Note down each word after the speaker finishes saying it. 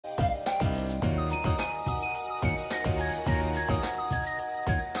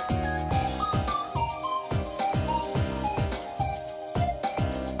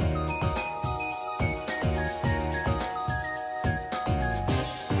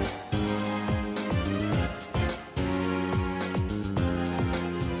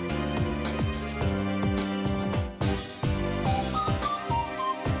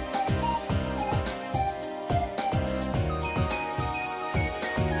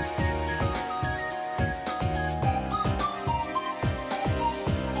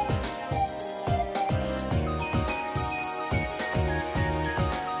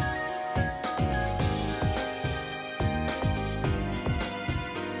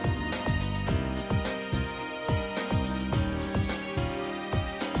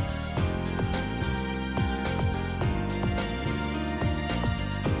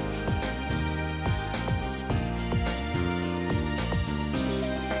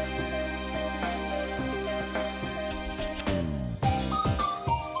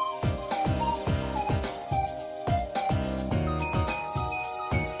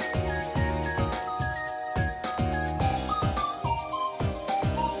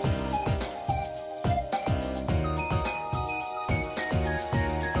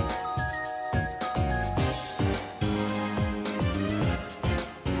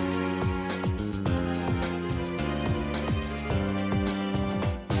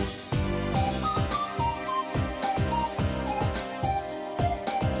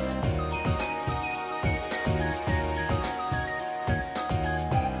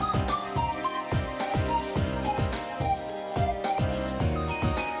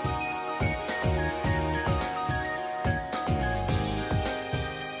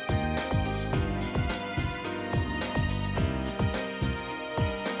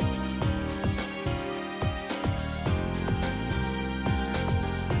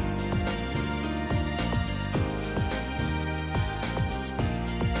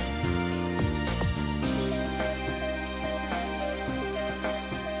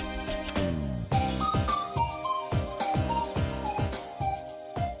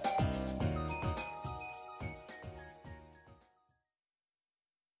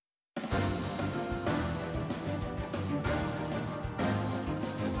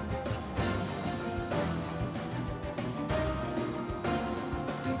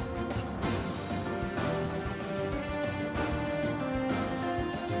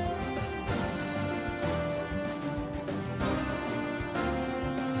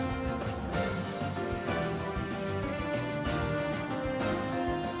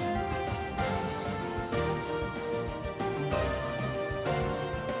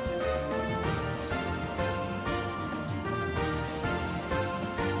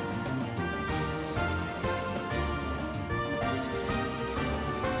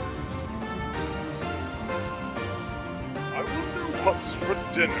What's for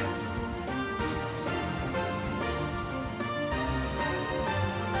dinner?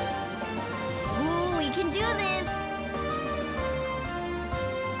 Ooh, we can do this!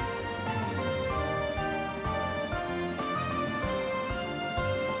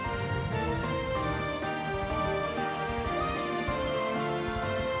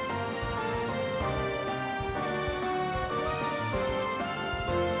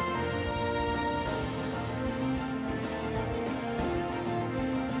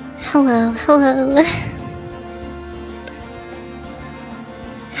 Hello, hello.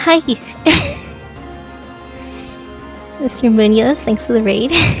 Hi. Mr. Munoz, thanks for the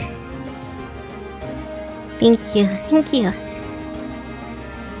raid. Thank you, thank you.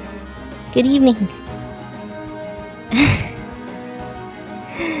 Good evening.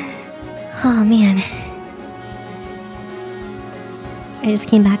 Oh man. I just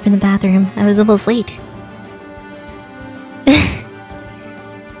came back from the bathroom. I was almost late.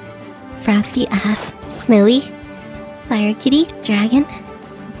 Frosty Ass, Snowy, Fire Kitty, Dragon,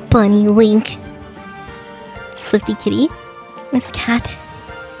 Bunny Link, Swifty Kitty, Miss Cat,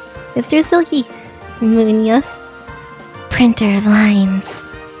 Mr. Silky, Munoz, Printer of Lines,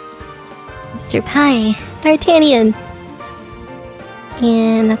 Mr. Pie, D'Artagnan,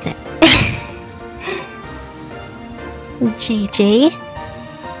 and that's it. JJ.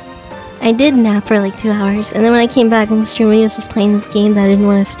 I did nap for like 2 hours, and then when I came back, Mr. Munoz was playing this game that I didn't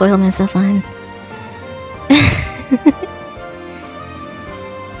want to spoil myself on.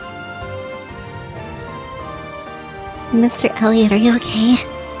 Mr. Elliot, are you okay?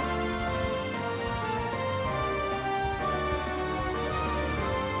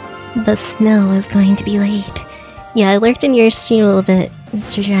 The snow is going to be late. Yeah, I lurked in your stream a little bit,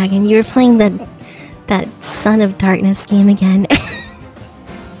 Mr. Dragon. You were playing that Son of Darkness game again.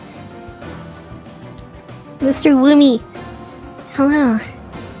 Mr. Woomy! Hello.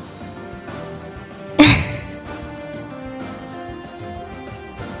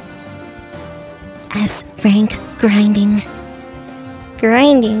 S. Frank grinding.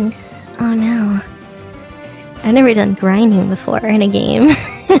 Grinding? Oh no. I've never done grinding before in a game.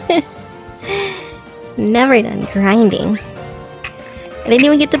 Never done grinding. I didn't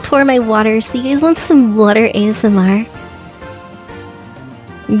even get to pour my water, so you guys want some water ASMR?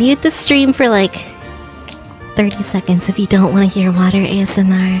 Mute the stream for like 30 seconds if you don't want to hear water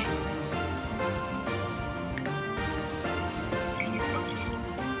ASMR.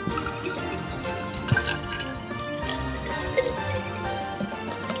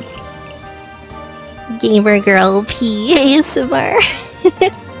 Gamer Girl P ASMR.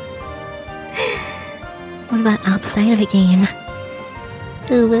 What about outside of a game?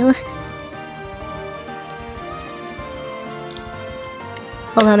 Ooh.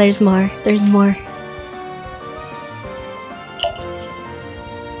 Hold on, there's more. There's more.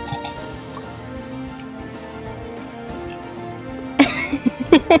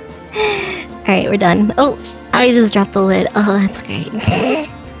 Alright, we're done. Oh, I just dropped the lid. Oh, that's great.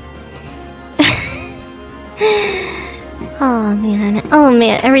 Oh man. Oh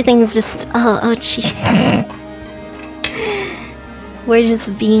man, everything's just... Oh gee. We're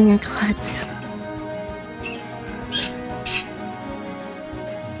just being a klutz.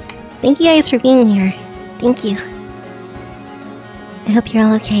 Thank you guys for being here. Thank you. I hope you're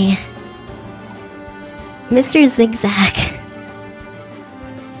all okay. Mr. Zigzag.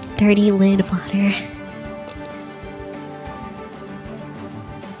 Dirty lid water.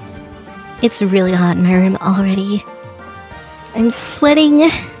 It's really hot in my room already. I'm sweating.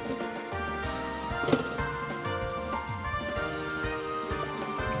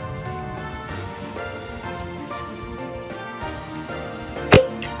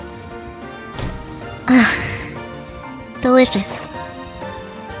 Delicious.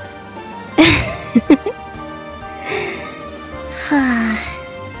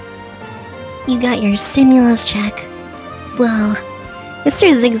 You got your stimulus check. Whoa.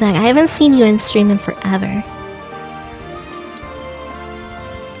 Mr. Zigzag, I haven't seen you in stream in forever.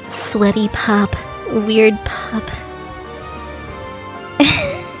 Sweaty pop. Weird pop.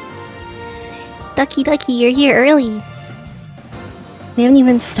 Ducky Ducky, you're here early. We haven't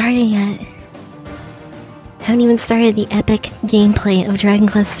even started yet. Haven't even started the epic gameplay of Dragon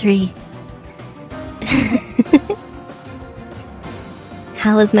Quest III.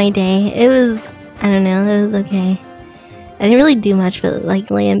 How was my day? It was... I don't know, it was okay. I didn't really do much but like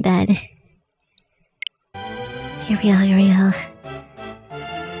lay in bed. Here we go, here we go.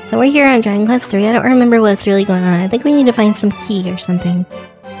 So we're here on Dragon Quest III. I don't remember what's really going on. I think we need to find some key or something.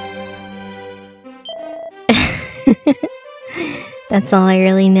 That's all I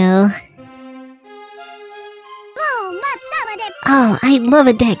really know. Oh, I love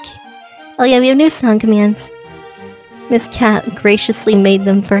a dick. Oh yeah, we have new sound commands. Miss Cat graciously made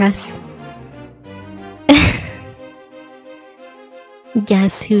them for us.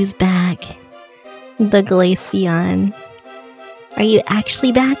 Guess who's back? The Glaceon. Are you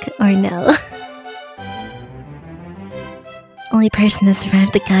actually back or no? Only person to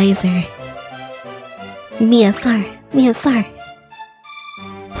survive the geyser. Mia-sar.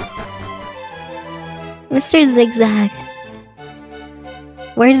 Mr. Zigzag.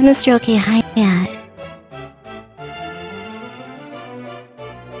 Where's Mr. Okay Hi at?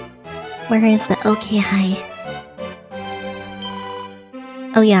 Where is the okay Hi?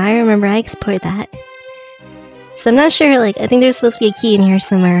 Oh yeah, I remember I explored that. So I'm not sure, like, I think there's supposed to be a key in here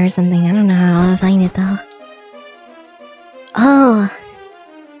somewhere or something. I don't know how I'll find it though. Oh!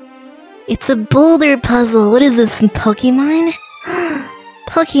 It's a boulder puzzle! What is this, some Pokemon?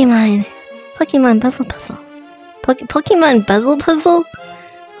 Pokemon! Pokemon puzzle. Pokemon puzzle?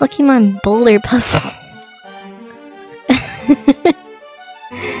 Pokemon boulder puzzle.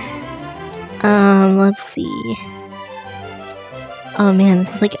 Let's see. Oh man,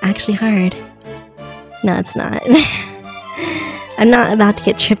 this is like actually hard. No, it's not. I'm not about to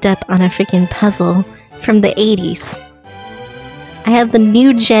get tripped up on a freaking puzzle from the 80s. I have the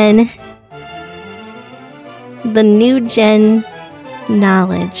new gen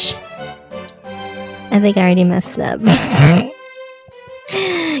knowledge. I think I already messed it up.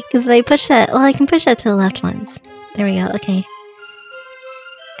 Because if I push that, well, I can push that to the left once. There we go, okay.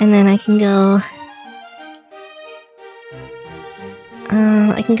 And then I can go...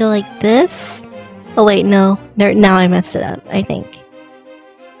 I can go like this. Oh wait, no. Now I messed it up, I think.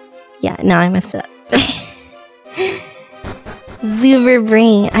 Yeah, now I messed it up. Zuber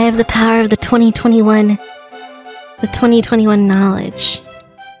Brain. I have the power of the 2021 knowledge.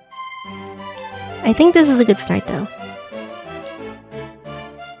 I think this is a good start though.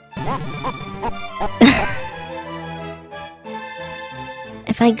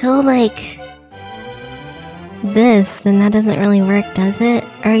 If I go like this, then that doesn't really work, does it?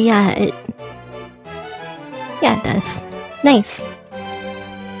 Or yeah, it does. Nice.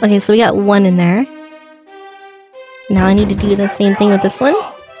 Okay, so we got one in there. Now I need to do the same thing with this one.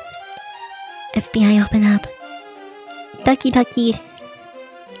 FBI, open up. Ducky.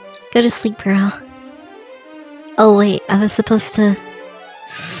 Go to sleep, girl. Oh wait, I was supposed to...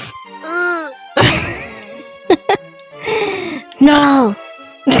 No!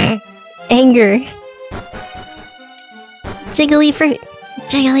 Anger. Jiggly fruit.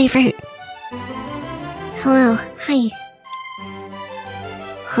 Hello, hi.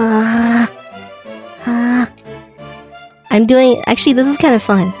 I'm doing... Actually, this is kind of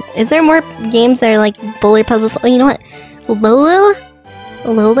fun. Is there more games that are like boulder puzzles? Oh, you know what?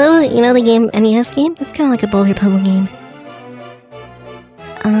 Lolo, you know the game, NES game? That's kind of like a boulder puzzle game.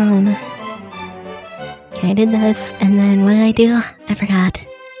 Okay, I did this, and then what did I do? I forgot.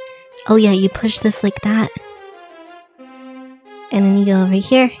 Oh yeah, you push this like that. And then you go over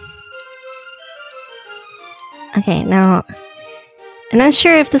here. Okay, now... I'm not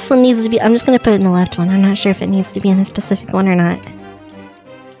sure if this one needs to be... I'm just gonna put it in the left one. I'm not sure if it needs to be in a specific one or not.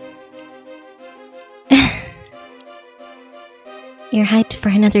 You're hyped for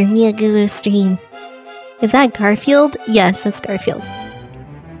another Miyaguru stream. Is that Garfield? Yes, that's Garfield.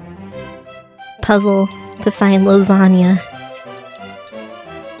 Puzzle to find lasagna.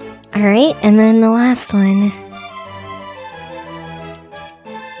 Alright, and then the last one.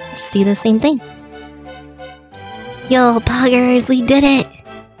 Just do the same thing. Yo, Poggers, we did it!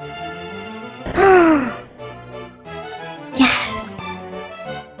 Yes!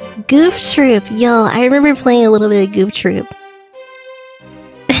 Goof Troop! Yo, I remember playing a little bit of Goof Troop.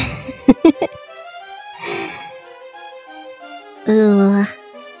 Ooh.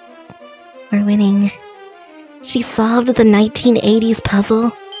 We're winning. She solved the 1980s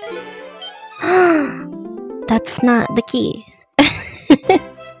puzzle? That's not the key.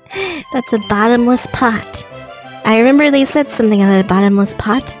 That's a bottomless pot. I remember they said something about a bottomless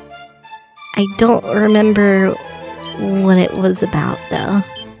pot. I don't remember what it was about, though.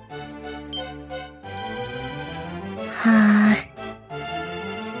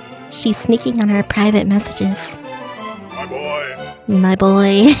 She's sneaking on our private messages. My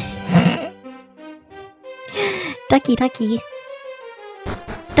boy. Ducky.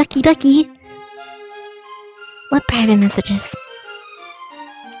 What private messages?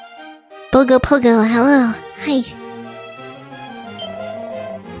 Pogo, hello. Hi.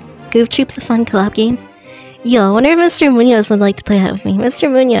 Goof Troop's a fun co-op game. Yo, I wonder if Mr. Munoz would like to play that with me. Mr.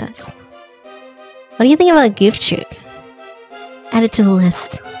 Munoz. What do you think about Goof Troop? Add it to the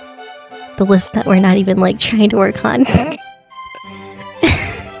list. The list that we're not even, like, trying to work on.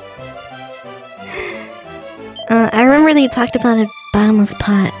 swear they talked about a bottomless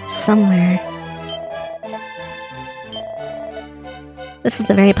pot somewhere. This is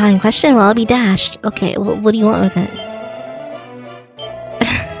the very pot in question. Well, I'll be dashed. Okay, well, what do you want with it?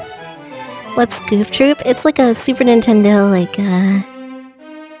 What's Goof Troop? It's like a Super Nintendo, like, kind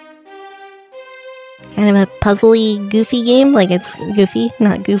of a puzzly, goofy game. Like, it's goofy,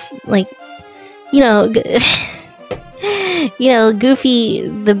 not goof. Like, you know, you know, Goofy,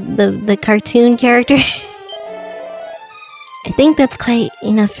 the cartoon character. I think that's quite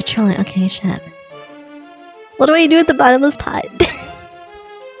enough for trolling. Okay, shut up. What do I do with the bottomless pot?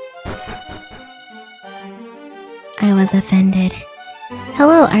 I was offended.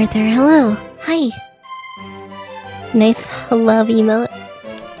 Hello, Arthur. Hello. Hi. Nice love emote.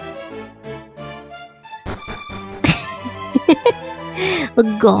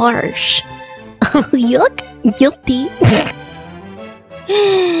 Oh, gosh. Oh, yuck. Guilty.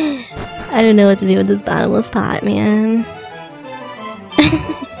 I don't know what to do with this bottomless pot, man.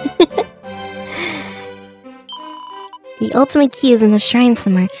 The ultimate key is in the shrine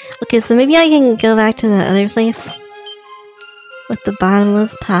somewhere. Okay, so maybe I can go back to the other place with the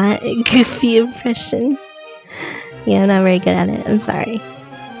bottomless pot. Goofy impression. Yeah, I'm not very good at it. I'm sorry.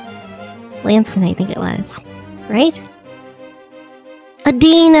 Lanson, I think it was. Right?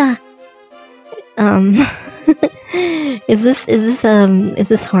 Adina! Is this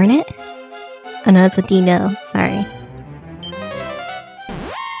Hornet? Oh no, it's a Dino. Sorry.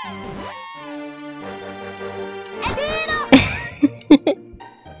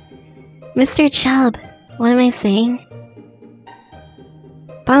 Mr. Chubb, what am I saying?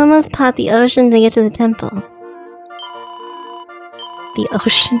 Bottomless pot, the ocean to get to the temple. The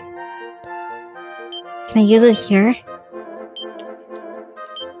ocean? Can I use it here?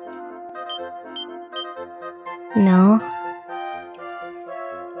 No.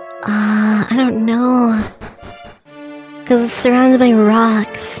 I don't know. Because it's surrounded by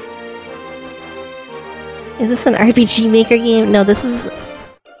rocks. Is this an RPG Maker game? No, this is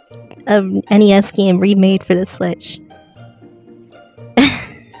a NES game remade for the Switch.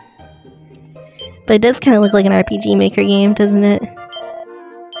 But it does kind of look like an RPG Maker game, doesn't it?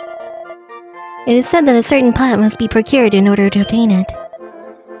 It is said that a certain pot must be procured in order to obtain it.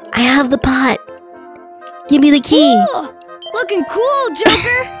 I have the pot! Give me the key! Cool. Looking cool,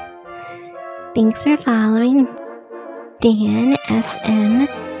 Joker! Thanks for following. Dan SM.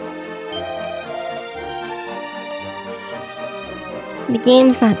 The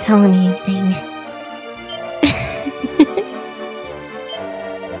game's not telling me anything.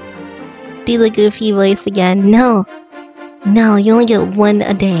 Do the goofy voice again. No! No, you only get one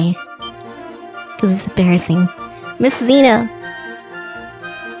a day. Because it's embarrassing. Miss Zeno!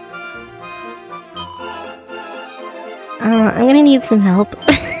 I'm gonna need some help.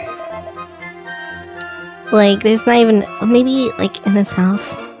 Like, there's not even... Maybe, like, in this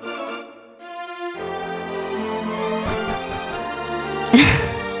house.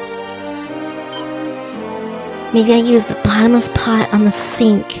 Maybe I use the bottomless pot on the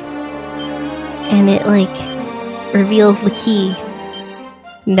sink. And it, like, reveals the key.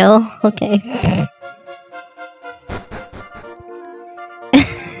 No? Okay.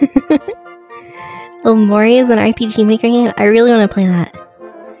 Oh, Mori is an RPG Maker game? I really want to play that.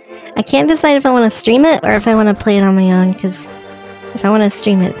 I can't decide if I want to stream it or if I want to play it on my own, because if I want to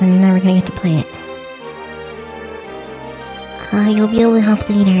stream it, then I'm never going to get to play it. You'll be able to help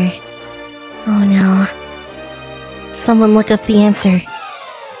later. Oh no. Someone look up the answer.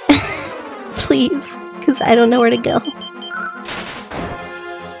 Please, because I don't know where to go.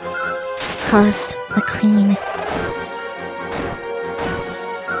 Host the queen.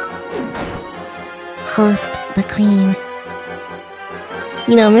 Host the queen.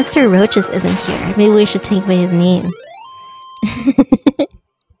 You know, Mr. Roaches isn't here. Maybe we should take away his name.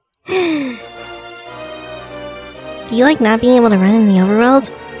 Do you like not being able to run in the overworld?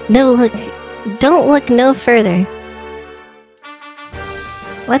 No, look. Don't look no further.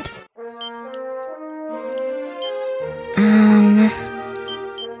 What?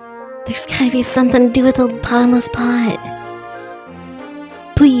 There's gotta be something to do with the bottomless pot.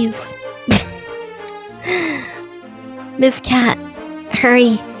 Please. Miss Cat,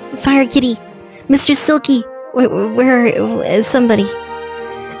 hurry. Fire Kitty. Mr. Silky. Where is somebody?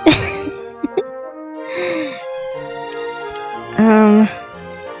 I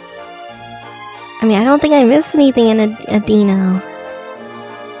mean, I don't think I missed anything in a Dino.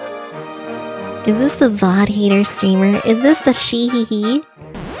 Is this the VOD hater streamer? Is this the she-hee-hee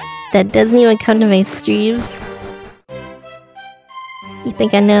that doesn't even come to my streams? You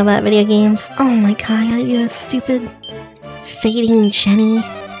think I know about video games? Oh my god, I gotta do this stupid fading Jenny.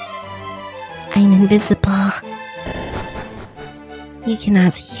 I'm invisible. You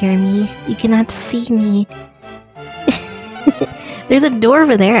cannot hear me. You cannot see me. There's a door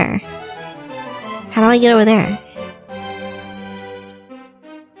over there. How do I get over there?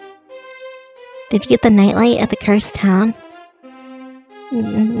 Did you get the nightlight at the cursed town?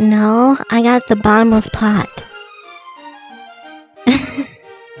 No, I got the bottomless pot.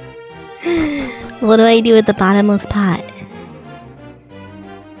 What do I do with the bottomless pot?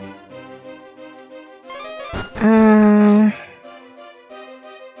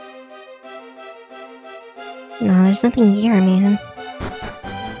 No, there's nothing here, man.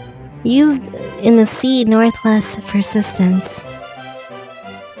 Used in the sea northwest of persistence.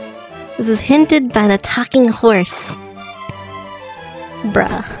 This is hinted by the talking horse.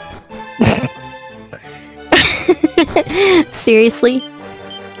 Bruh. Seriously?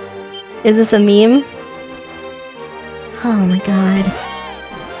 Is this a meme? Oh my god.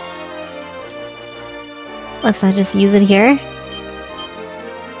 Let's not just use it here.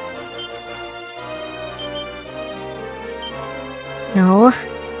 No.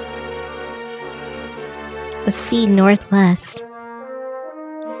 The sea northwest.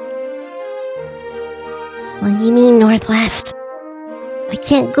 What do you mean northwest? I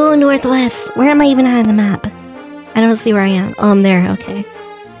can't go northwest. Where am I even at on the map? I don't see where I am. Oh, I'm there. Okay.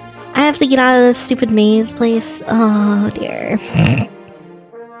 I have to get out of this stupid maze place. Oh, dear.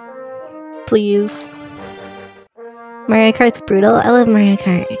 Please. Mario Kart's brutal. I love Mario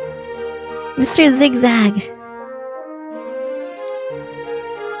Kart. Mr. Zigzag.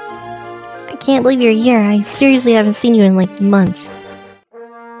 I can't believe you're here. I seriously haven't seen you in like months.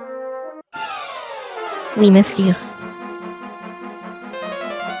 We missed you.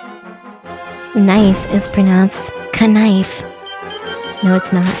 Knife is pronounced knife. No,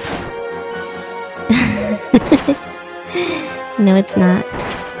 it's not. No, it's not.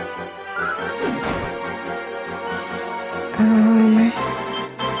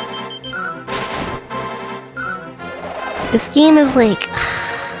 This game is like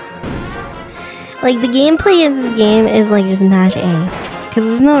the gameplay in this game is like just mash A. Because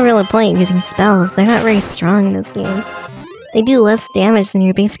there's no real point using spells. They're not very strong in this game. They do less damage than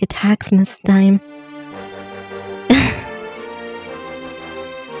your basic attacks most of the time.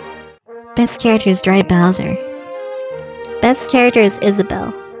 Best character is Dry Bowser. Best character is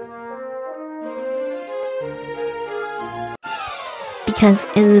Isabelle. Because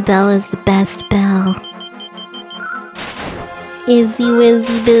Isabelle is the best Belle. Izzy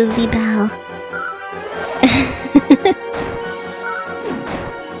Wizzy Busy Belle.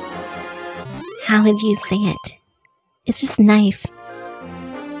 How would you say it? It's just knife.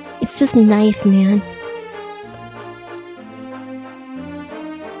 It's just knife, man.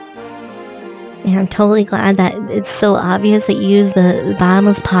 And I'm totally glad that it's so obvious that you use the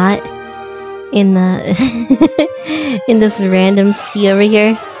bottomless pot in the in this random sea over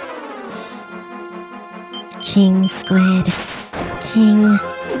here. King Squid. King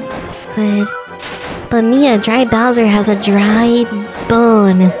Squid. But Mia, Dry Bowser has a dry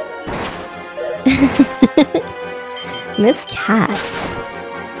bone. This cat.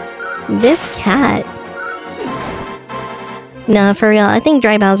 This cat. No, for real, I think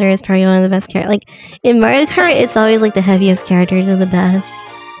Dry Bowser is probably one of the best characters. Like, in Mario Kart, it's always like the heaviest characters are the best.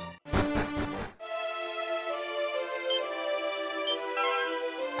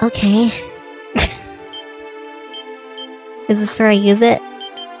 Okay. Is this where I use it?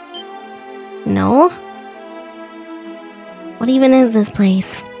 No? What even is this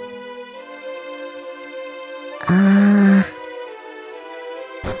place?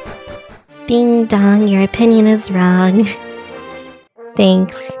 Ding dong, your opinion is wrong.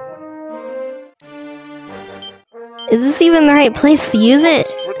 Thanks. Is this even the right place to use it?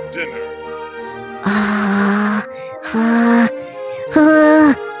 For dinner.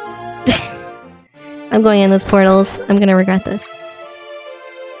 I'm going in those portals. I'm gonna regret this.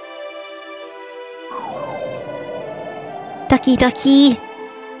 Ducky, ducky!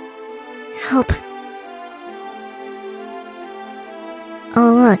 Help.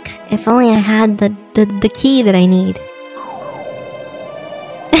 Oh look, if only I had the key that I need.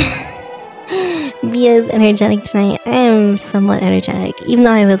 Mia's energetic tonight. I am somewhat energetic, even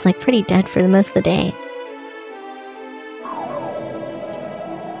though I was like pretty dead for the most of the day.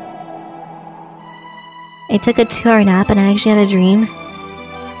 I took a 2-hour nap and I actually had a dream.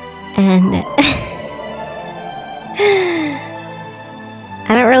 And I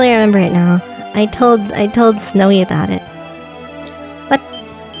don't really remember it now. I told Snowy about it. What?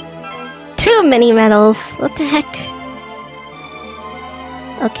 Too many medals! What the heck?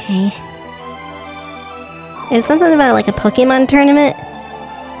 Okay. It's something about like a Pokemon tournament.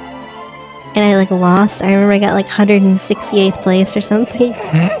 and I like lost. I remember I got like 168th place or something.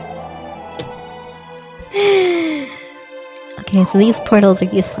 Okay, so these portals are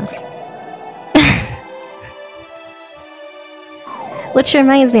useless. Which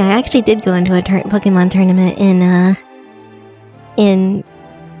reminds me, I actually did go into a Pokemon tournament in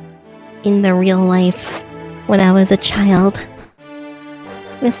the real lives when I was a child.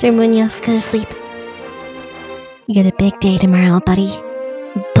 Mr. Munoz, go to sleep. You got a big day tomorrow, buddy.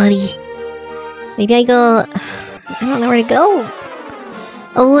 Buddy. Maybe I go... I don't know where to go.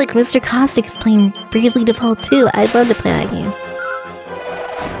 Oh look, Mr. Caustic is playing Bravely Default 2. I'd love to play that game.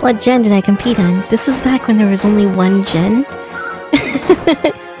 What gen did I compete in? This is back when there was only one gen.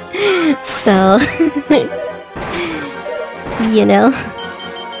 So... you know?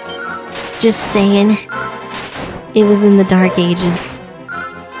 Just saying. It was in the dark ages.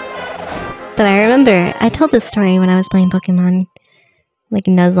 But I remember, I told this story when I was playing Pokemon, like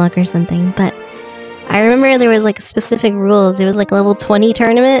Nuzlocke or something, but I remember there was like specific rules. It was like level 20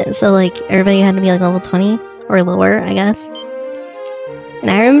 tournament, so like everybody had to be like level 20 or lower, I guess. And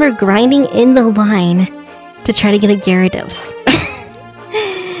I remember grinding in the line to try to get a Gyarados.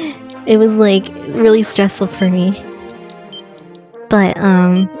 It was like really stressful for me. But I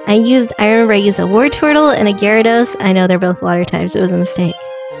remember I used a Wartortle and a Gyarados. I know they're both water types, it was a mistake.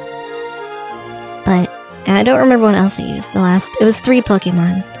 And I don't remember what else I used. It was 3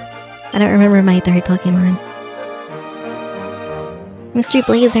 Pokemon. I don't remember my 3rd Pokemon. Mystery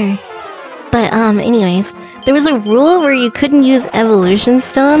Blazer. But, anyways, there was a rule where you couldn't use evolution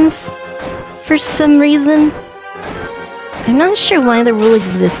stones for some reason. I'm not sure why the rule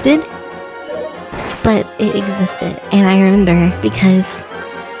existed, but it existed. And I remember because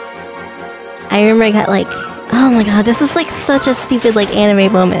I got like, oh my god, this is like such a stupid like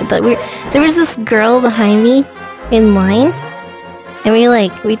anime moment, but there was this girl behind me in line, and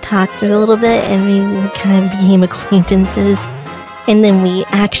we talked a little bit, and we kind of became acquaintances, and then we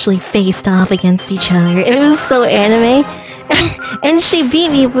actually faced off against each other. It was so anime, and she beat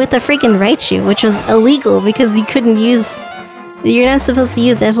me with a freaking Raichu, which was illegal because you're not supposed to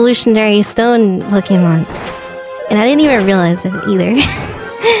use evolutionary stone Pokemon, and I didn't even realize it either.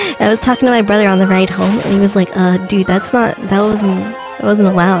 I was talking to my brother on the ride home, and he was like, dude, that wasn't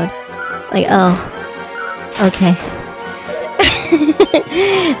allowed. Like, oh, okay.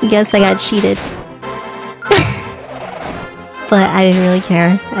 Guess I got cheated. But I didn't really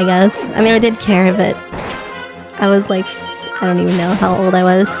care, I guess. I mean, I did care, but I was like, I don't even know how old I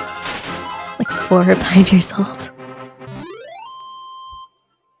was. Like 4 or 5 years old.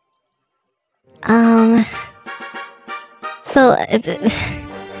 So,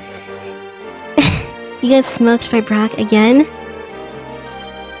 you get smoked by Brock again?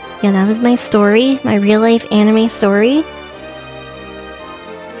 Yeah, that was my story. My real-life anime story.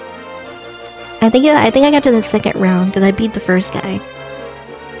 I think I got to the 2nd round, because I beat the first guy.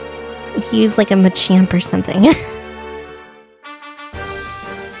 He used like a Machamp or something.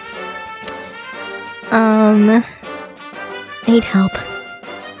 I need help.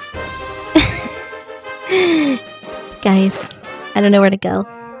 Guys, I don't know where to go.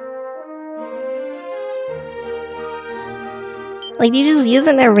 Like, you just use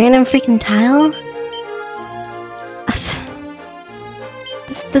it in a random freaking tile?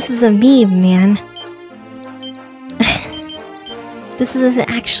 This is a meme, man. This is an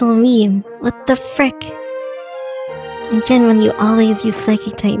actual meme. What the frick? And Gen, when you always use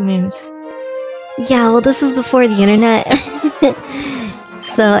psychic type moves. Yeah, well, this is before the internet.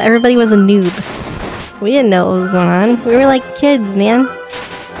 So everybody was a noob. We didn't know what was going on. We were like kids, man.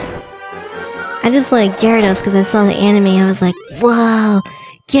 I just wanted Gyarados because I saw the anime. I was like, whoa,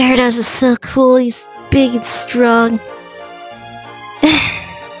 Gyarados is so cool. He's big and strong.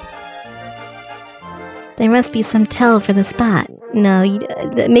 There must be some tell for the spot. No,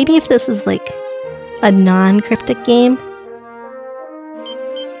 maybe if this was like a non-cryptic game.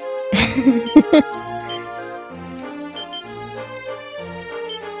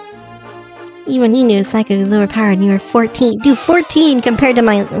 Even you knew Psycho was overpowered and you were 14. Dude, 14 compared to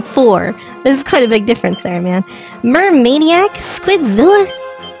my 4. There's quite a big difference there, man. Mermaniac? Squidzilla?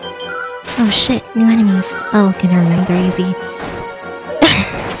 Oh shit, new enemies. Oh, okay, never mind, they're easy.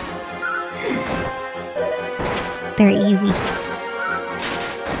 They're easy.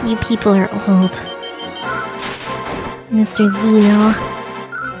 You people are old. Mr. Zeno.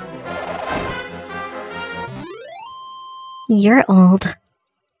 You're old.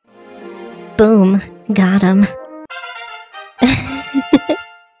 Boom. Got him.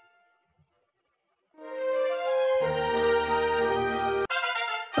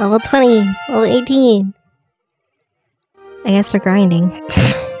 Level 20. Level 18. I guess they're grinding.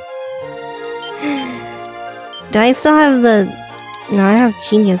 Do I still have the... No, I have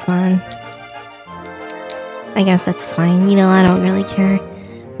Genius on. I guess that's fine. You know, I don't really care.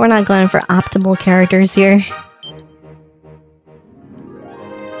 We're not going for optimal characters here.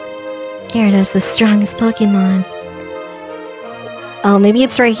 Gyarados, the strongest Pokemon. Oh, maybe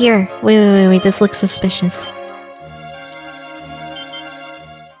it's right here. Wait. This looks suspicious.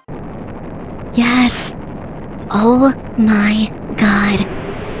 Yes! Oh my god.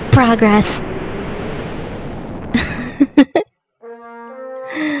 Progress.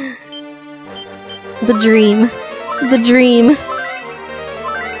 The dream. The dream.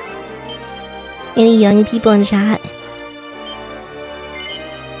 Any young people in chat?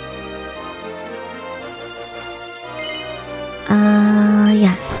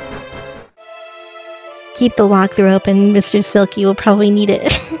 Yes. Keep the walkthrough open, Mr. Silky will probably need it.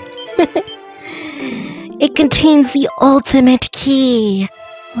 It contains the ultimate key!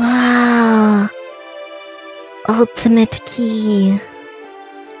 Wow! Ultimate key.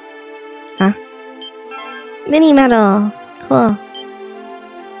 Huh? Mini medal! Cool.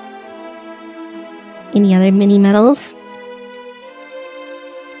 Any other mini medals?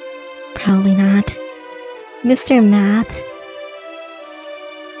 Probably not. Mr. Math.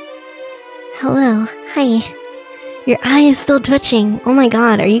 Hello. Hi. Your eye is still twitching. Oh my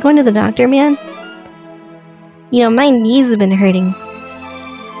god, are you going to the doctor, man? You know, my knees have been hurting.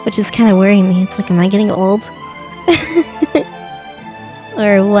 Which is kind of worrying me. It's like, am I getting old?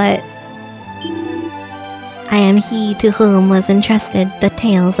 Or what? I am he to whom was entrusted the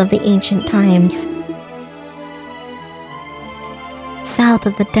tales of the ancient times. South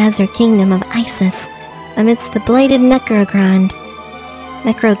of the desert kingdom of Isis, amidst the blighted Necrogond,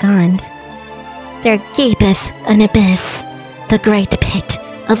 there gapeth an abyss, the great pit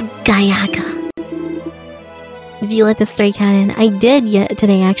of Gaiaga. Did you let the stray cat in? I did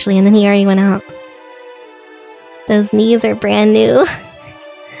today, actually, and then he already went out. Those knees are brand new.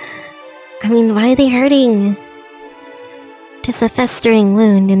 I mean, why are they hurting? 'Tis a festering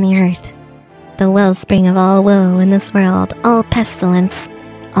wound in the earth, the wellspring of all woe in this world, all pestilence,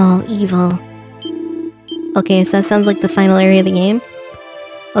 all evil. Okay, so that sounds like the final area of the game.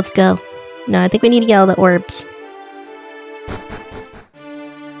 Let's go. No, I think we need to get all the orbs.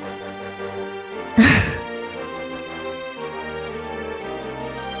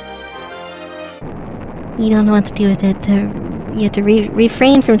 You don't know what to do with it. You have to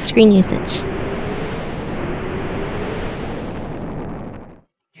refrain from screen usage.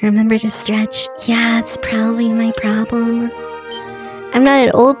 Remember to stretch. Yeah, it's probably my problem. I'm not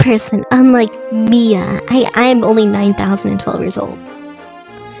an old person, unlike Mia. I'm only 9,012 years old.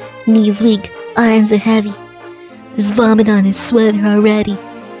 Knees weak, arms are heavy. There's vomit on his sweater already.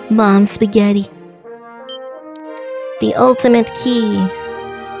 Mom spaghetti. The ultimate key.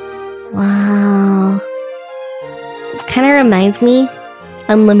 Wow. This kind of reminds me...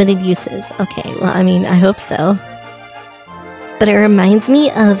 Unlimited uses. Okay, well, I mean, I hope so. But it reminds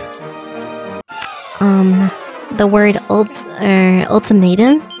me of... the word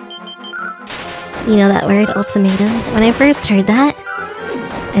ultimatum. You know that word, ultimatum? When I first heard that,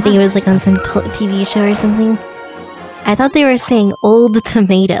 I think it was like on some TV show or something, I thought they were saying old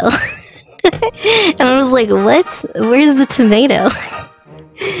tomato. And I was like, what? Where's the tomato?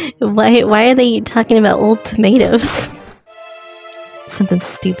 Why are they talking about old tomatoes? Something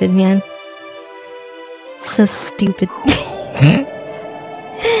stupid, man. So stupid.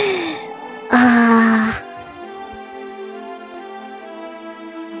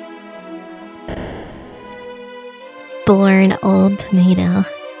 Born old tomato.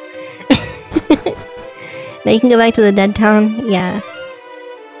 Now you can go back to the dead town? Yeah.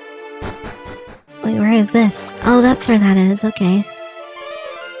 Wait, where is this? Oh, that's where that is, okay.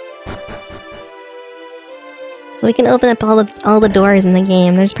 So we can open up all the doors in the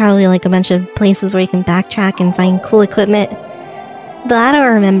game. There's probably like a bunch of places where you can backtrack and find cool equipment. But I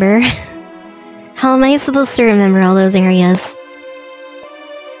don't remember. How am I supposed to remember all those areas?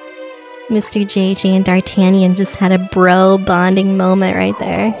 Mr. JJ and D'Artagnan just had a bro bonding moment right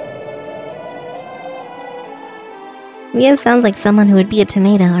there. Mia sounds like someone who would be a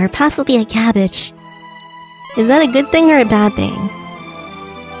tomato, or possibly a cabbage. Is that a good thing or a bad thing?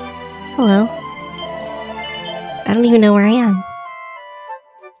 Hello. I don't even know where I am.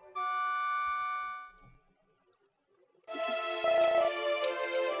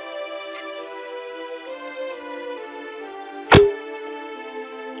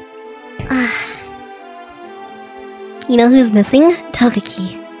 You know who's missing?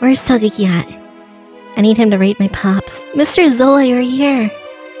 Togeki. Where's Togeki at? I need him to rate my pops. Mr. Zola, you're here!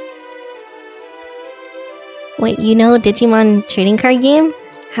 Wait, you know Digimon trading card game?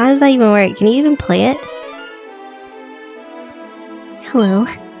 How does that even work? Can you even play it? Hello.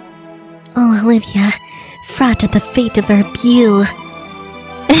 Oh, Olivia, fraught at the fate of our Beau.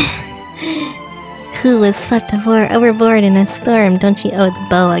 Who was swept overboard in a storm, don't she? Oh, it's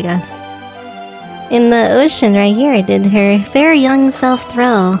Beau, I guess. In the ocean right here did her fair young self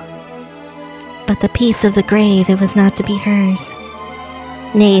throw. But the peace of the grave, it was not to be hers.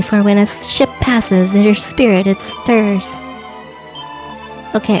 Nay, for when a ship passes, in her spirit it stirs.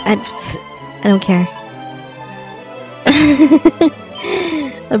 Okay, I don't care.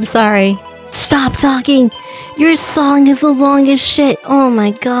 I'm sorry. Stop talking! Your song is the longest shit! Oh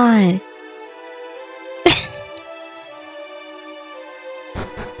my god.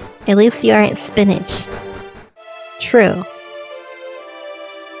 At least you aren't spinach. True.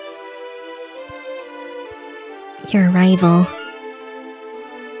 Your rival.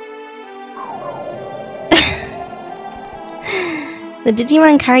 The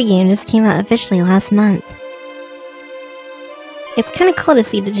Digimon card game just came out officially last month. It's kind of cool to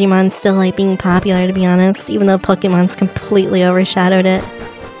see Digimon still like being popular, to be honest, even though Pokemon's completely overshadowed it.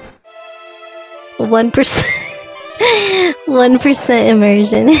 1% 1%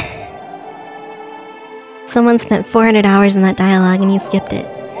 immersion. Someone spent 400 hours in that dialogue and you skipped it.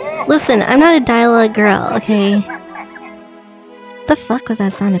 Listen, I'm not a dialogue girl, okay? The fuck was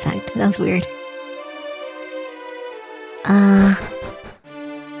that sound effect? That was weird.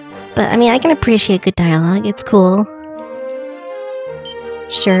 But I mean, I can appreciate good dialogue. It's cool.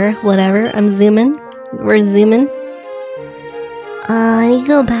 Sure, whatever. I'm zooming. We're zooming. I need to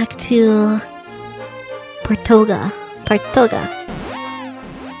go back to Portoga.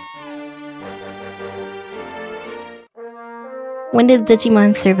 When did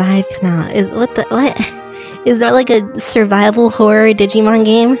Digimon Survive come out? What? Is that like a survival horror Digimon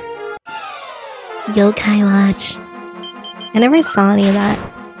game? Yokai Watch. I never saw any of that.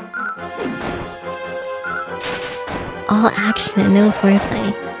 All action and no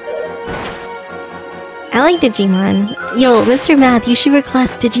foreplay. I like Digimon. Yo, Mr. Math, you should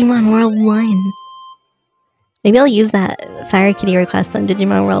request Digimon World 1. Maybe I'll use that Fire Kitty request on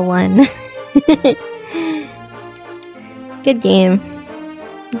Digimon World 1. Good game.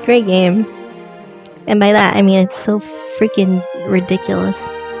 Great game. And by that, I mean it's so freaking ridiculous.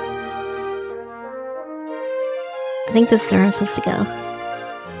 I think this is where I'm supposed to go.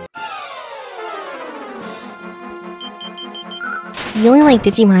 You only like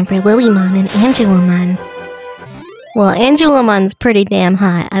Digimon for Lilymon and Angelomon. Well, Angelomon's pretty damn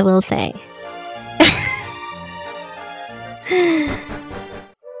hot, I will say.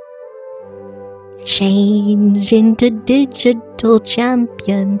 Change into digital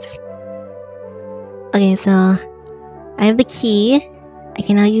champions. Okay, so I have the key. I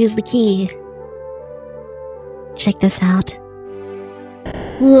can now use the key. Check this out.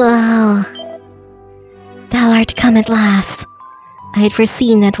 Wow. Thou art come at last. I had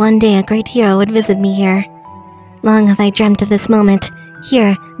foreseen that one day a great hero would visit me here. Long have I dreamt of this moment.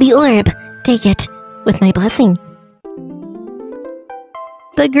 Here, the orb. Take it, with my blessing.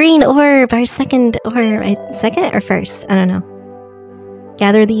 The green orb, our second orb. Second or first? I don't know.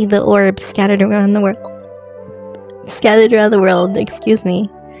 Gather the orbs scattered around the world. Scattered around the world, excuse me.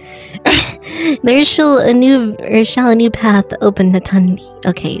 There shall a new path open upon thee.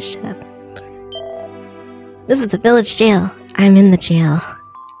 Okay, shut up. This is the village jail. I'm in the jail.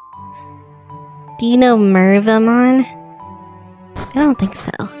 Do you know Mervamon? I don't think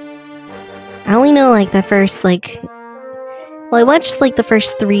so. I only know like the first like... Well, I watched like the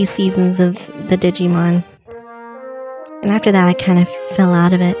first 3 seasons of the Digimon. And after that I kind of fell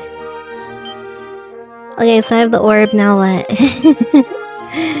out of it. Okay, so I have the orb, now what?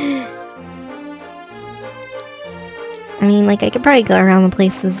 I mean, like I could probably go around the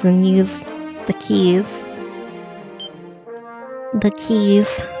places and use the keys. The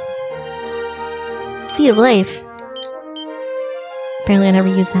keys. Seed of Life. Apparently I never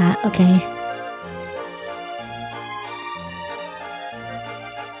used that. Okay.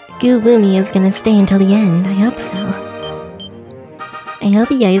 Goo-Boomy is gonna stay until the end. I hope so. I hope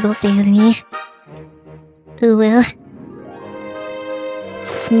you guys will stay with me. Who will?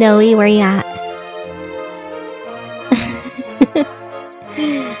 Snowy, where you at?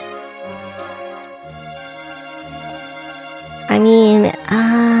 I mean,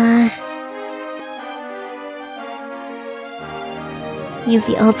 use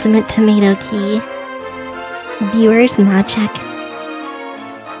the ultimate tomato key. Viewers, mod check.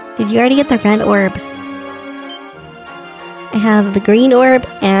 Did you already get the red orb? I have the green orb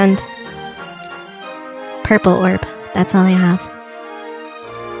and purple orb. That's all I have.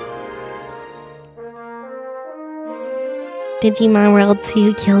 Digimon World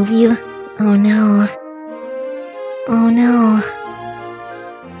 2 kills you? Oh no. Oh no.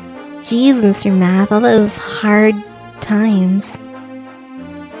 Jeez, Mr. Math, all those hard times.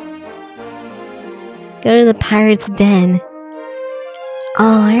 Go to the pirate's den.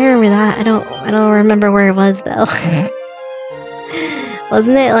 Oh, I remember that. I don't remember where it was though.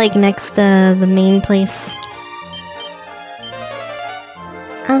 Wasn't it like next to the main place?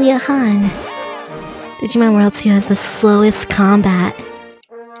 Alia Han. Digimon World 2 has the slowest combat.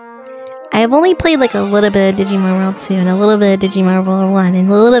 I've only played like a little bit of Digimon World 2 and a little bit of Digimon World 1 and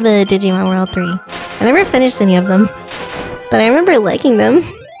a little bit of Digimon World 3. I never finished any of them, but I remember liking them.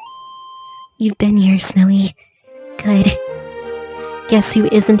 You've been here, Snowy. Good. Guess who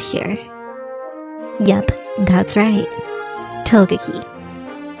isn't here? Yep, that's right. Togeki.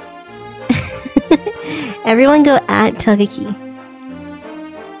 Everyone go at Togeki.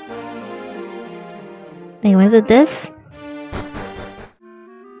 Wait, was it this?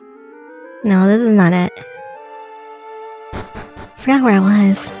 No, this is not it. Forgot where I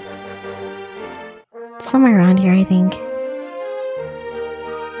was. Somewhere around here, I think.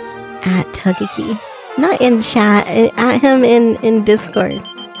 At Togeki. Not in chat, at him in Discord.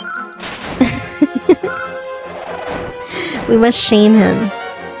 We must shame him.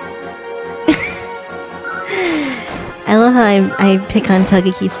 I love how I pick on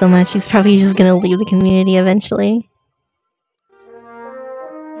Togeki so much. He's probably just gonna leave the community eventually.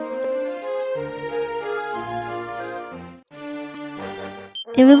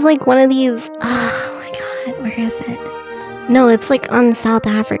 It was like one of these... Oh my god, where is it? No, it's like on South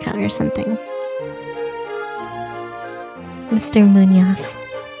Africa or something. Mr. Munoz.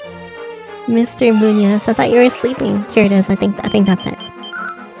 Mr. Munoz, I thought you were sleeping. Here it is, I think that's it.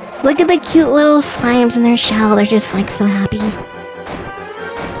 Look at the cute little slimes in their shell, they're just like so happy.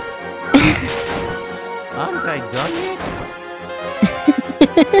 Aren't I done yet?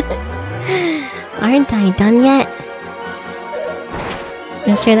 Aren't I done yet?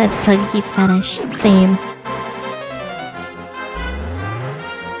 I'm sure that's Togeki's fetish. Same.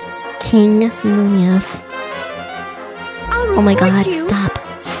 King Munoz. Oh my god, stop.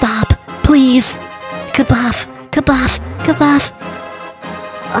 Stop! Please! Kabuff! Kabuff! Kabuff!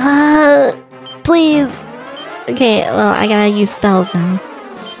 Please! Okay, well, I gotta use spells now.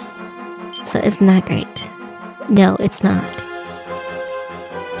 So it's not great. No, it's not.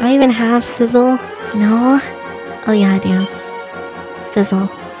 Do I even have Sizzle? No? Oh yeah, I do. Sizzle.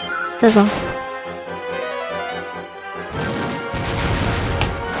 Sizzle.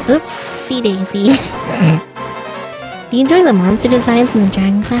 Oopsie daisy. Do you enjoy the monster designs in the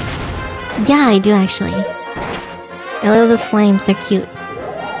Dragon Quest? Yeah, I do actually. I love the slimes, they're cute.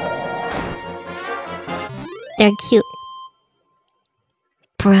 They're cute.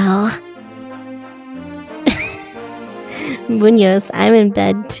 Bro. Munoz, I'm in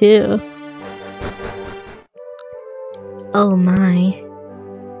bed too. Oh my.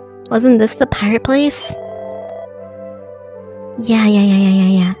 Wasn't this the pirate place? Yeah.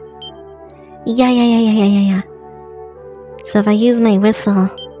 Yeah. So if I use my whistle,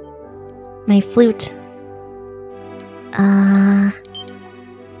 my flute,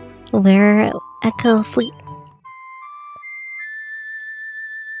 where echo flute?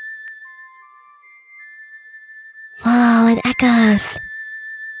 Whoa, it echoes!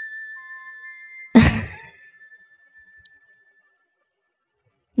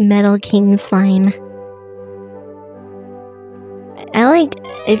 Metal King Slime. I like...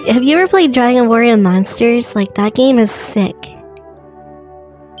 Have you ever played Dragon Warrior Monsters? Like, that game is sick.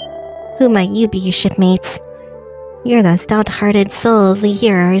 Who might you be, shipmates? You're the stout-hearted souls we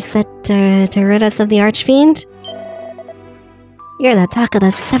hear are set to rid us of the Archfiend? You're the talk of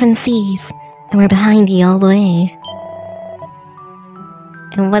the 7 seas, and we're behind you all the way.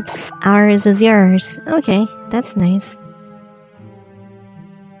 And what's ours is yours. Okay, that's nice.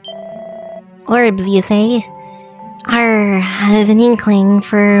 Orbs, you say? I have an inkling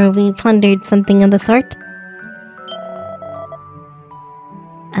for we plundered something of the sort.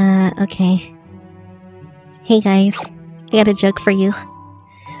 Okay. Hey guys, I got a joke for you.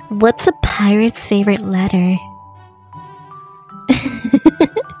 What's a pirate's favorite letter?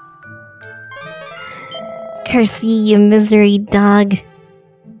 Curse ye, you misery dog.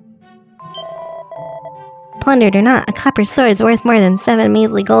 Plundered or not, a copper sword is worth more than 7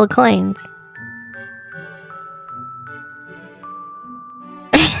 measly gold coins.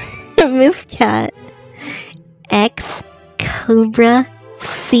 Miss Cat. X. Cobra.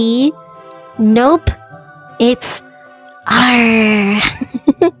 C. Nope. It's R.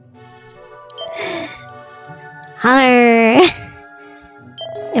 R.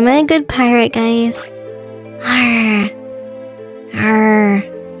 Am I a good pirate, guys? R. R.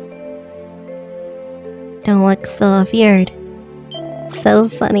 Don't look so feared. So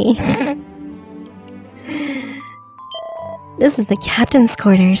funny. This is the captain's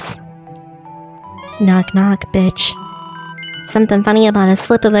quarters. Knock knock, bitch. Something funny about a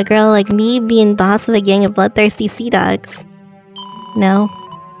slip of a girl like me being boss of a gang of bloodthirsty sea dogs. No?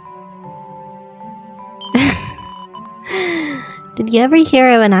 Did you ever hear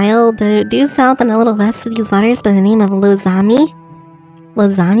of an isle due south and a little west of these waters by the name of Lozami?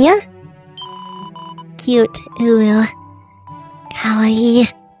 Lasagna? Cute. Ooh. Kawaii.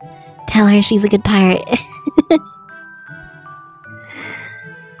 Tell her she's a good pirate.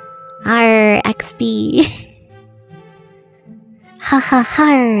 Arr, XD. Ha ha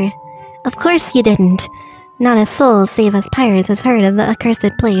ha. Of course you didn't. Not a soul save us pirates has heard of the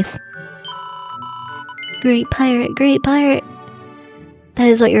accursed place. Great pirate, great pirate. That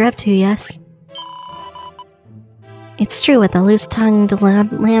is what you're up to, yes? It's true what the loose-tongued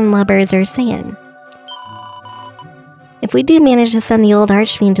landlubbers are saying. If we do manage to send the old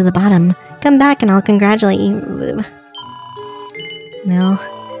archfiend to the bottom, come back and I'll congratulate you. No.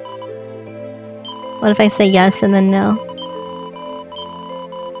 What if I say yes and then no?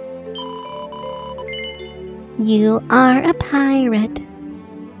 You are a pirate.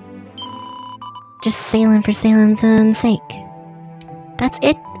 Just sailing for sailing's own sake. That's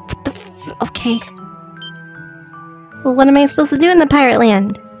it? What the okay. Well, what am I supposed to do in the pirate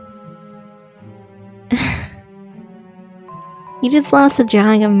land? You just lost a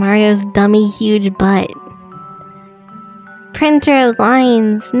drawing of Mario's dummy huge butt. Printer of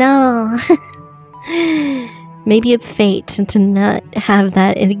lines, no. Maybe it's fate to not have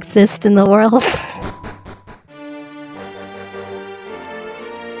that exist in the world.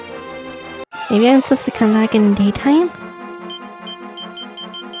 Maybe I'm supposed to come back in daytime?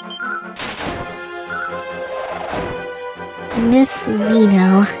 Miss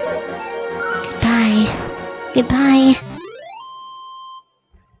Zeno. Goodbye. Goodbye.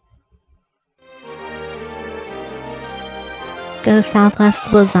 Go southwest to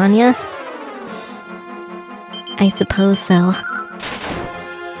Lasagna? I suppose so.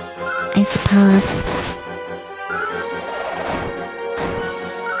 I suppose.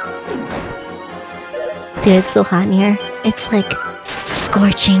 Dude, it's so hot in here. It's like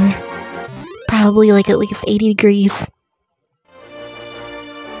scorching. Probably like at least 80 degrees.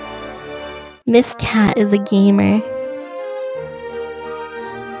 Miss Cat is a gamer.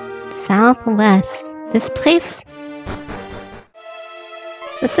 Southwest. This place?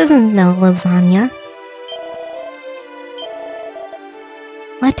 This isn't no lasagna.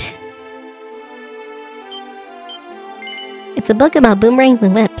 What? It's a book about boomerangs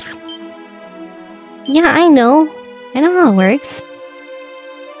and whips. Yeah, I know. I know how it works.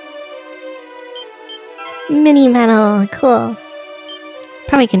 Mini metal, cool.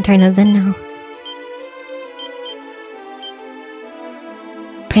 Probably can turn those in now.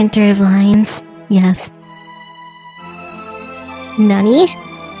 Printer of lines, yes. Nani?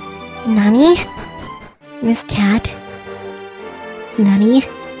 Nani? Miss Cat? Nani?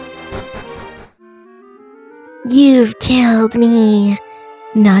 You've killed me!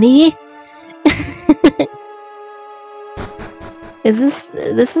 Nani?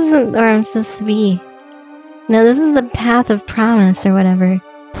 This isn't where I'm supposed to be. No, this is the path of promise or whatever.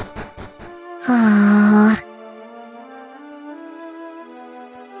 Ah.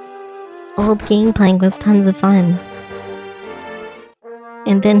 Old Gangplank was tons of fun.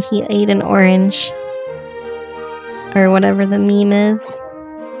 And then he ate an orange. Or whatever the meme is.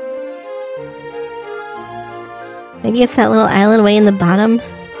 Maybe it's that little island way in the bottom.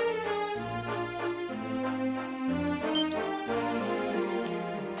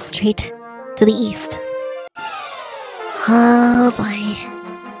 Straight to the east. Oh boy.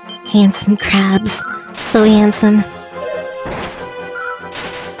 Handsome crabs. So handsome.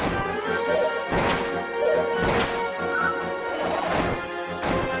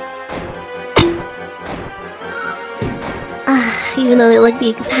 Even though they look the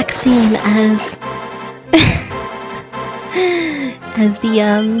exact same as as the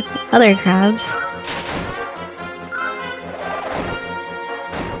other crabs.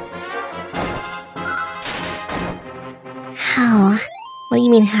 How? What do you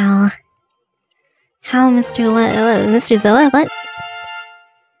mean how? How, Mr. What? Mr. Zoa? What?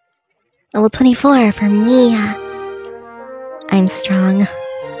 Level 24 for me. I'm strong.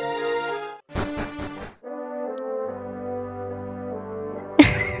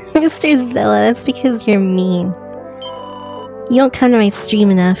 Mr. Zoa, that's because you're mean. You don't come to my stream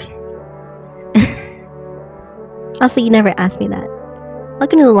enough. Also, you never asked me that.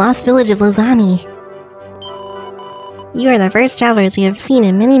 Welcome to the lost village of Lozami. You are the first travelers we have seen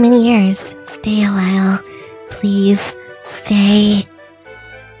in many, many years. Stay a while. Please, stay.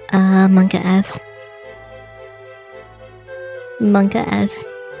 Monka S. Monka S.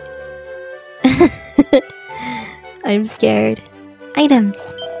 I'm scared. Items.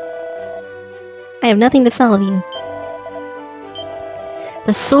 I have nothing to sell of you.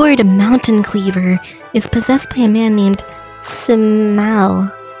 The sword Mountain Cleaver is possessed by a man named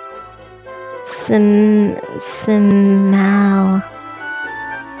Simao. Simao.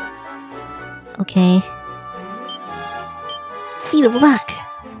 Okay. Seed of Luck.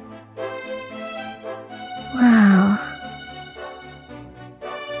 Wow.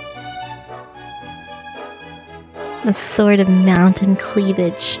 The Sword of Mountain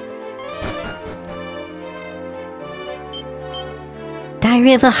Cleavage.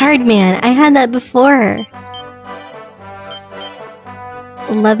 Diary of a Hard Man. I had that before.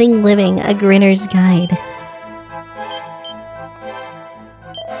 Loving Living, A Grinner's Guide.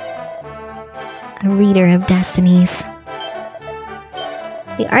 A Reader of Destinies.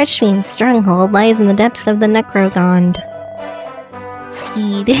 The Archfiend's stronghold lies in the depths of the Necrogond.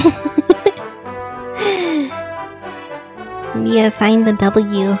 Seed. Mia, find the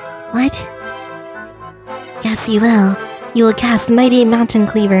W. What? Yes, you will. You will cast Mighty Mountain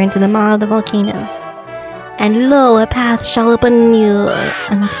Cleaver into the maw of the volcano. And lo, a path shall open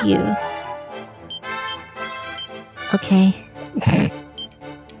unto you. Okay.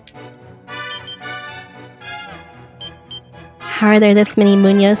 How are there this many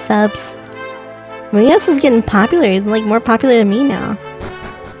Munoz subs? Munoz is getting popular. He's like more popular than me now.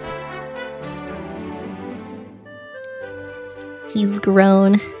 He's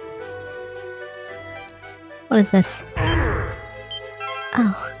grown. What is this?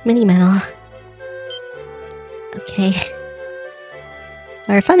 Oh, mini medal. Okay.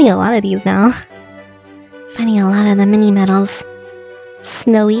 We're finding a lot of these now. Finding a lot of the mini medals.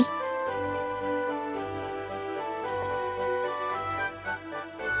 Snowy.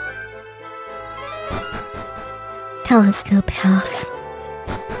 Telescope house.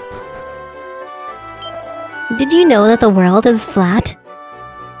 Did you know that the world is flat?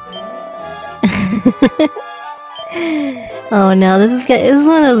 Oh no, this is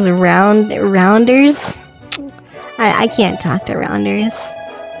one of those rounders. I can't talk to rounders.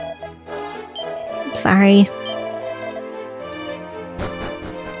 I'm sorry.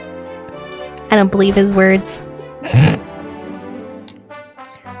 I don't believe his words.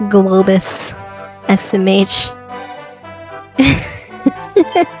 Globus. SMH.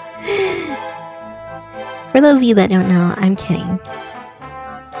 For those of you that don't know, I'm kidding.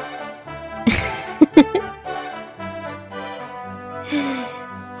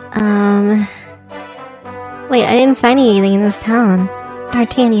 Wait, I didn't find anything in this town.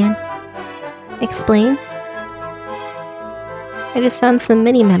 D'Artagnan. Explain? I just found some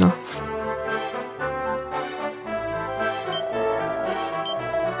mini medals.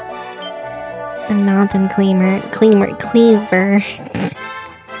 A mountain cleaver.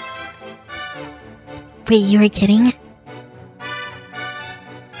 Wait, you were kidding?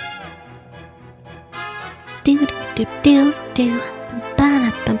 Do do do do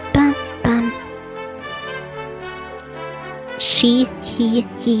bum bum bum bum. She, he.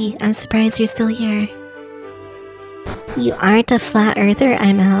 I'm surprised you're still here. You aren't a flat earther?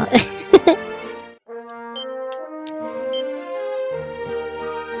 I'm out.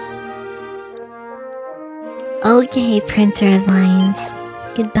 Okay, printer of lines.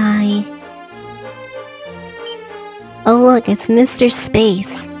 Goodbye. Oh look, it's Mr.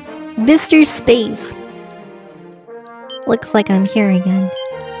 Space. Mr. Space. Looks like I'm here again.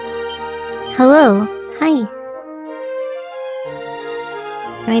 Hello. Hi.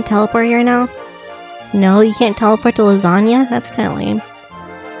 Can I teleport here now? No, you can't teleport to lasagna? That's kinda lame.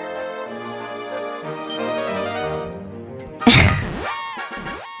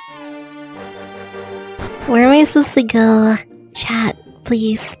 Where am I supposed to go? Chat,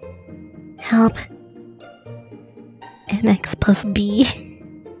 please. Help. MX plus B.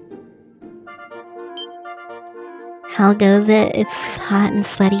 How goes it? It's hot and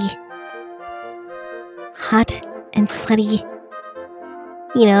sweaty. Hot and sweaty.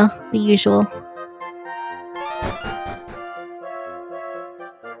 You know, the usual.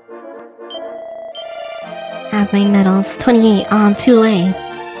 Have my medals. 28 on, 2 away.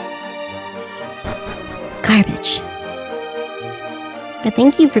 Garbage. But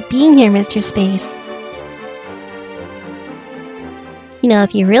thank you for being here, Mr. Space. You know,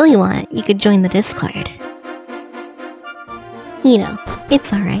 if you really want, you could join the Discord. You know,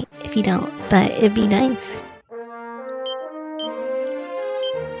 it's alright if you don't, but it'd be nice.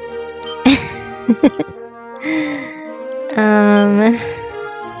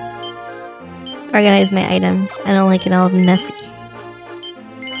 Organize my items. I don't like it all messy.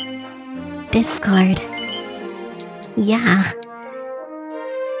 Discord. Yeah.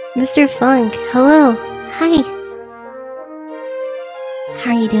 Mr. Funk, hello. Hi.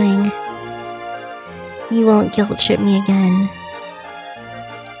 How are you doing? You won't guilt trip me again.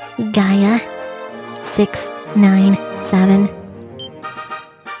 Gaia 697.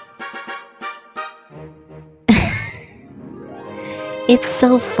 It's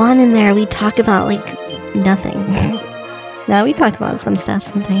so fun in there. We talk about like nothing. No, we talk about some stuff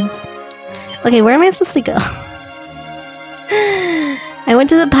sometimes. Okay, where am I supposed to go? I went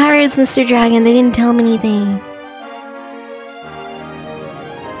to the pirates, Mr. Dragon. They didn't tell me anything.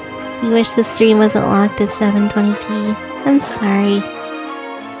 You wish the stream wasn't locked at 720p. I'm sorry.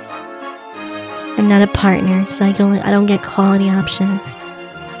 I'm not a partner, so I don't get quality options.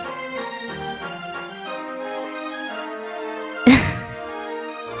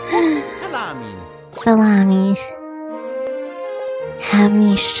 Salami. Salami. Have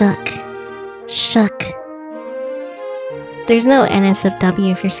me shook. Shook. There's no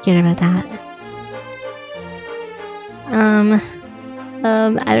NSFW if you're scared about that.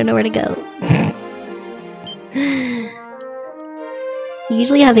 I don't know where to go. You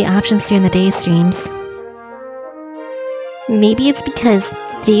usually have the options during the day streams. Maybe it's because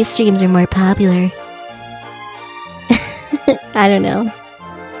day streams are more popular. I don't know.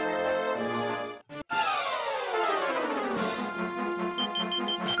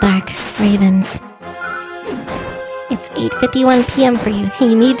 Stark Ravens. It's 8:51 p.m. for you.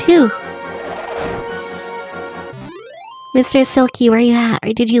 Hey, me too. Mr. Silky, where are you at?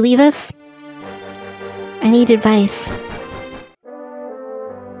 Or did you leave us? I need advice.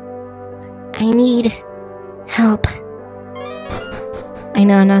 I need help. I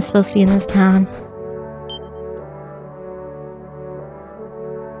know I'm not supposed to be in this town.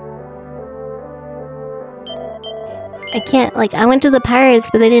 I can't, like, I went to the pirates,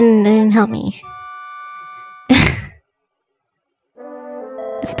 but they didn't help me.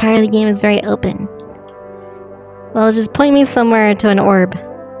 This part of the game is very open. Well, just point me somewhere to an orb.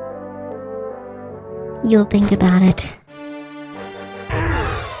 You'll think about it.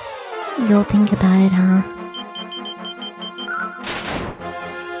 You'll think about it, huh?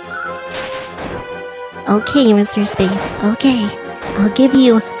 Okay, Mr. Space. Okay. I'll give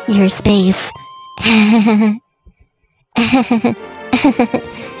you your space.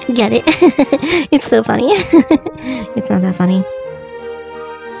 Get it? It's so funny. It's not that funny.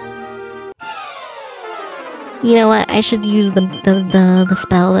 You know what? I should use the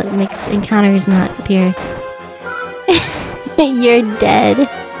spell that makes encounters not appear. You're dead.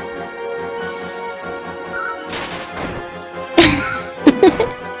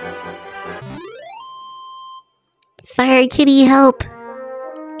 Fire Kitty, help!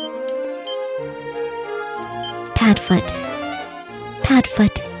 Padfoot.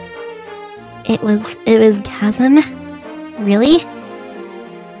 Padfoot. It was Chasm? Really?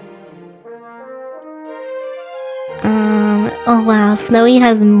 Oh wow, Snowy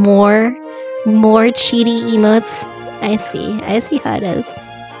has more cheaty emotes. I see how it is.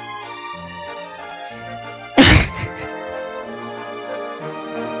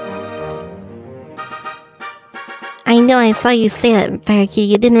 I know, I saw you say that, Fire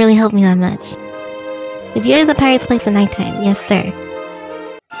Kitty. It didn't really help me that much. Did you go to the pirate's place at nighttime? Yes, sir.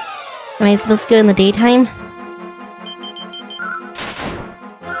 Am I supposed to go in the daytime?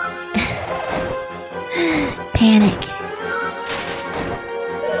 Panic.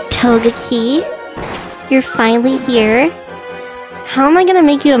 Togeki? You're finally here? How am I gonna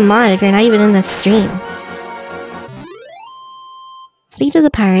make you a mod if you're not even in the stream? Speak to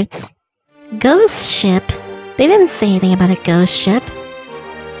the pirates. Ghost ship? They didn't say anything about a ghost ship.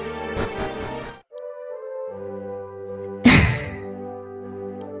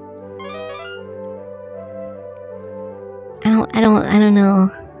 I don't know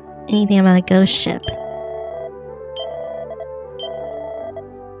anything about a ghost ship.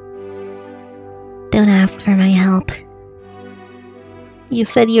 Don't ask for my help. You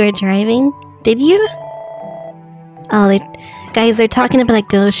said you were driving? Did you? Oh, guys, they're talking about a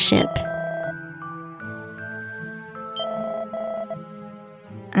ghost ship.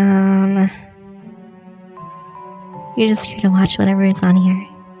 You're just here to watch whatever is on here.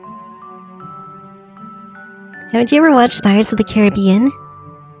 Haven't you ever watched Pirates of the Caribbean?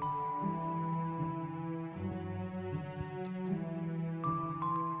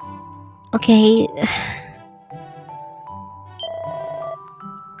 Okay.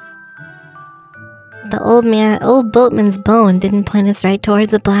 The old boatman's bone didn't point us right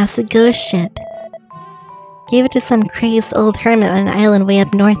towards a blasted ghost ship. Gave it to some crazed old hermit on an island way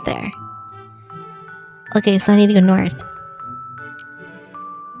up north there. Okay, so I need to go north.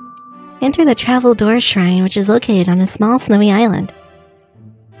 Enter the Travel Door Shrine, which is located on a small snowy island.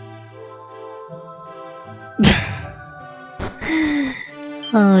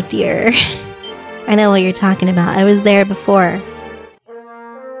 Oh dear. I know what you're talking about. I was there before.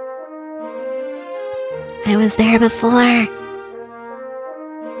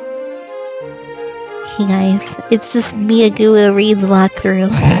 Hey guys, it's just Miyagua Reed's walkthrough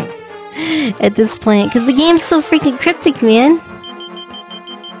at this point, because the game's so freaking cryptic, man.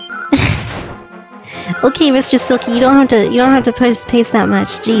 Okay, Mr. Silky, you don't have to paste that much.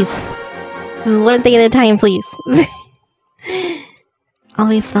 Jeez, this is one thing at a time, please.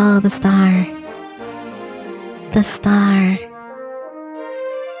 Always follow the star. The star.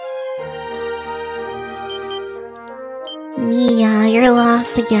 Mia, you're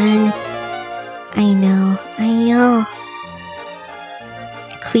lost again. I know.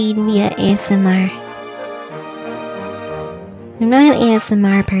 Queen Mia ASMR. I'm not an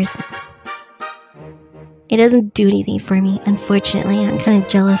ASMR person. It doesn't do anything for me, unfortunately. I'm kind of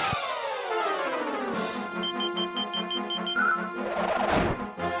jealous.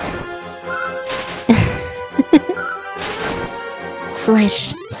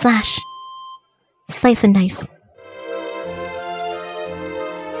 Slice and dice.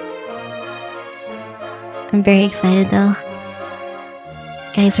 I'm very excited though.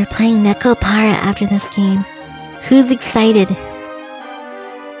 Guys, we're playing Nekopara after this game. Who's excited?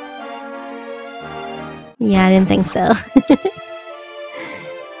 Yeah, I didn't think so.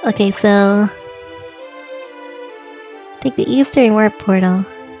 Okay, so... take the Eastern Warp Portal.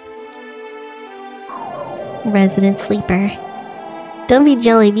 Resident Sleeper. Don't be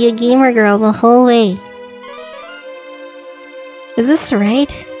jelly, be a gamer girl the whole way. Is this right?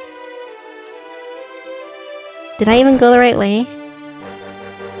 Did I even go the right way?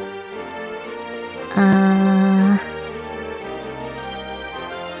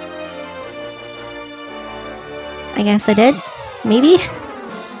 I guess I did. Maybe?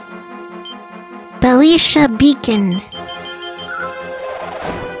 Belisha Beacon.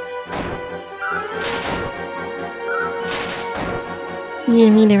 You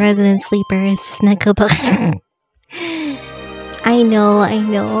didn't mean a resident sleeper, it's Nekopara. I know,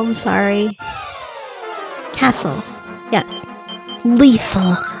 I'm sorry. Castle. Yes.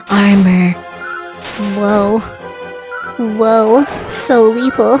 Lethal armor. Whoa, so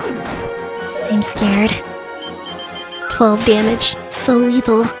lethal. I'm scared. 12 damage, so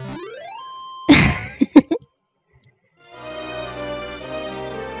lethal.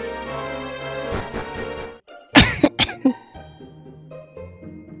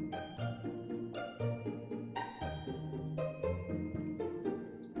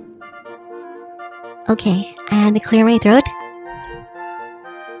 Okay, I had to clear my throat.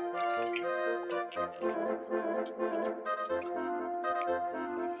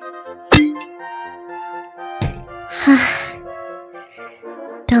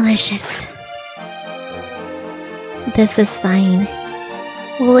 Delicious. This is fine.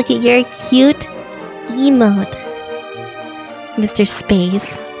 Look at your cute emote, Mr.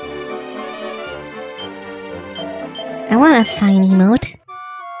 Space. I want a fine emote.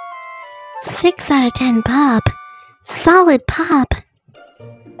 6 out of 10 pop. Solid pop.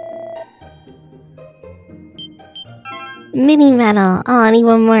 Mini medal. Oh, I need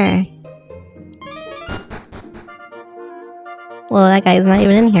one more. Well, that guy's not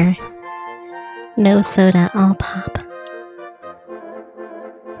even in here. No soda, all pop.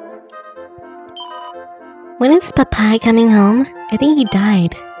 When is Papai coming home? I think he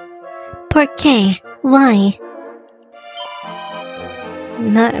died. ¿Por qué? Why?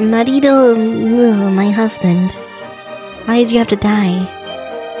 Not Marido, my husband. Why did you have to die?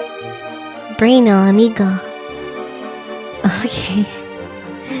 Braino, amigo. Okay.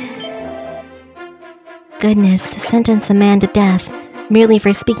 Goodness, to sentence a man to death merely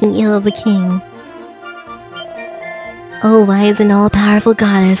for speaking ill of the king. Oh, wise and all-powerful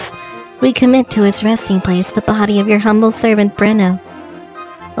goddess, we commit to its resting place the body of your humble servant Breno.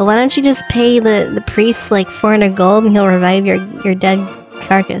 Well, why don't you just pay the priest like 400 gold and he'll revive your dead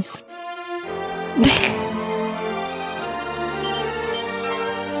carcass?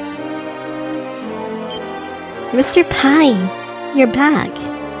 Mr. Pie, you're back.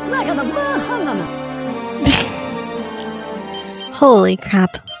 Holy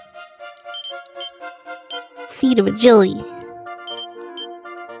crap. Seed of agility.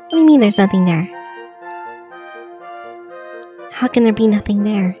 What do you mean there's nothing there? How can there be nothing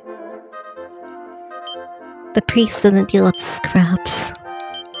there? The priest doesn't deal with scrubs.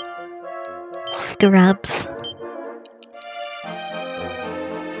 Scrubs.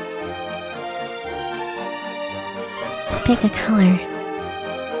 Pick a color.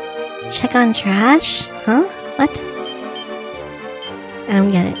 Check on trash? Huh? What? I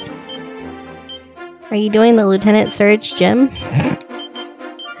don't get it. Are you doing the Lieutenant Surge gym?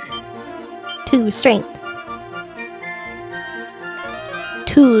 2 strength.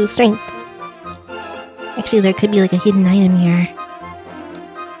 2 strength. Actually, there could be like a hidden item here.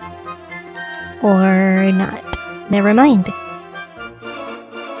 Or not. Never mind.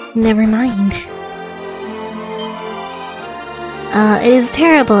 Never mind. It is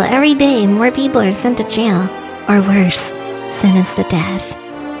terrible. Every day, more people are sent to jail. Or worse, sentenced to death.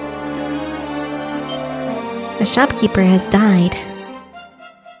 The shopkeeper has died.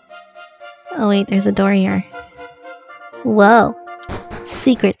 Oh wait, there's a door here. Whoa.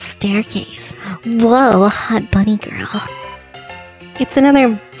 Secret staircase. Whoa, hot bunny girl. It's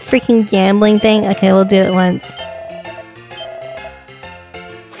another freaking gambling thing. Okay, we'll do it once.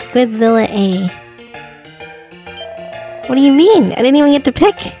 Squidzilla A. What do you mean? I didn't even get to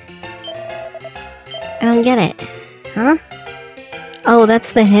pick. I don't get it. Huh? Oh,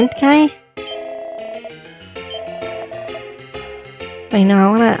 that's the hint guy? Wait,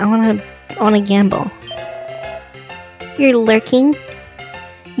 no, I wanna gamble. You're lurking?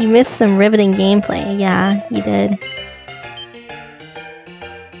 You missed some riveting gameplay. Yeah, you did.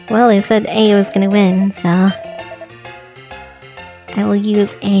 Well, they said A was gonna win, so... I will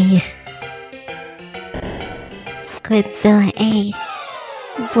use A. Squidzilla A.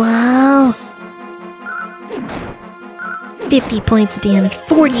 Whoa! 50 points of damage,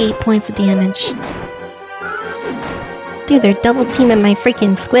 48 points of damage. Dude, they're double teaming my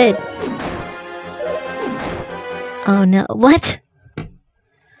freaking squid. Oh no, what?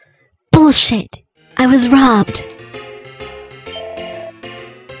 Bullshit! I was robbed!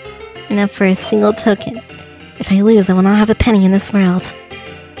 Enough for a single token. If I lose, I will not have a penny in this world.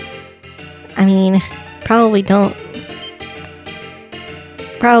 I mean, probably don't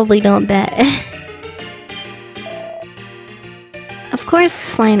bet. Of course,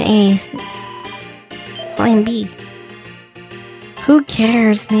 slime A. Slime B. Who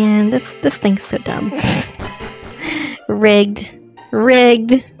cares, man? This thing's so dumb. Rigged.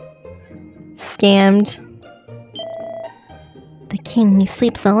 Rigged. Scammed. The king, he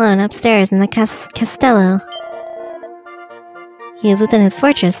sleeps alone upstairs in the castello. He is within his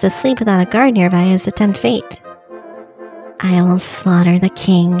fortress to sleep without a guard nearby as to tempt fate. I will slaughter the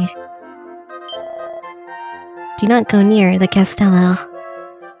king. Do not go near the castello.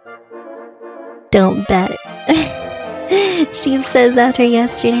 Don't bet. She says after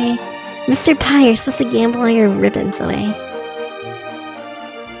yesterday, Mr. Pie, you're supposed to gamble all your ribbons away.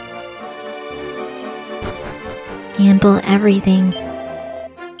 Gamble everything.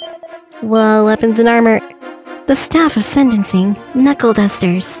 Whoa, weapons and armor. The staff of sentencing. Knuckle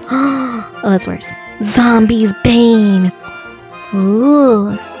dusters. Oh, that's worse. Zombies bane.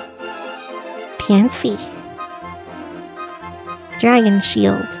 Ooh. Fancy. Dragon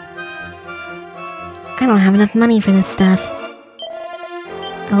shield. I don't have enough money for this stuff.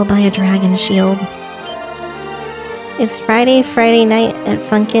 I will buy a dragon shield. Is Friday night at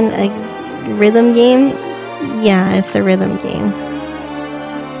Funkin' a rhythm game? Yeah, it's a rhythm game.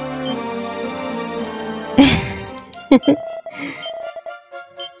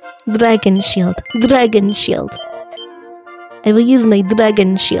 Dragon shield. Dragon shield. I will use my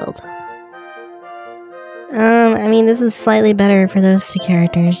dragon shield. I mean, this is slightly better for those 2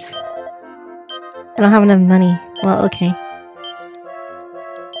 characters. I don't have enough money. Well, okay.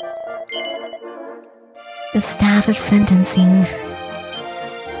 The staff of sentencing.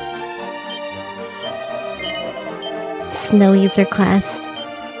 Snowy's request.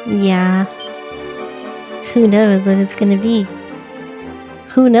 Yeah. Who knows what it's gonna be?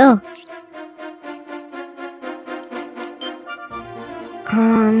 Who knows?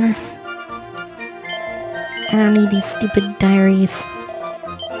 I don't need these stupid diaries.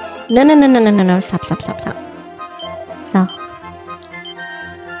 No, stop. So.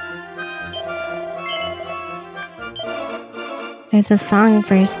 There's a song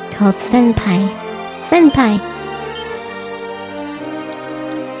first called Senpai. Senpai!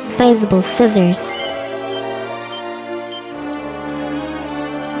 Sizable scissors.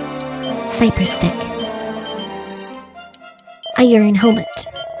 Cyper stick. Iron helmet.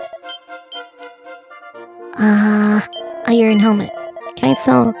 Iron helmet. Can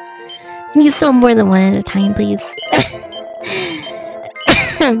you sell more than one at a time, please?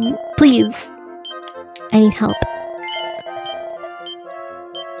 Please. I need help.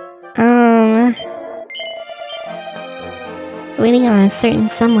 Waiting on a certain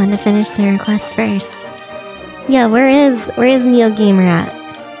someone to finish the request first. Yeah, where is Neo Gamer at?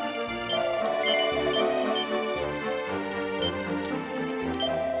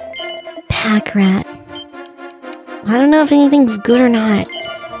 black rat. I don't know if anything's good or not.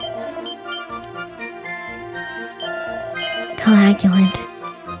 Coagulant.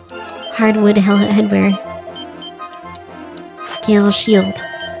 Hardwood headwear. Scale shield.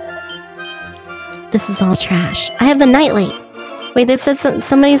 This is all trash. I have the nightlight. Wait,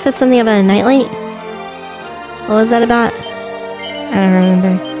 somebody said something about a nightlight? What was that about? I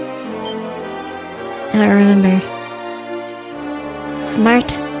don't remember.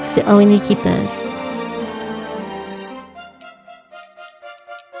 Smart. Oh, we need to keep those.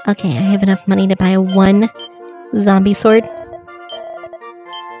 Okay, I have enough money to buy one zombie sword.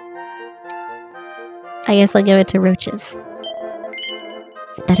 I guess I'll give it to roaches.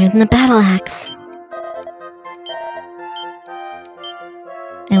 It's better than the battle axe.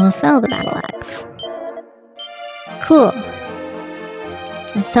 I will sell the battle axe. Cool.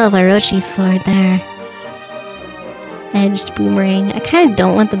 I still have a Rochi sword there. Edged boomerang. I kind of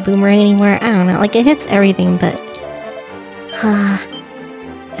don't want the boomerang anymore. I don't know. Like, it hits everything, but... I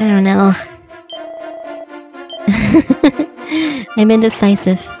don't know. I'm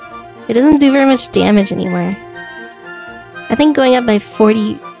indecisive. It doesn't do very much damage anymore. I think going up by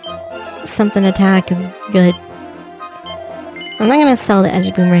 40-something attack is good. I'm not gonna sell the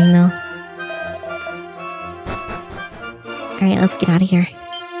edge boomerang though. Alright, let's get out of here.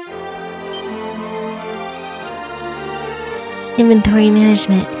 Inventory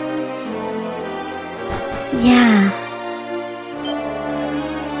management. Yeah.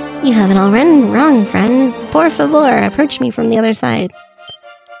 You have it all wrong, friend. Por favor, approach me from the other side.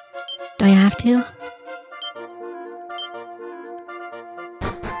 Do I have to?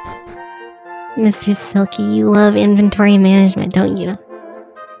 Mr. Silky, you love inventory management, don't you?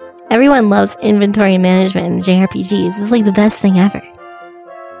 Everyone loves inventory management in JRPGs. It's like the best thing ever.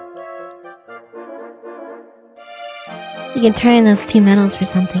 You can turn in those 2 medals for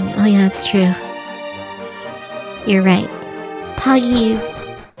something. Oh yeah, that's true. You're right. Poggies!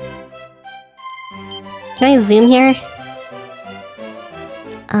 Can I zoom here?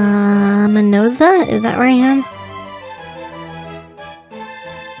 Minoza? Is that where I am?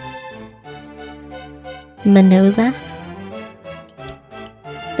 Minoza?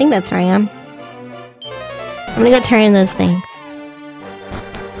 I think that's where I am. I'm gonna go turn in those things.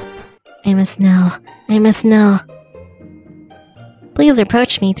 I must know. I must know. Please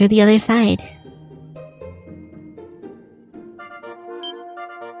approach me through the other side.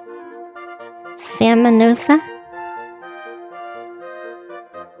 Salmonosa?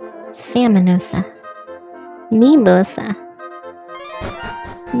 Salmonosa. Mimosa.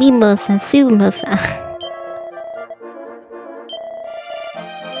 Mimosa, Sumosa.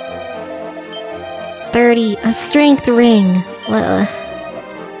 $30. A strength ring.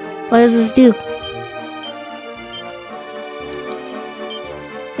 What does this do?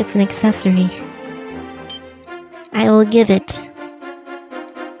 It's an accessory. I will give it.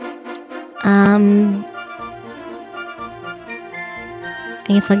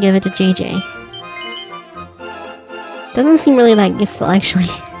 I guess I'll give it to JJ. Doesn't seem really that useful, actually.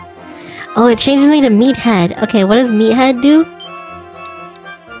 Oh, it changes me to Meathead. Okay, what does Meathead do?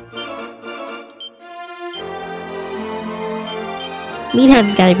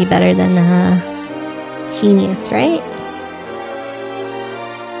 Meathead's gotta be better than, Genius, right?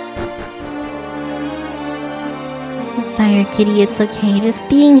 Fire Kitty, it's okay. Just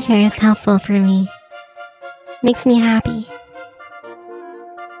being here is helpful for me. Makes me happy.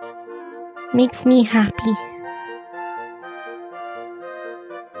 Makes me happy.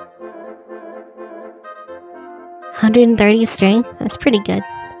 $130 strength? That's pretty good.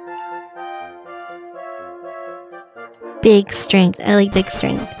 Big strength. I like big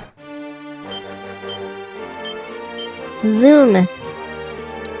strength. Zoom!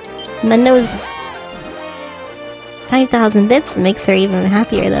 My nose... 5,000 bits makes her even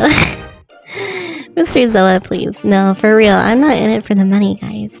happier though. Mr. Zoa, please. No, for real. I'm not in it for the money,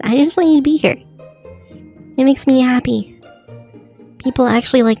 guys. I just want you to be here. It makes me happy. People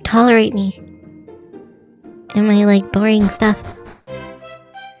actually, like, tolerate me. And my, like, boring stuff.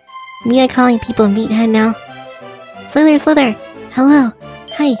 Me calling people Meathead now. Slither! Hello!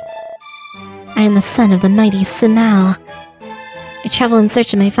 Hi! I am the son of the mighty Sinao. I travel in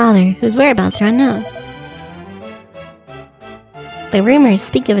search of my father, whose whereabouts are unknown. The rumors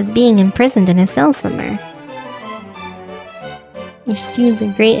speak of his being imprisoned in a cell somewhere. Your stews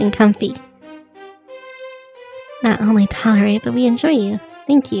are great and comfy. Not only tolerate, but we enjoy you.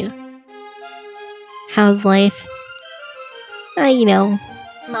 Thank you. How's life? You know.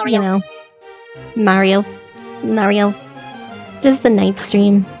 Mario. Just the night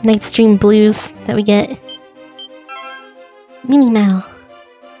stream blues that we get. Mini Mal.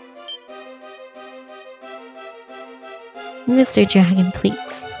 Mr. Dragon, please.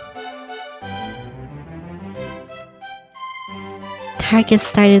 Tarkus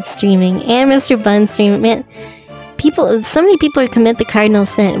started streaming, and Mr. Bun streamed. Man, so many people commit the cardinal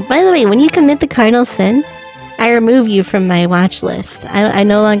sin. By the way, when you commit the cardinal sin, I remove you from my watch list. I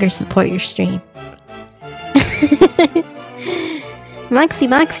no longer support your stream. Moxie.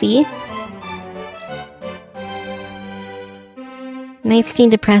 Night stream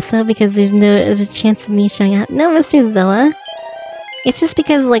depresso because there's a chance of me showing up. No, Mr. Zoa. It's just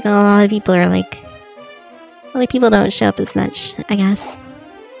because like a lot of people are like... people don't show up as much, I guess.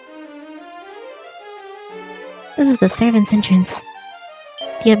 This is the servant's entrance.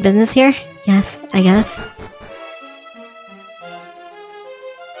 Do you have business here? Yes, I guess.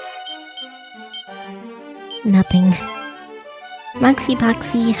 Nothing. Moxie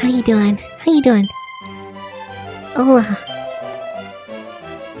Boxy, how you doing? How you doing? Hola.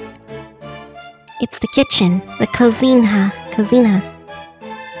 It's the kitchen. The cocina.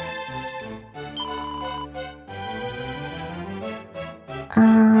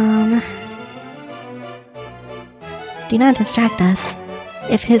 Do not distract us.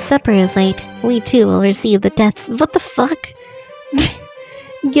 If his supper is late, we too will receive the death... What the fuck?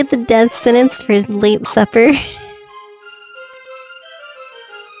 Get the death sentence for his late supper?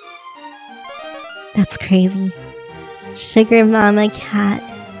 That's crazy. Sugar Mama Cat.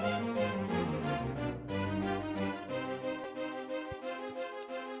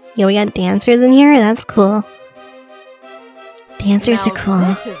 Yo, we got dancers in here? That's cool. Dancers are cool.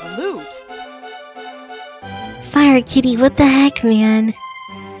 This is loot. Fire Kitty, what the heck, man?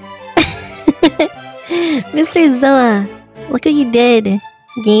 Mr. Zoa, look what you did.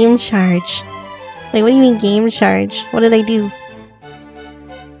 Game charge. Wait, what do you mean game charge? What did I do?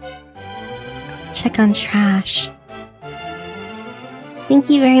 Check on trash. Thank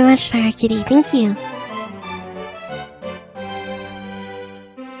you very much, Fire Kitty. Thank you.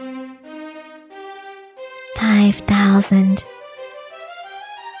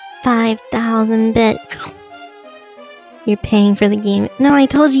 $5,000 bits. You're paying for the game. No, I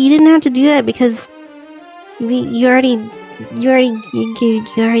told you didn't have to do that because you already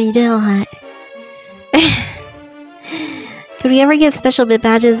did a lot. Could we ever get special bit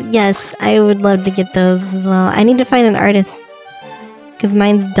badges? Yes, I would love to get those as well. I need to find an artist because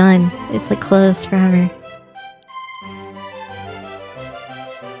mine's done. It's like closed forever.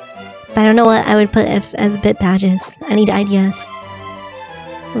 But I don't know what I would put as bit badges. I need ideas.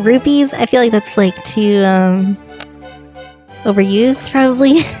 Rupees? I feel like that's like too overused,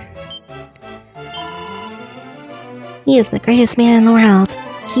 probably. He is the greatest man in the world.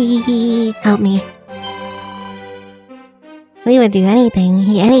 He help me. We would do anything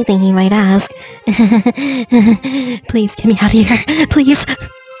he might ask. Please get me out of here, please.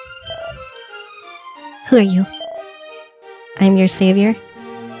 Who are you? I'm your savior.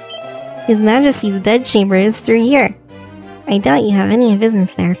 His Majesty's bedchamber is through here. I doubt you have any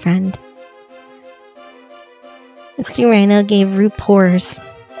business there, friend. The streamer I know gave Root pores.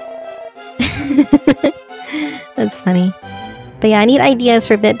 That's funny. But yeah, I need ideas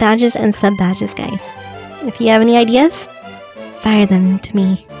for bit badges and sub badges, guys. If you have any ideas, fire them to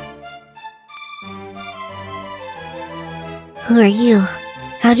me. Who are you?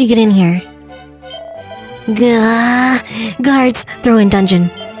 How'd you get in here? Guards! Throw in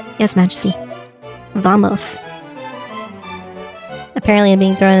dungeon. Yes, Majesty. Vamos. Apparently I'm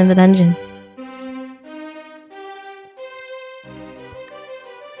being thrown in the dungeon.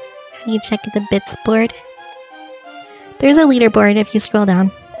 How do you check the bits board? There's a leaderboard if you scroll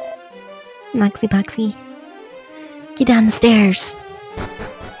down. Moxie Poxy. Get down the stairs.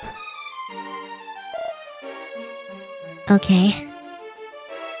 Okay.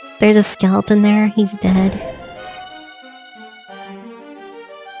 There's a skeleton there. He's dead.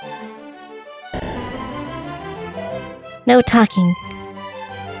 No talking.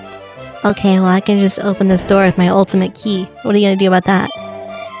 Okay, well I can just open this door with my ultimate key. What are you gonna do about that?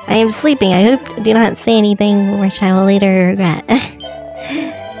 I am sleeping. I hope do not say anything which I will later regret.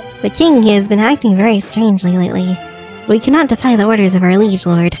 The king, he has been acting very strangely lately. We cannot defy the orders of our liege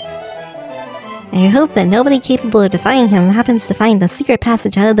lord. I hope that nobody capable of defying him happens to find the secret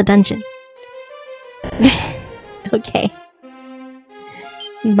passage out of the dungeon. Okay.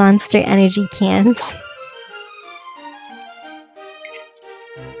 Monster energy cans.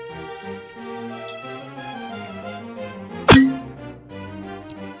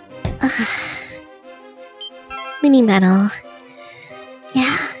 Mini medal.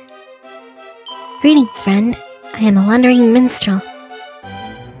 Yeah. Greetings, friend. I am a wandering minstrel.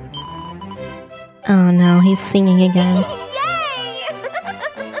 Oh no, he's singing again. Yay!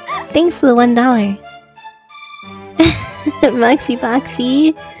 Thanks for the $1. Moxie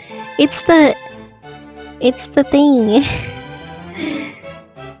Boxy. It's the thing.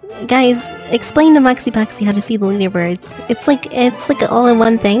 Guys, explain to Moxie Boxy how to see the leaderboards. It's like an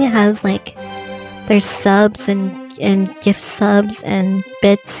all-in-one thing. It has like there's subs and gift subs and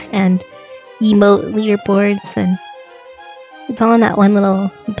bits and emote leaderboards, and it's all in that one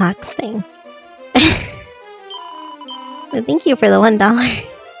little box thing. But thank you for the $1.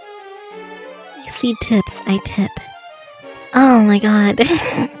 You see tips, I tip. Oh my god.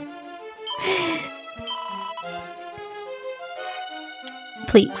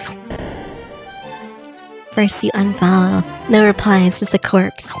 Please. First you unfollow. No replies, just a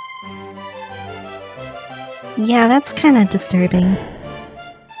corpse. Yeah, that's kinda disturbing.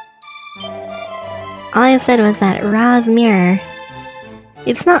 All I said was that Ra's mirror.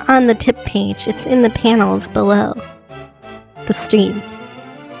 It's not on the tip page, it's in the panels below the stream,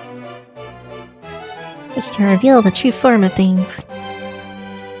 which can reveal the true form of things.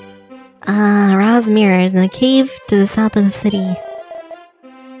 Ra's mirror is in a cave to the south of the city.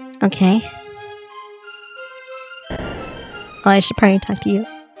 Okay. Oh, I should probably talk to you.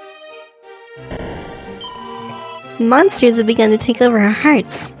 Monsters have begun to take over our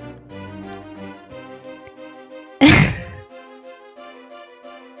hearts.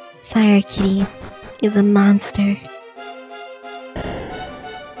 Fire Kitty is a monster.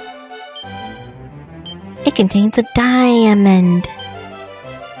 It contains a diamond.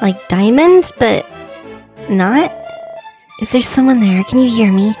 Like diamond, but not? Is there someone there? Can you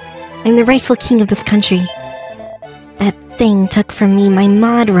hear me? I'm the rightful king of this country. That thing took from me my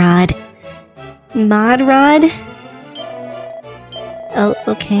mod rod. Mod rod? Oh,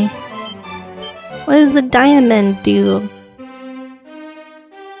 okay. What does the diamond do?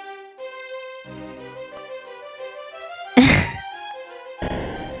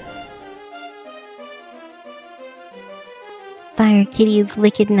 Fire Kitty is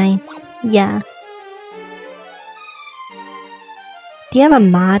wicked nice. Yeah. Do you have a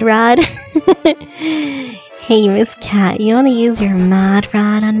mod rod? Hey, Miss Cat, you wanna use your mod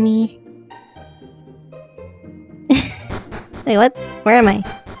rod on me? Wait, what? Where am I?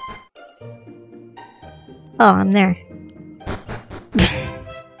 Oh, I'm there.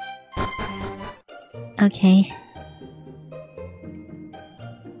 Okay.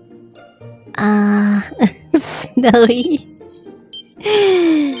 Snowy.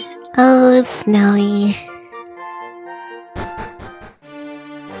 Oh, Snowy.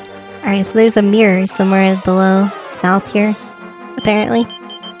 Alright, so there's a mirror somewhere below south here, apparently.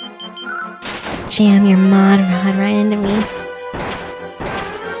 Jam your mod rod right into me.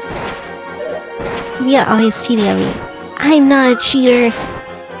 Yeah, always cheating on me. I'm not a cheater.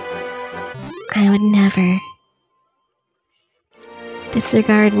 I would never.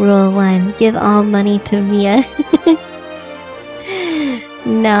 Disregard rule 1. Give all money to Mia.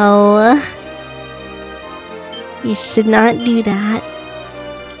 No. You should not do that.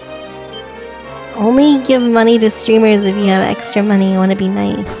 Only give money to streamers if you have extra money and want to be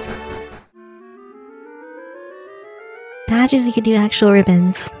nice. Badges, you could do actual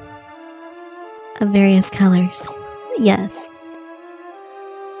ribbons. Of various colors. Yes.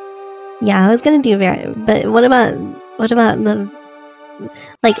 Yeah, I was gonna do but what about the...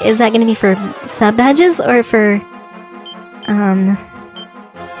 Like, is that gonna be for sub-badges or for...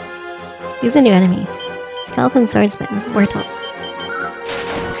 These are new enemies. Skeleton Swordsman, Wurtle.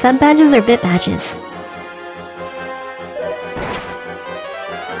 Sub-badges or bit badges?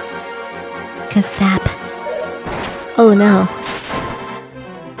 Kasap. Oh no.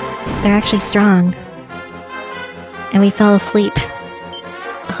 They're actually strong. And we fell asleep.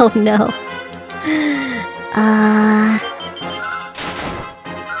 Oh no.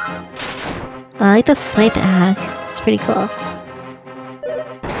 I like the swipe it has. It's pretty cool.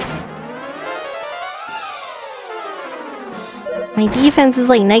 My defense is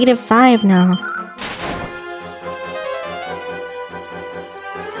like -5 now.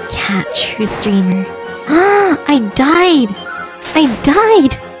 Cat, true streamer. I died! I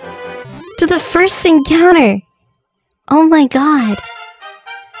died! To the first encounter! Oh my god.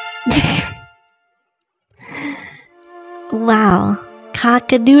 Wow.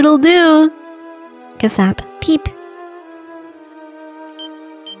 Cock-a-doodle-doo! Kasap. Peep.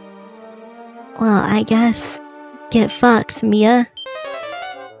 Well, I guess... Get fucked, Mia.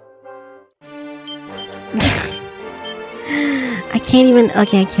 I can't even...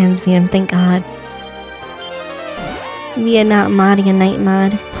 Okay, I can see him, thank god. Mia not modding a night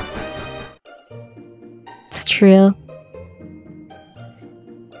mod. It's true.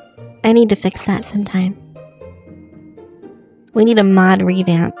 I need to fix that sometime. We need a mod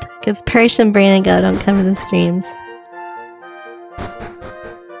revamp, because Persh and Brandon Go don't come to the streams.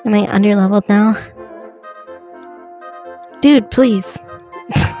 Am I underleveled now? Dude, please.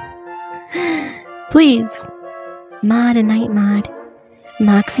 Please. Mod and night mod.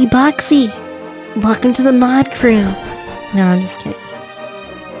 Moxie Boxy! Welcome to the mod crew! No, I'm just kidding.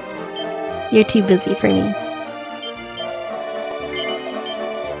 You're too busy for me.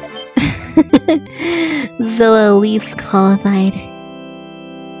 Zilla least qualified.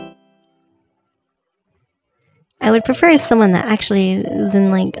 I would prefer someone that actually is in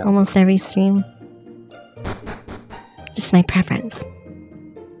like almost every stream. Just my preference.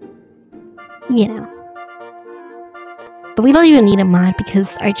 You know. But we don't even need a mod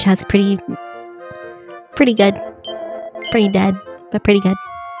because our chat's pretty good. Pretty dead, but pretty good.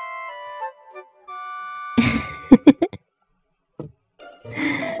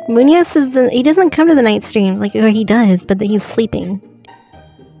 Munoz says that he doesn't come to the night streams, like, or he does, but that he's sleeping.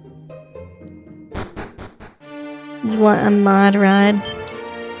 You want a mod rod?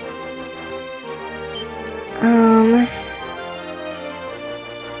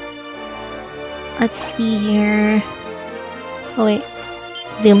 Let's see here. Oh wait.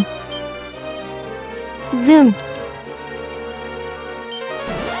 Zoom. Zoom!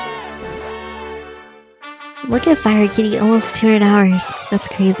 Look at Fire Kitty, almost 200 hours. That's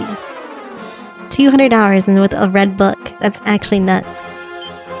crazy. 200 hours and with a red book. That's actually nuts.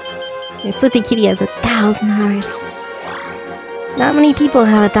 And Swifty Kitty has 1,000 hours. Not many people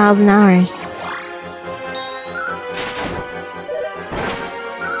have 1,000 hours.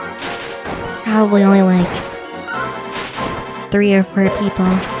 Probably only like 3 or 4 people.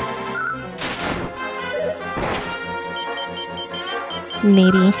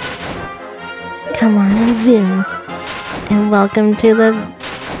 Maybe. Come on and zoom. And welcome to the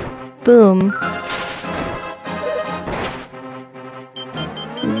boom.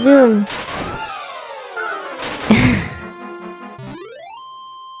 Zoom.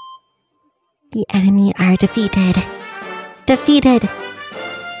 The enemy are defeated. Defeated!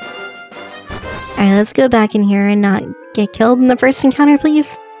 Alright, let's go back in here and not get killed in the first encounter,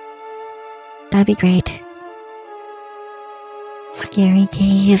 please. That'd be great. Scary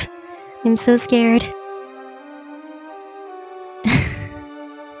cave. I'm so scared.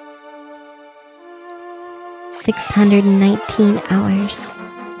 $619 hours.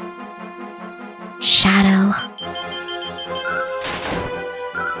 Shadow.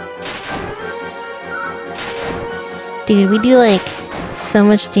 Dude, we do like so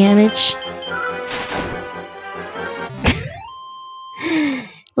much damage.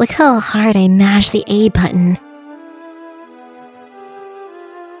 Look how hard I mashed the A button.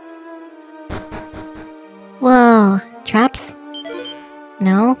 Whoa, traps?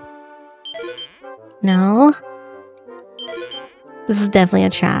 No? No? This is definitely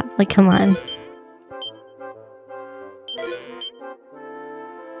a trap, like come on.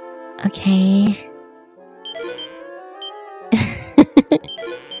 Okay.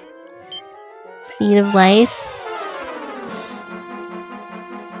 Seed of life.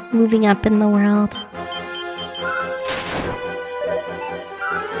 Moving up in the world.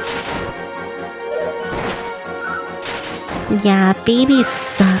 Yeah, babies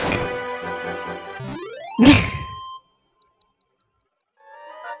suck.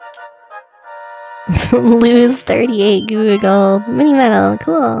 Lose 38 Goo Gold. Mini medal,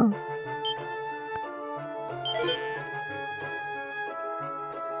 cool.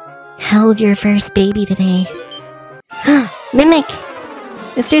 Held your first baby today. Mimic!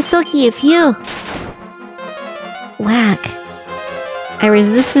 Mr. Silky, it's you! Whack. I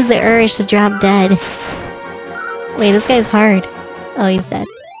resisted the urge to drop dead. Wait, this guy's hard. Oh, he's dead.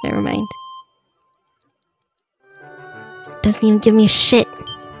 Never mind. Doesn't even give me shit.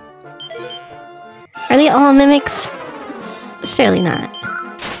 Are they all mimics? Surely not.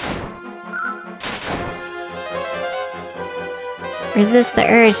 Resist the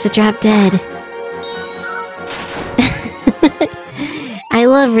urge to drop dead. I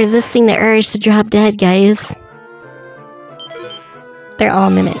love resisting the urge to drop dead, guys. They're all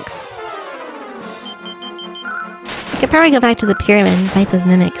mimics. I could probably go back to the pyramid and fight those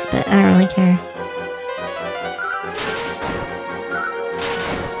mimics, but I don't really care.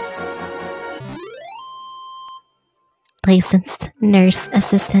 Licensed nurse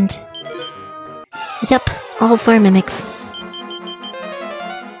assistant. Yep, all 4 mimics.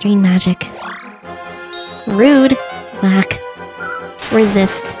 Drain magic. Rude. Whack.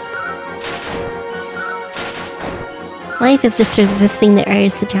 Resist. Life is just resisting the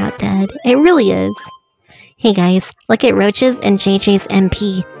urge to drop dead. It really is. Hey guys, look at Roaches and JJ's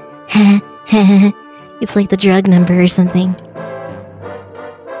MP. It's like the drug number or something.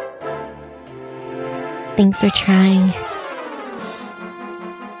 Thanks for trying.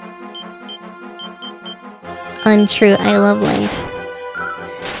 Untrue, I love life.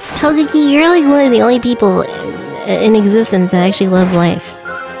 Togeki, you're like one of the only people in existence that actually loves life.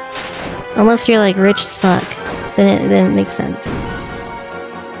 Unless you're like rich as fuck, then it makes sense.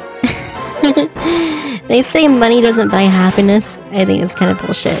 They say money doesn't buy happiness. I think it's kind of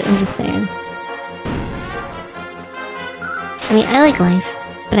bullshit, I'm just saying. I mean, I like life,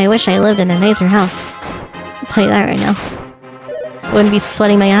 but I wish I lived in a nicer house. I'll tell you that right now. I wouldn't be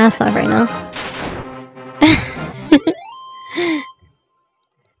sweating my ass off right now.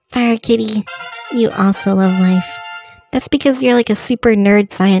 Fire Kitty, you also love life. That's because you're like a super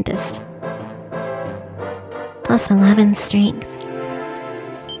nerd scientist. Plus 11 strength.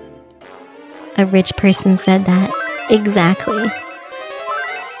 A rich person said that. Exactly.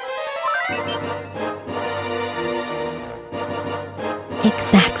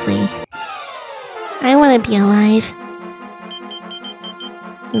 Exactly. I want to be alive.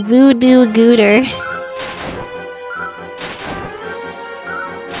 Voodoo Gooter.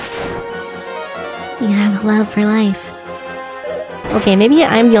 You have love for life. Okay, maybe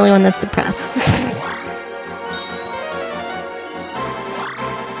I'm the only one that's depressed.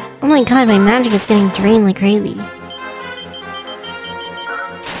 Oh my god, my magic is getting drained like crazy.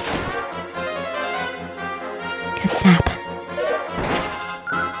 Kasap.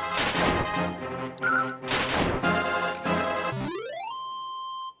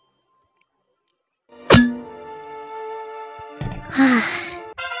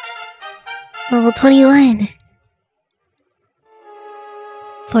 Level 21.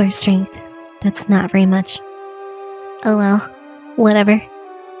 4 strength. That's not very much. Oh well. Whatever.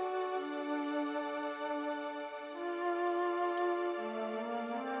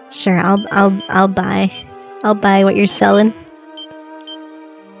 Sure, I'll buy. I'll buy what you're selling.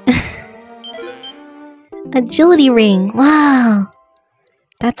 Agility ring. Wow.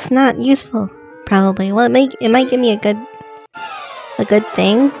 That's not useful. Probably. Well, it might give me a good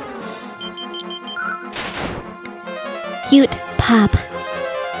thing. Cute pop.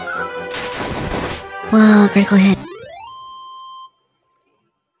 Wow, critical hit.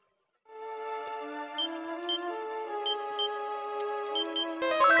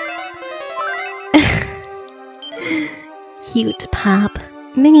 Cute pop.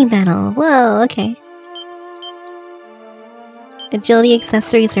 Mini battle. Whoa, okay. Agility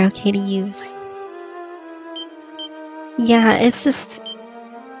accessories are okay to use. Yeah, it's just...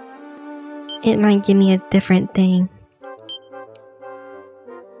 it might give me a different thing.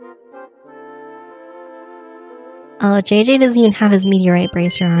 Oh, JJ doesn't even have his meteorite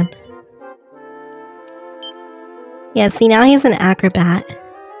bracer on. Yeah, see, now he's an acrobat.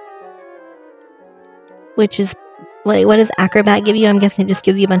 Which is... wait, what does acrobat give you? I'm guessing it just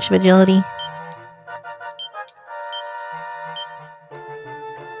gives you a bunch of agility.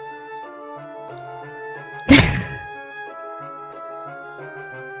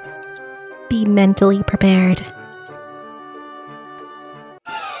 Be mentally prepared.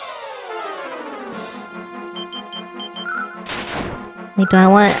 Like, do I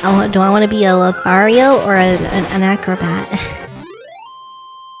want to be a Lothario or an acrobat?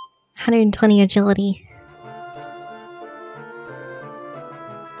 120 agility.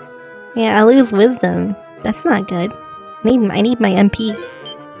 Yeah, I lose wisdom. That's not good. I need my MP.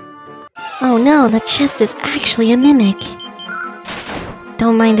 Oh no, the chest is actually a mimic.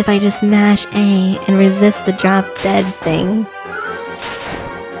 Don't mind if I just mash A and resist the drop dead thing.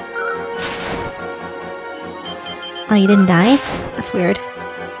 Oh, you didn't die? That's weird.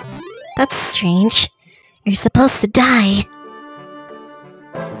 That's strange. You're supposed to die.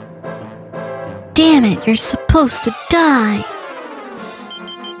 Damn it, you're supposed to die.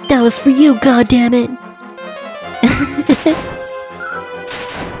 That was for you, goddammit.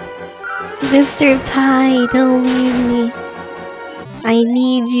 Mr. Pie, don't leave me. I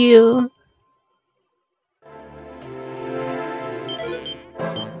need you.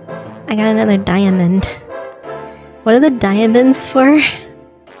 I got another diamond. What are the diamonds for?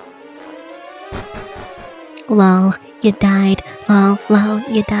 Lol, you died. Lol,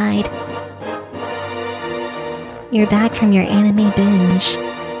 you died. You're back from your anime binge.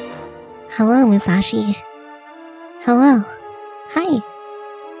 Hello, Musashi. Hello. Hi.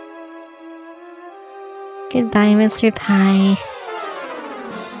 Goodbye, Mr. Pie.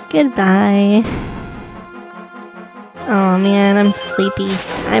 Goodbye. Oh man, I'm sleepy.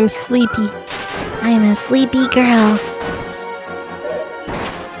 I'm sleepy. I'm a sleepy girl.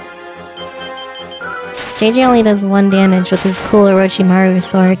 JJ only does 1 damage with his cool Orochimaru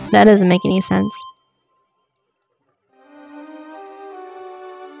sword. That doesn't make any sense.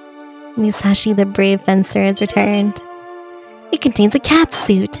 Musashi the Brave Fencer has returned. It contains a cat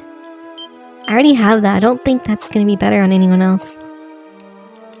suit. I already have that. I don't think that's gonna be better on anyone else.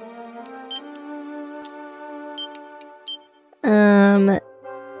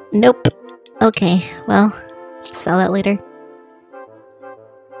 Nope. Okay, well, just sell that later.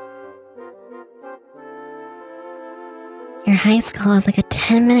 Your high school is like a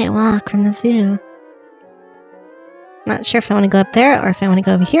 10-minute walk from the zoo. Not sure if I want to go up there, or if I want to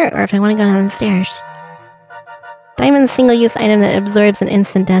go over here, or if I want to go down the stairs. Diamond's single-use item that absorbs an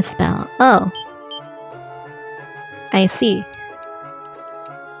instant death spell. Oh. I see.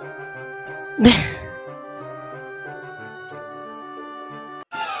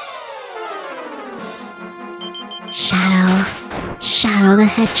 Shadow the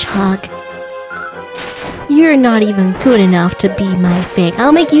Hedgehog. You're not even good enough to be my fake.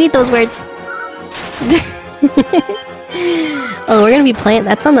 I'll make you eat those words. Oh, we're gonna be playing.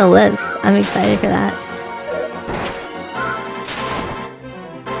 That's on the list. I'm excited for that.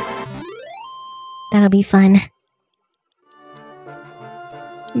 That'll be fun.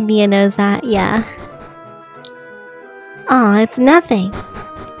 Mia knows that, yeah. Aw, it's nothing.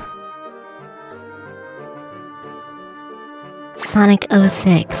 Sonic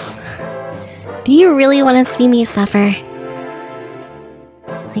 06. Do you really want to see me suffer?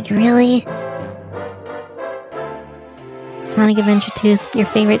 Like, really? Sonic Adventure 2 is your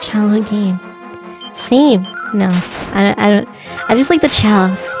favorite childhood game. Same. No, I don't. I just like the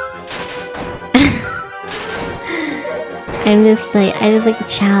chows. I just like the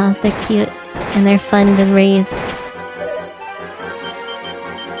chows. They're cute and they're fun to raise.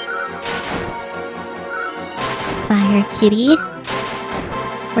 Fire kitty.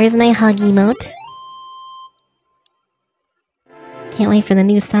 Where's my hug emote? Can't wait for the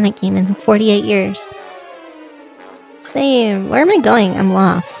new Sonic game in 48 years. Same. Where am I going? I'm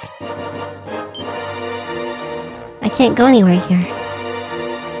lost. I can't go anywhere here.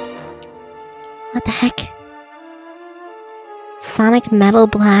 What the heck? Sonic Metal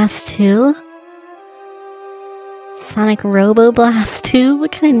Blast 2? Sonic Robo Blast 2?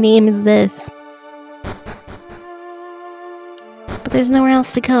 What kind of name is this? But there's nowhere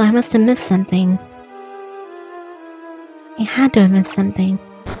else to go. I must have missed something. I had to have missed something.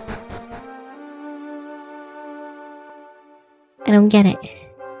 I don't get it.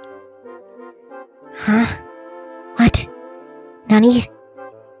 Huh? What? Nani?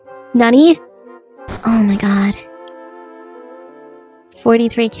 Nani? Oh my god.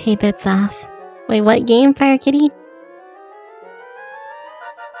 43k bits off. Wait, what game, Fire Kitty?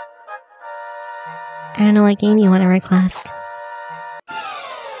 I don't know what game you want to request.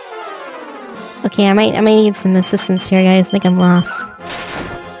 Okay, I might need some assistance here, guys. I think I'm lost.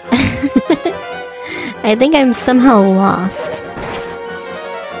 I think I'm somehow lost.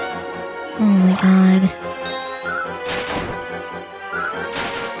 Oh my god.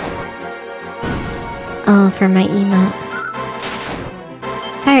 Oh, for my emote.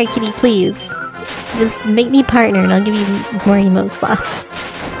 Fire Kitty, please. Just make me partner and I'll give you more emote slots.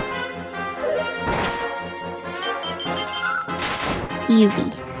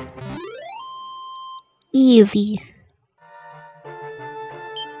 Easy. Easy.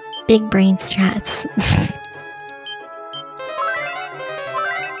 Big brain strats.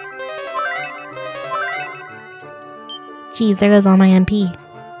 Jeez, there goes all my MP.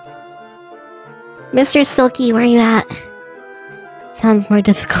 Mr. Silky, where are you at? Sounds more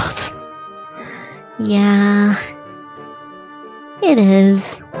difficult. Yeah. It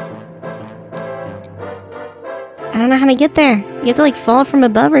is. I don't know how to get there. You have to like fall from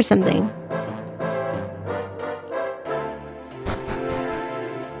above or something.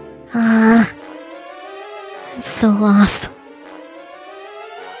 I'm so lost.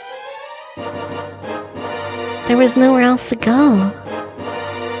 There was nowhere else to go.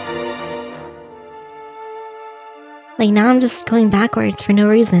 Like now I'm just going backwards for no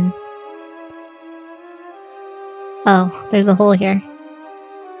reason. Oh, there's a hole here.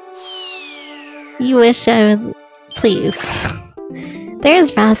 You wish I was... Please.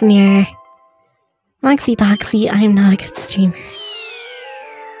 There's Rosmere. Moxie Boxy, I'm not a good streamer.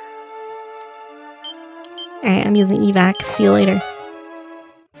 Alright, I'm using evac. See you later.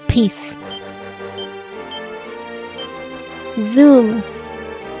 Peace. Zoom.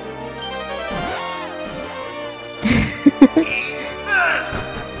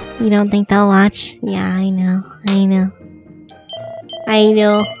 You don't think they'll watch? Yeah, I know. I know. I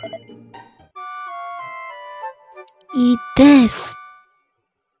know. Eat this.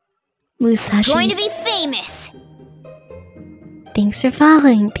 Musashi. Going to be famous. Thanks for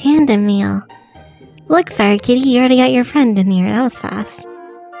following, Panda Meal. Look, Fire Kitty, you already got your friend in here. That was fast.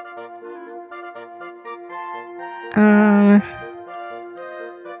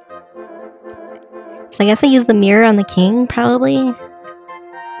 So I guess I use the mirror on the king, probably?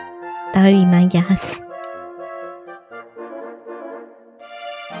 That would be my guess.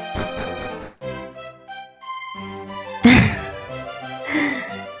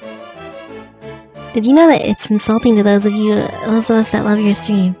 Did you know that it's insulting to those of us that love your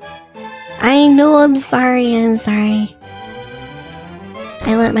stream? I know, I'm sorry. I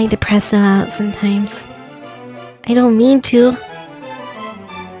let my depresso out sometimes. I don't mean to.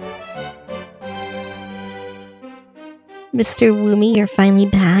 Mr. Woomy, you're finally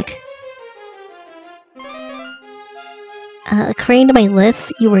back. According to my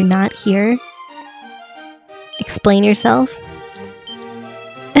list, you were not here. Explain yourself.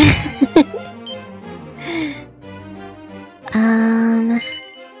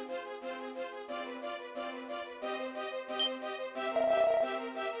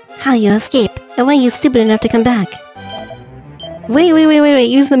 How you escape? And why are you stupid enough to come back? Wait,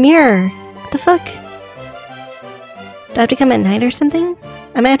 use the mirror! What the fuck? Do I have to come at night or something?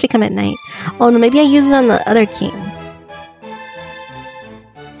 I might have to come at night. Oh no, maybe I use it on the other king.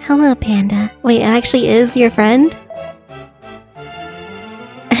 Hello, Panda. Wait, it actually is your friend?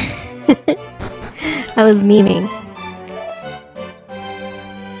 I was memeing.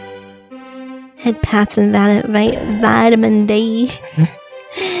 Head pats and vitamin D.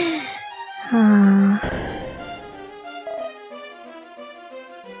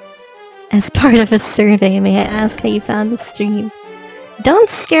 As part of a survey, may I ask how you found the stream? Don't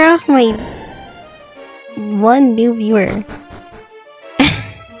scare off my one new viewer.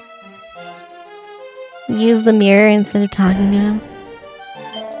 Use the mirror instead of talking to him.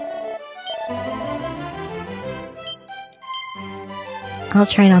 I'll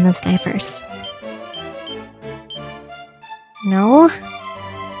try it on this guy first. No?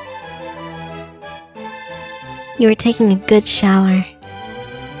 You were taking a good shower.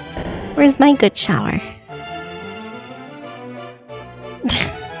 Where's my good shower?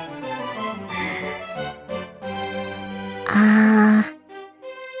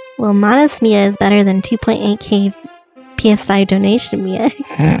 Well, Modest Mia is better than 2.8k PS5 donation Mia.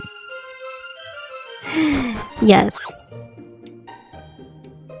 Yes.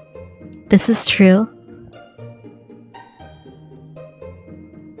 This is true.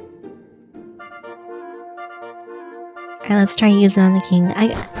 Alright, let's try using it on the king.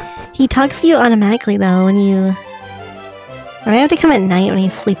 He talks to you automatically though when you... Or I have to come at night when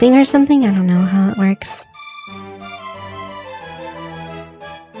he's sleeping or something? I don't know how it works.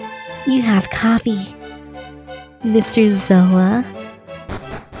 You have coffee, Mr. Zoa.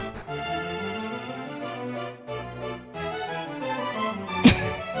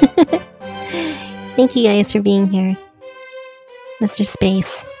 Thank you guys for being here. Mr.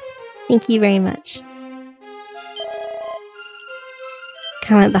 Space, thank you very much.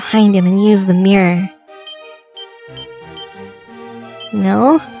 Come up behind him and use the mirror.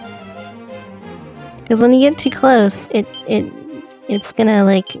 No? Because when you get too close, it's gonna,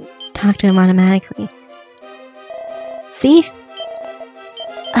 like, talk to him automatically. See?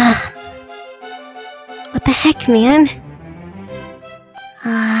 What the heck, man?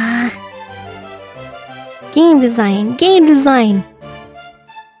 Game design! Game design!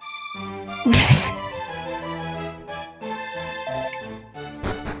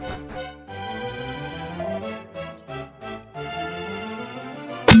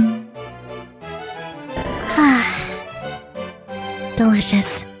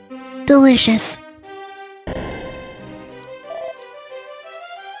 Delicious. Delicious.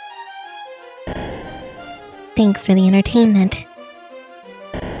 Thanks for the entertainment.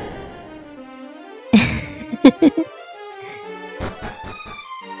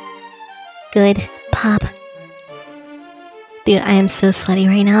 Good. Pop. Dude, I am so sweaty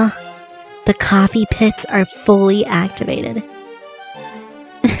right now. The coffee pits are fully activated.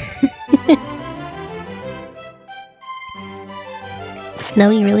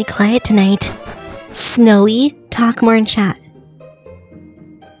 Snowy really quiet tonight. Snowy, talk more in chat.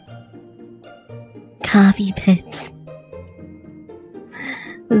 Coffee pits.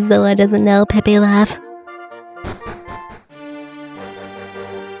 Zoa doesn't know Pepe laugh.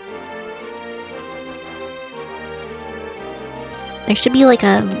 There should be like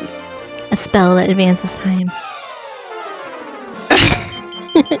a spell that advances time.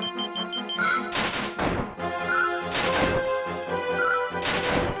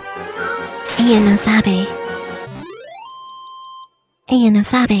 Ella no sabe. Ella no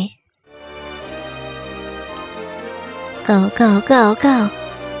sabe. Go, go, go, go.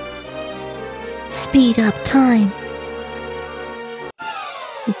 Speed up time.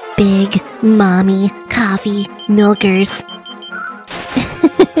 Big mommy coffee milkers.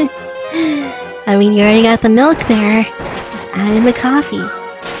 I mean, you already got the milk there. Just add in the coffee.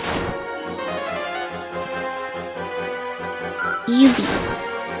 Easy.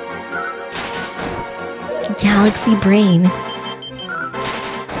 Galaxy brain.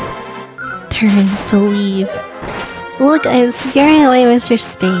 Turns to leave. Look, I'm scaring away Mr.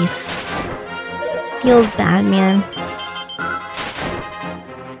 Space. Feels bad, man.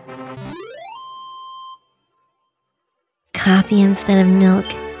 Coffee instead of milk.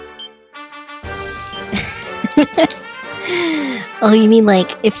 Oh, you mean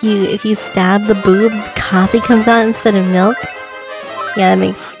like if you stab the boob, coffee comes out instead of milk? Yeah,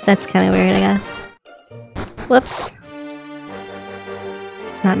 that's kind of weird, I guess. Whoops.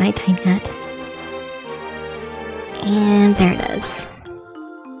 It's not nighttime yet. And there it is.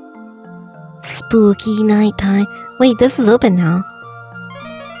 Spooky nighttime. Wait, this is open now.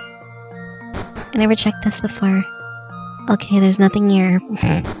 I never checked this before. Okay, there's nothing here.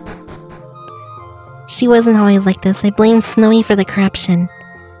 She wasn't always like this. I blame Snowy for the corruption.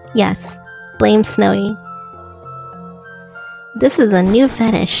 Yes, blame Snowy. This is a new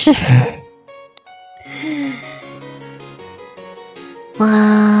fetish.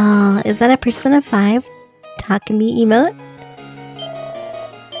 Wow, is that a Persona 5 Takumi emote?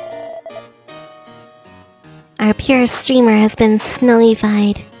 Our pure streamer has been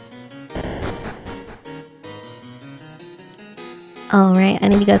snowified. Oh right, I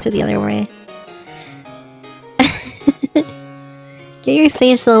need to go through the other way. Get your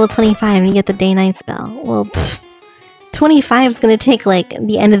stage to level 25 and you get the day-night spell. Well, 25 is gonna take, like,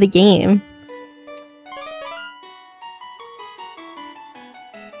 the end of the game.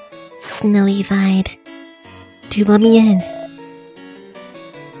 Snowified. Dude, let me in.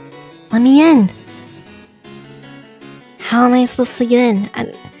 Let me in! How am I supposed to get in?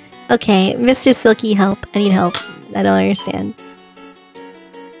 Okay, Mr. Silky, help. I need help. I don't understand.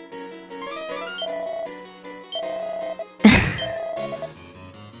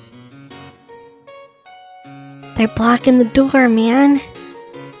 They're blocking the door, man.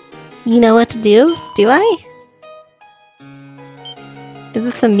 You know what to do? Do I? Is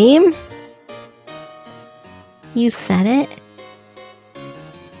this a meme? You said it?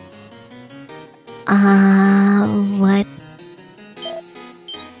 What?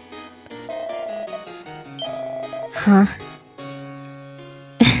 Huh?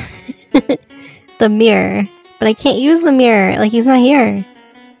 The mirror. But I can't use the mirror, like he's not here.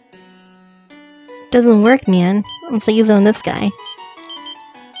 Doesn't work, man. Unless I use it on this guy.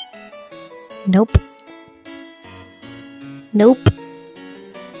 Nope. Nope.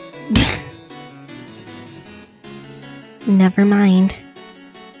 Never mind.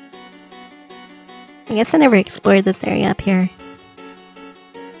 I guess I never explored this area up here.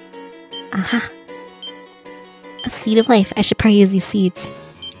 Aha. A seed of life. I should probably use these seeds.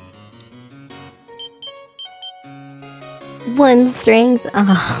 1 strength.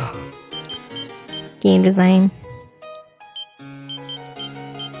 Oh. Game design.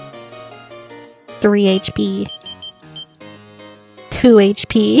 3 HP. 2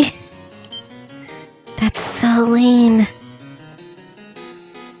 HP. That's so lame.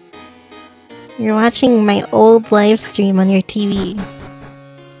 You're watching my old live stream on your TV.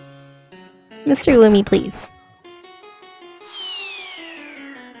 Mr. Woomy, please.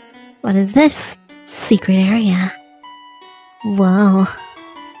 What is this? Secret area. Whoa.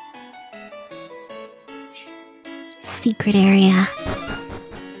 Secret area.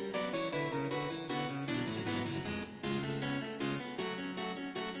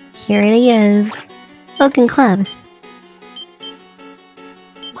 Here it is. Welcome club.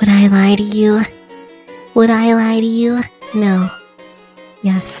 Would I lie to you? Would I lie to you? No.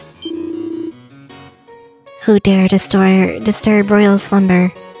 Yes. Who dare disturb royal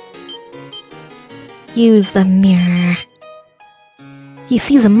slumber? Use the mirror. He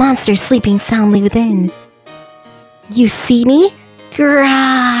sees a monster sleeping soundly within. You see me?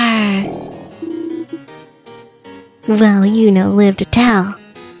 Grrrr! Well, you know, live to tell.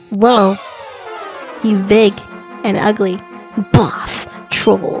 Whoa. He's big and ugly. Boss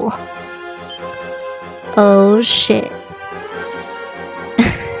troll. Oh shit.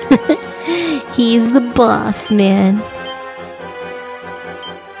 He's the boss, man.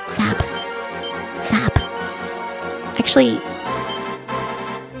 Sap. Sap. Actually...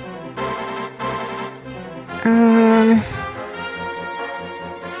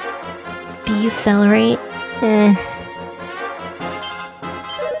 Decelerate?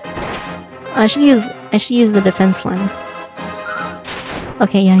 I should use the defense one.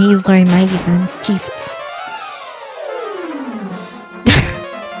 Okay, yeah, he's lowering my defense. Jesus.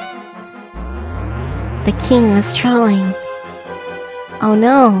 The king was trolling. Oh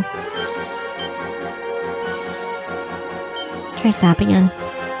no. Try sap again.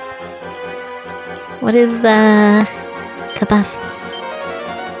 What is the kabuff?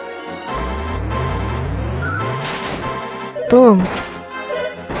 Boom.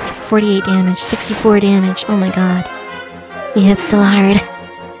 48 damage, 64 damage. Oh my god. You hit so hard.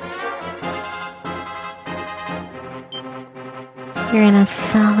 You're in a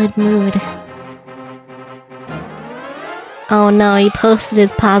solid mood. Oh no, he posted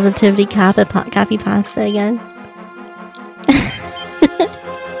his positivity copy pasta again.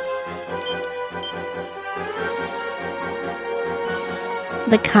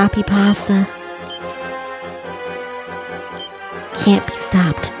 The copy pasta. Can't be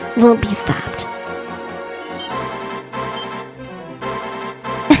stopped. Won't be stopped.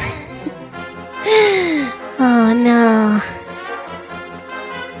 Oh no.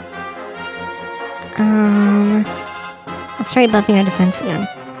 Let's try buffing our defense again.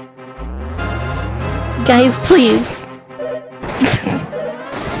 Guys, please.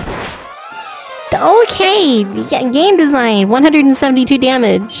 Okay, game design, 172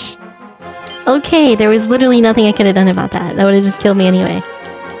 damage. Okay, there was literally nothing I could have done about that. That would have just killed me anyway.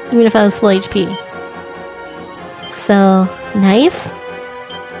 Even if I was full HP. So, nice.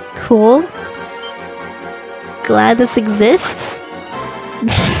 Cool. Glad this exists.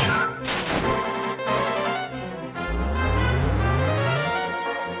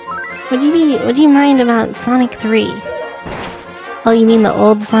 What do you mind about Sonic 3? Oh, you mean the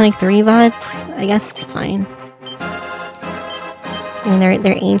old Sonic 3 VODs? I guess it's fine. I mean,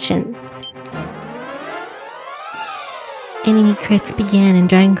 they're ancient. Enemy crits began in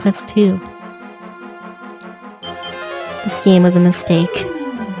Dragon Quest II. This game was a mistake.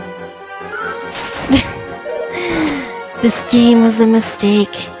 This game was a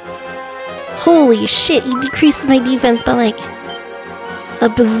mistake. Holy shit, he decreases my defense by like a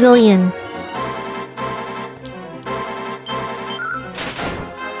bazillion.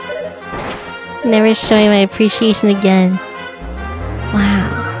 Never showing my appreciation again. Wow.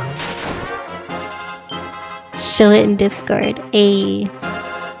 Show it in Discord. Ayy.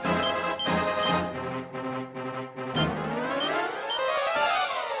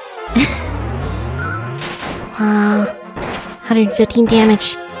 Wow. 115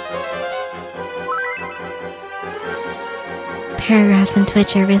 damage. Paragraphs in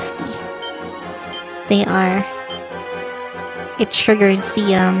Twitch are risky. They are. It triggers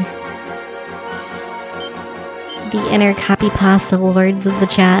the inner copy pasta lords of the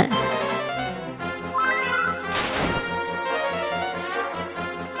chat.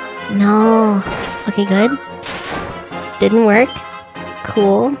 No. Okay, good. Didn't work.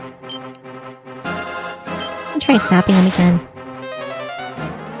 Cool. I'll try sapping him again.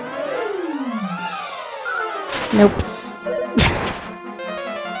 Nope.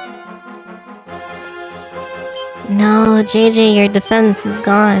 No, JJ, your defense is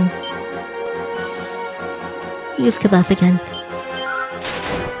gone. Use kabuff again.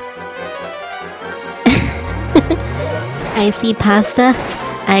 I see pasta,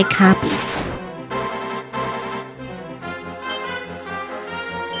 I copy.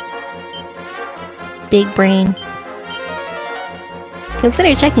 Big brain.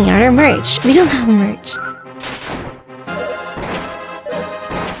 Consider checking out our merch. We don't have merch.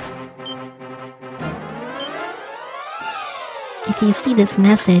 If you see this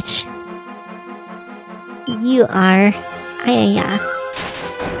message, you are...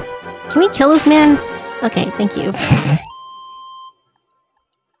 Can we kill this man? Okay, thank you.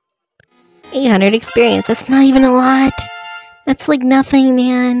 800 experience, that's not even a lot. That's like nothing,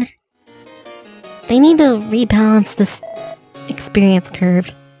 man. They need to rebalance this experience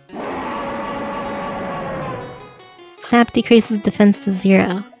curve. Sap decreases defense to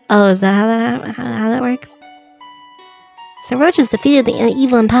 0. Oh, is that how that works? So Roach has defeated the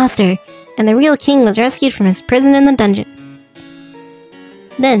evil imposter, and the real king was rescued from his prison in the dungeon.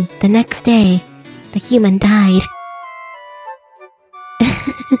 Then, the next day, the human died.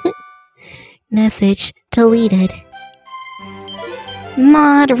 Message deleted.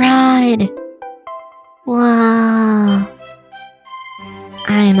 Mod ride! Wow.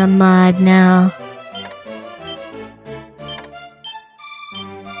 I'm a mod now.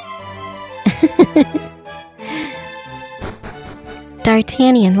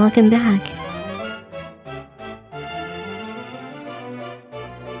 D'Artagnan, welcome back.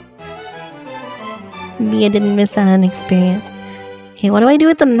 Maybe I didn't miss out on experience. Okay, what do I do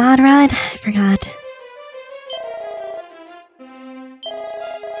with the mod rod? I forgot.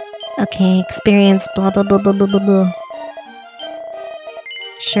 Okay, experience, blah blah blah blah blah blah blah.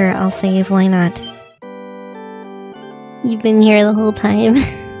 Sure, I'll save, why not? You've been here the whole time.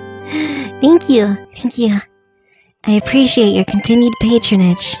 Thank you, thank you. I appreciate your continued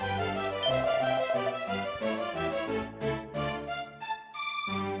patronage.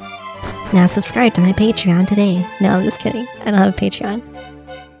 Now subscribe to my Patreon today. No, I'm just kidding. I don't have a Patreon.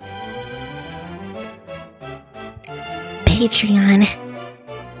 Patreon.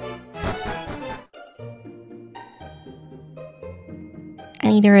 I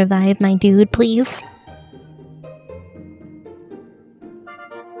need to revive my dude, please.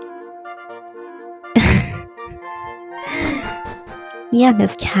 Yeah,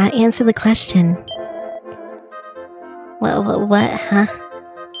 Miss Cat, answer the question. What, huh?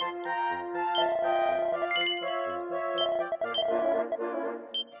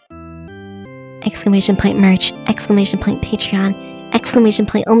 Exclamation point merch, exclamation point Patreon, exclamation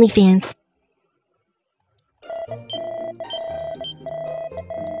point OnlyFans.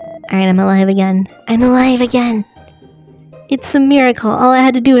 Alright, I'm alive again. I'm alive again! It's a miracle. All I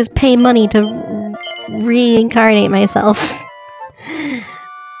had to do was pay money to reincarnate myself.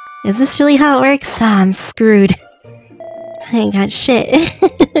 Is this really how it works? Ah, I'm screwed. I ain't got shit.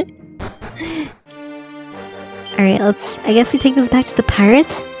 Alright, I guess we take this back to the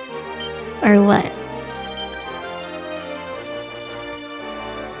pirates? Or what?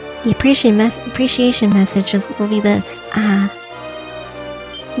 The appreciation message will be this.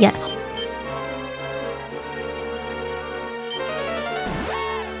 Yes.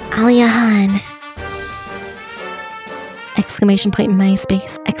 Aliahan. Exclamation point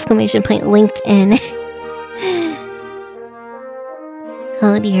MySpace. Exclamation point LinkedIn.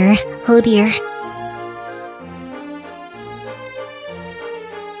 Oh dear. Oh dear.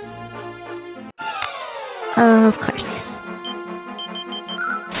 Of course.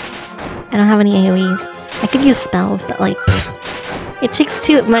 I don't have any AoEs. I could use spells, but like, it takes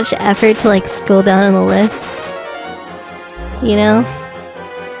too much effort to like scroll down on the list. You know?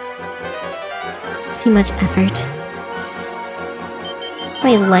 Too much effort.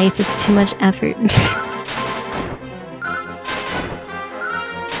 My life is too much effort.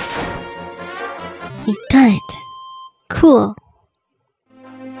 You've done it. Cool.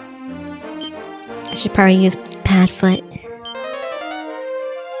 I should probably use Padfoot.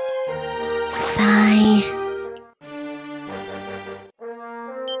 Sigh.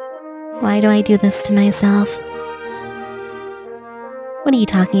 Why do I do this to myself? What are you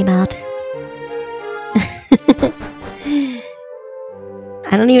talking about?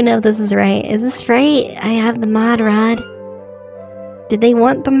 I don't even know if this is right. Is this right? I have the mod rod. Did they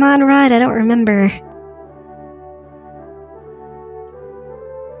want the mod rod? I don't remember.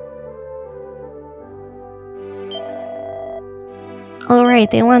 Oh right,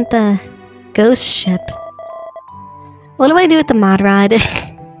 they want the ghost ship. What do I do with the mod rod?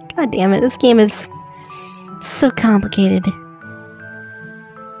 God damn it, this game is so complicated.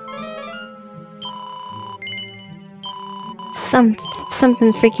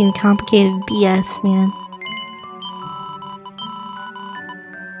 Something freaking complicated BS, man.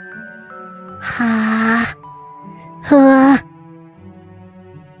 Ha. Huh.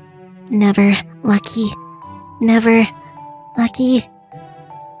 Never lucky. Never lucky.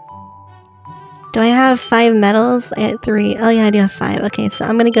 Do I have 5 medals? I got 3. Oh yeah, I do have 5. Okay, so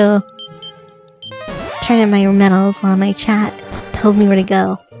I'm gonna go turn in my medals while my chat tells me where to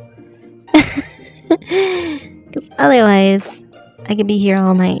go. Because otherwise, I could be here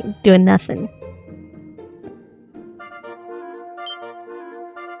all night doing nothing.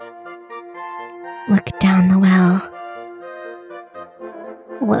 Look down the well.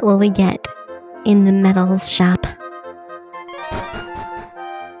 What will we get in the medals shop?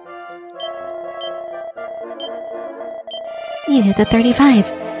 You hit the 35.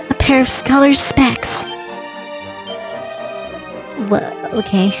 A pair of scholar's specs. What?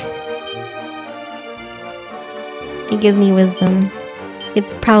 Okay. It gives me wisdom.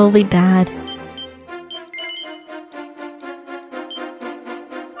 It's probably bad.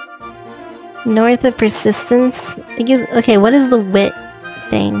 North of persistence. It gives. Okay, what is the wit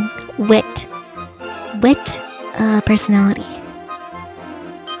thing? Wit. Wit. Personality.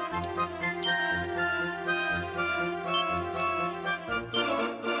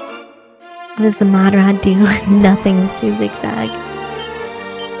 What does the mod rod do? Nothing to zigzag.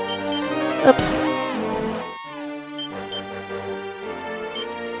 Oops.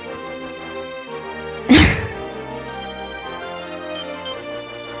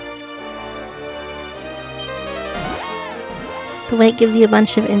 The weight gives you a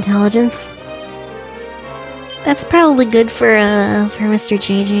bunch of intelligence. That's probably good for Mr.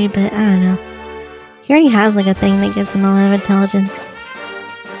 JJ, but I don't know. He already has like a thing that gives him a lot of intelligence.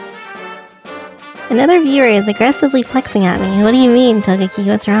 Another viewer is aggressively flexing at me. What do you mean, Togeki?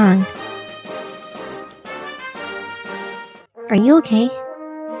 What's wrong? Are you okay?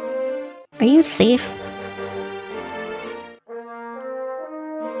 Are you safe?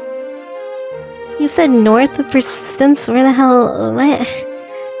 You said north of persistence? Where the hell? What?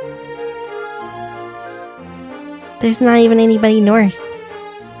 There's not even anybody north.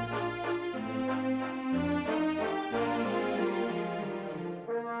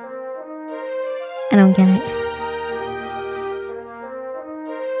 I don't get it.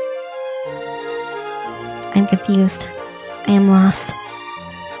 I'm confused. I am lost.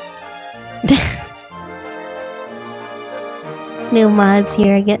 New mods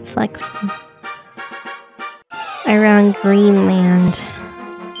here get flexed around Greenland.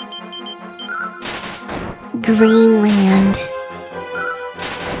 Greenland.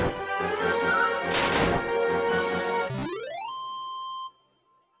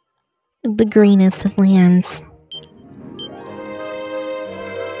 The greenest of lands.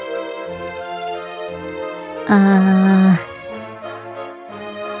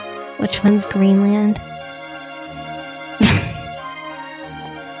 Which one's Greenland?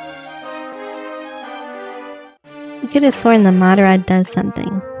 You could have sworn the mod rod does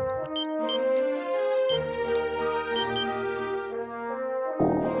something.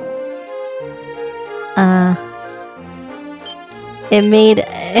 It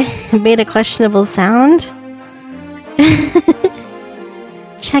made a questionable sound.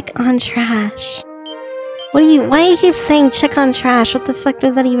 Check on trash. Why do you keep saying check on trash? What the fuck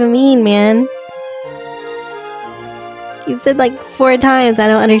does that even mean, man? You said like 4 times, I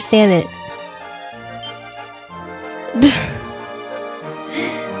don't understand it.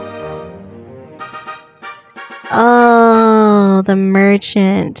 Oh, the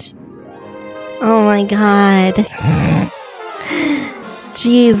merchant. Oh my god.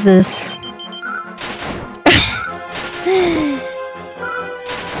 Jesus.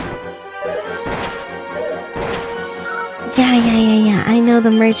 Yeah. I know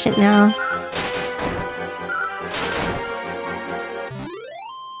the merchant now.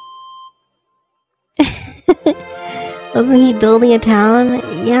 Wasn't he building a town?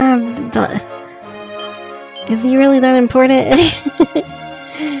 Yeah. Is he really that important?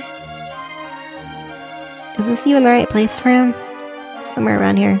 Is this even the right place for him? Somewhere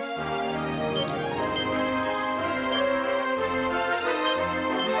around here.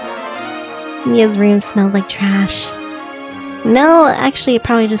 Mia's room smells like trash. No, actually it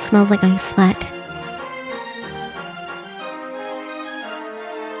probably just smells like I sweat.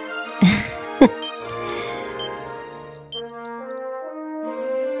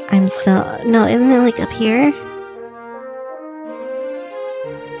 No, isn't it like up here?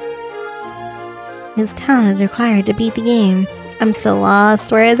 His town is required to beat the game. I'm so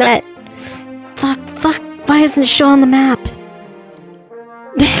lost. Where is it? Fuck. Why doesn't it show on the map?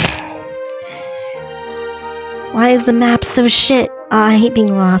 Why is the map so shit? Oh, I hate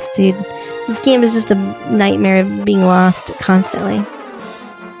being lost, dude. This game is just a nightmare of being lost constantly.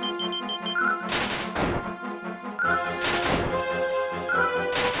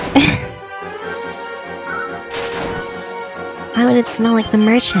 Why would it smell like the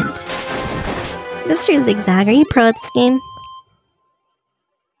merchant? Mr. Zigzag, are you pro at this game?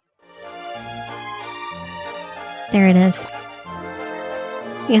 There it is.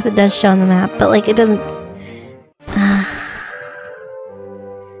 I guess it does show on the map, but like it doesn't...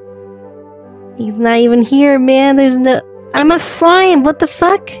 He's not even here, man. There's no... I'm a slime! What the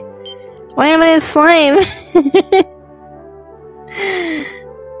fuck? Why am I a slime?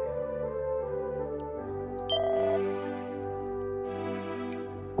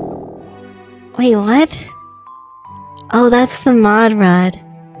 Wait, what? Oh, that's the mod rod.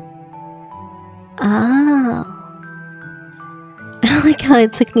 Oh. I like how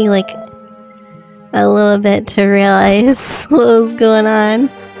it took me like a little bit to realize what was going on.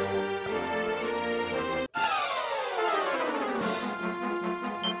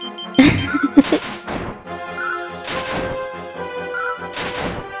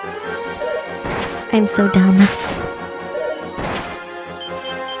 I'm so dumb.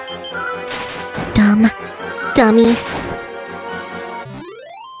 Dummy.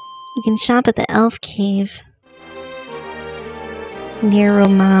 You can shop at the elf cave. Near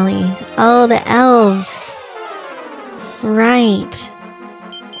Romali. Oh, the elves. Right.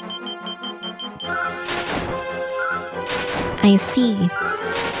 I see.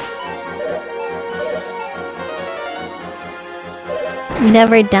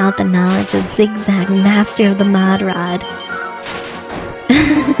 Never doubt the knowledge of Zigzag, master of the mod rod.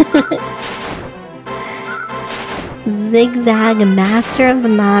 Zigzag, master of the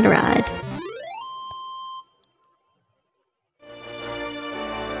mod rod.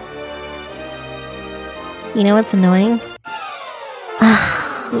 You know what's annoying?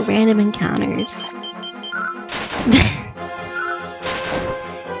 random encounters.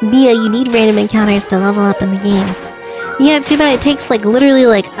 Mia, you need random encounters to level up in the game. Yeah, too bad it takes like literally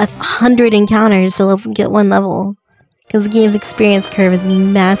like 100 encounters to get one level. Because the game's experience curve is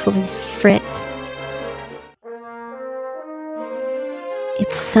massively fricked.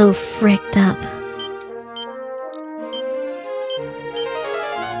 It's so fricked up.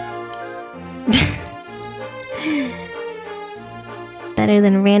 Better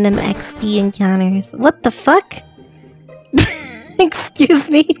than random XD encounters. What the fuck? Excuse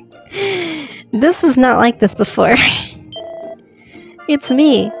me? This is not like this before. It's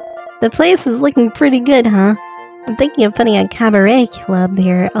me. The place is looking pretty good, huh? I'm thinking of putting a cabaret club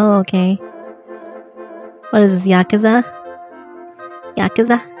here. Oh, okay. What is this, Yakuza?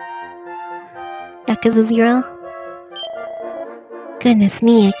 Yakuza? Yakuza 0? Goodness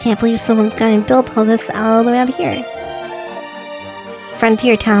me, I can't believe someone's gone and built all this all the way out here.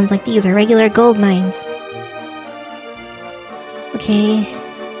 Frontier towns like these are regular gold mines. Okay.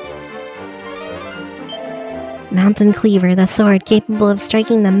 Mountain Cleaver, the sword capable of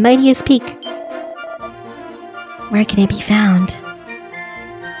striking the mightiest peak. Where can it be found?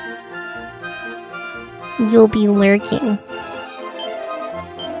 You'll be lurking.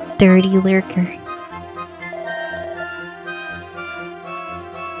 Dirty lurker.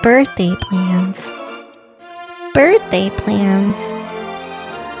 Birthday plans. Birthday plans.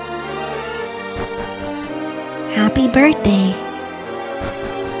 Happy birthday.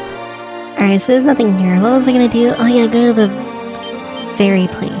 Alright, so there's nothing here. What was I gonna do? Oh yeah, go to the fairy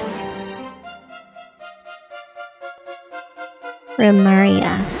place.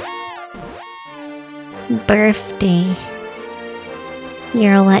 Remaria. Birthday.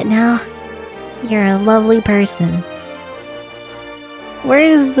 You're a what now? You're a lovely person. Where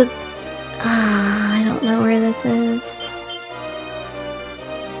is the... I don't know where this is.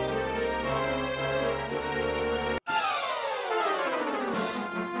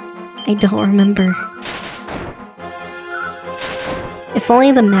 I don't remember. If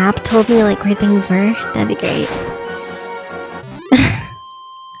only the map told me like where things were, that'd be great.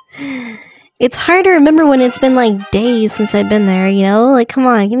 It's hard to remember when it's been like days since I've been there, you know? Like, come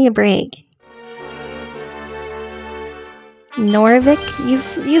on, give me a break. Norvik?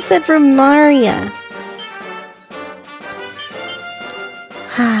 You said Remaria.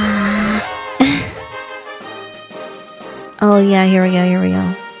 Oh yeah, here we go, here we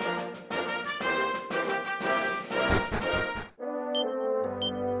go.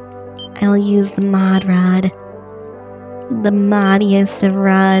 I'll use the mod rod. The moddiest of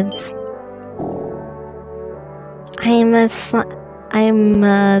rods.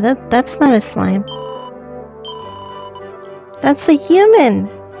 That's not a slime. That's a human!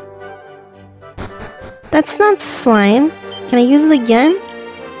 That's not slime. Can I use it again?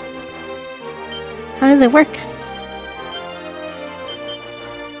 How does it work?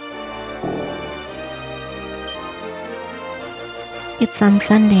 It's on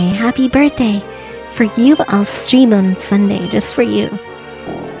Sunday. Happy birthday! For you, I'll stream on Sunday, just for you.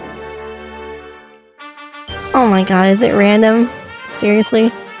 Oh my god, is it random?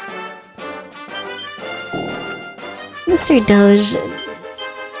 Seriously? Mr. Doge...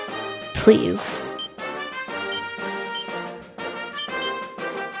 Please.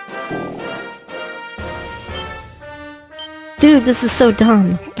 Dude, this is so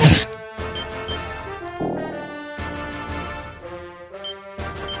dumb.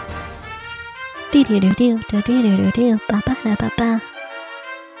 Ba-ba-da-ba-ba.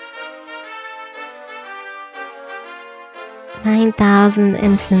 9,000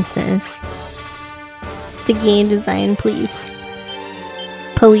 instances. The game design, please.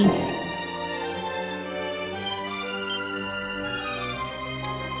 Police.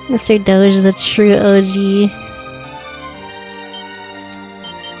 Mr. Doge is a true OG.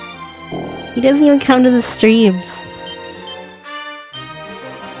 He doesn't even come to the streams.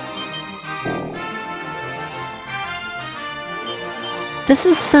 This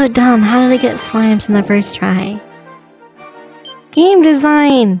is so dumb. How did I get slimes in the first try? Game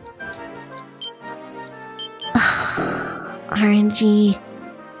design! RNG.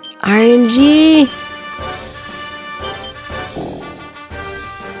 RNG!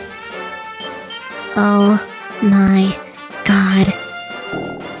 Oh my god.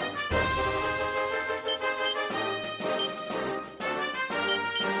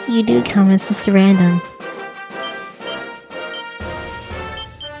 You do come, it's just random.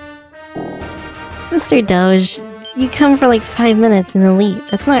 Mr. Doge, you come for like 5 minutes and then leave.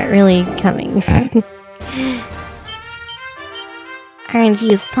 That's not really coming.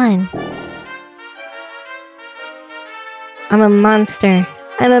 RNG is fun. I'm a monster.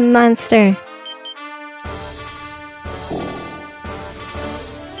 I'm a monster.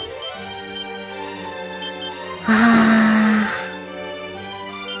 Ah.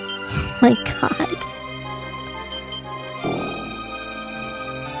 My god.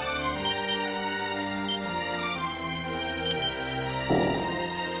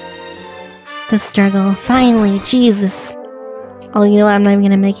 The struggle. Finally, Jesus. Oh, you know what? I'm not even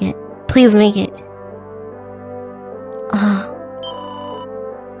gonna make it. Please make it. Oh.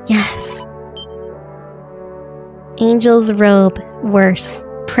 Yes. Angel's robe. Worse.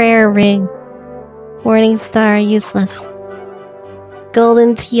 Prayer ring. Morning star. Useless.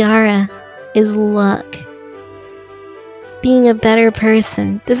 Golden tiara is luck. Being a better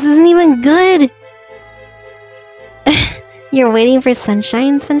person. This isn't even good! You're waiting for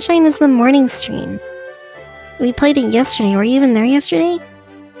sunshine? Sunshine is the morning stream. We played it yesterday. Were you even there yesterday?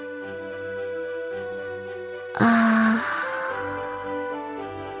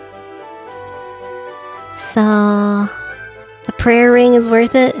 So... the prayer ring is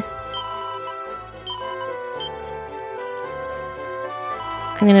worth it?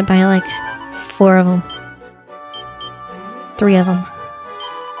 I'm gonna buy like 4 of them. 3 of them.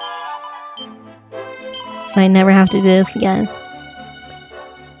 So I never have to do this again.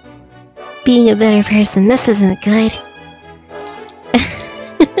 Being a better person, this isn't good.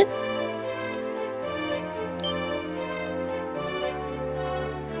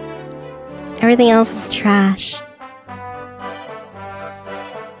 Everything else is trash.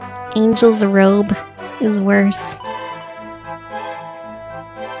 Angel's robe is worse.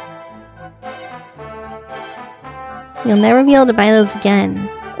 You'll never be able to buy those again.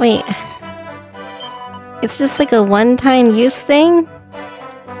 Wait. It's just like a one-time use thing?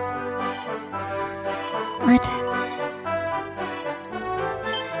 What?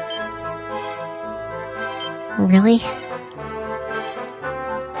 Really?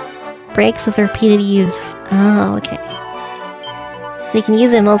 Breaks with repeated use. Oh, okay. So you can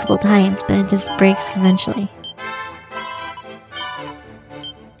use it multiple times, but it just breaks eventually.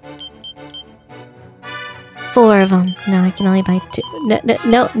 Four of them. No, I can only buy 2.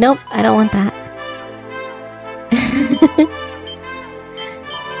 Nope. I don't want that.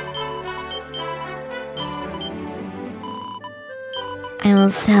 I will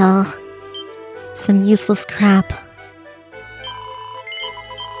sell some useless crap.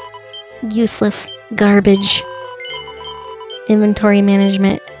 Useless garbage. Inventory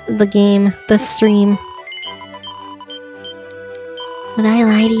management. The game. The stream. Would I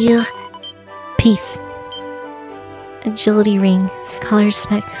lie to you? Peace. Agility ring. Scholar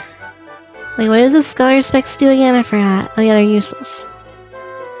spec. Wait, what does the scholar specs do again? I forgot. Oh yeah, they're useless.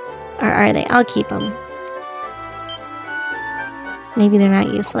 Or are they? I'll keep them. Maybe they're not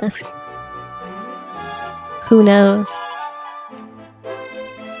useless. Who knows?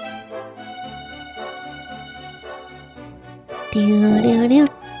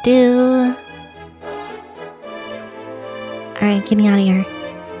 Do. Alright, get me out of here.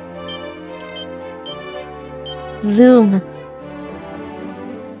 Zoom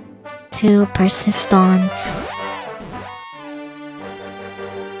to persistence.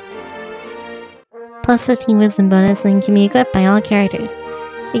 Plus 15 wisdom bonus and can be equipped by all characters.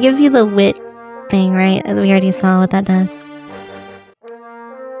 It gives you the wit thing, right? We already saw what that does.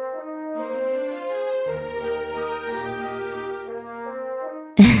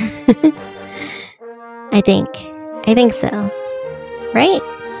 I think so. Right?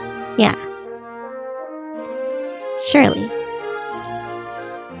 Yeah. Surely.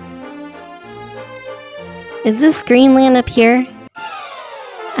 Is this Greenland up here?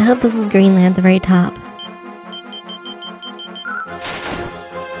 I hope this is Greenland at the very top.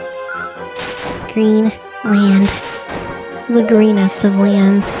 Green land. The greenest of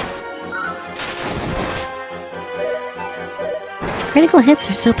lands. Critical hits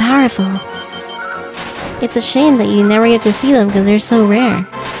are so powerful. It's a shame that you never get to see them because they're so rare.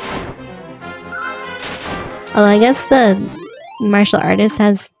 Although I guess the martial artist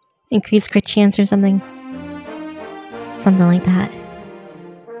has increased crit chance or something. Something like that.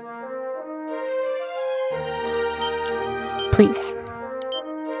 Please.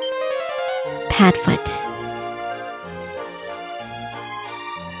 Padfoot.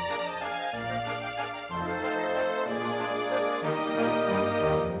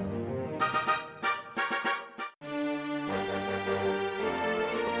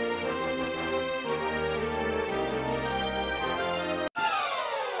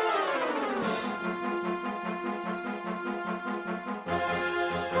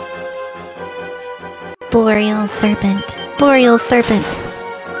 Boreal serpent. Boreal serpent.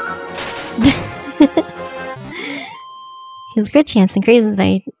 His crit chance increases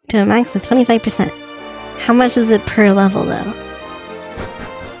by to a max of 25%. How much is it per level, though?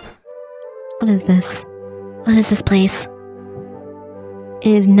 What is this? What is this place?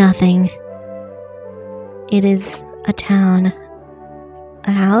 It is nothing. It is a town.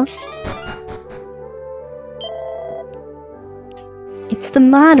 A house? It's the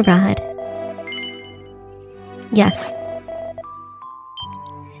mod rod. Yes.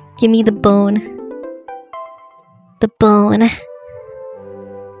 Give me the bone. The bone.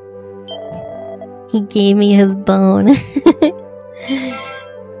 He gave me his bone.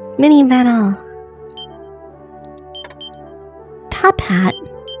 Mini metal. Top hat.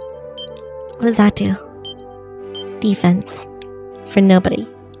 What does that do? Defense. For nobody.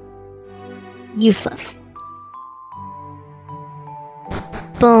 Useless.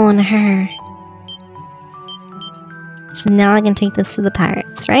 Bone her. So now I can take this to the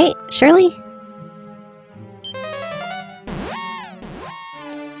pirates, right? Surely?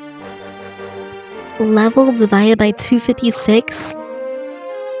 Level divided by 256?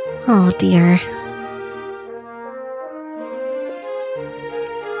 Oh dear.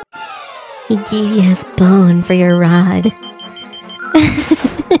 He gave you his bone for your rod.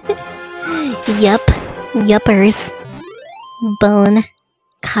 Yup. Yuppers. Bone.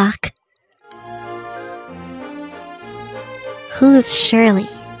 Cock. Who's Shirley?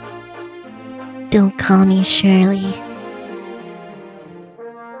 Don't call me Shirley.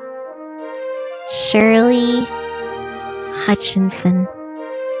 Shirley Hutchinson.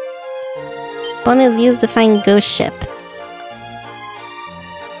 Bone is used to find ghost ship.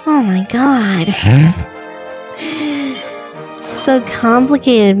 Oh my god. So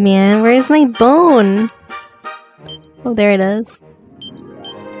complicated, man. Where's my bone? Oh, there it is.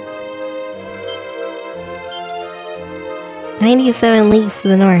 97 leagues to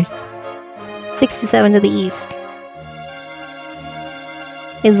the north. 67 to the east.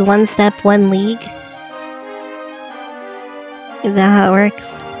 Is one step 1 league? Is that how it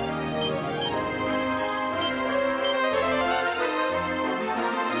works?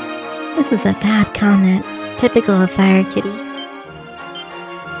 This is a bad comment. Typical of Fire Kitty.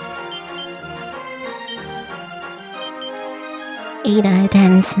 Eight out of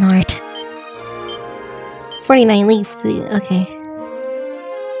 10 snort. 49 leagues to the... okay.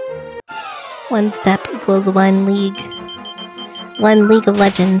 1 step equals 1 league. 1 League of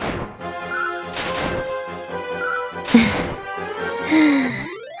Legends.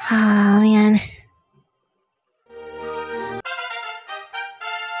 Oh man.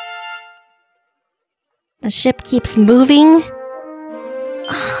 The ship keeps moving?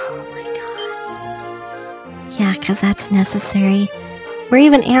 Oh my god. Yeah, cause that's necessary. Where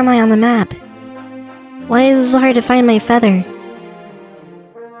even am I on the map? Why is it so hard to find my feather?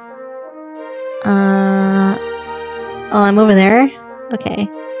 Oh, I'm over there? Okay.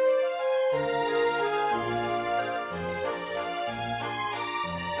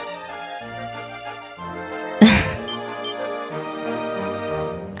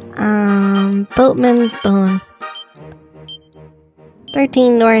 Boatman's Bone.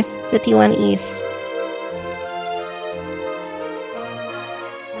 13 north, 51 east.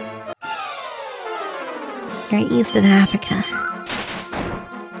 You're east of Africa.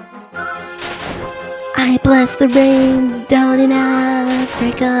 I bless the rains down in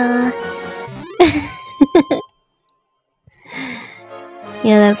Africa. You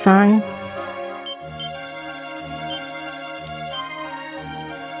know that song?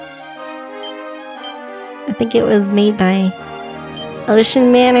 I think it was made by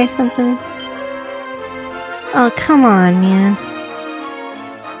Ocean Man or something. Oh, come on, man.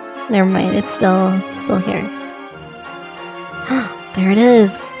 Never mind, it's still here. There it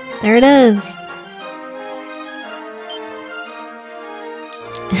is. There it is.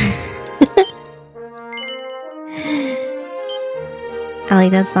 I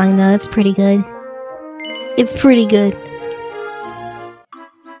like that song though, it's pretty good. It's pretty good.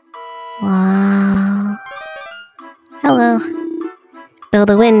 Wow. Hello. Though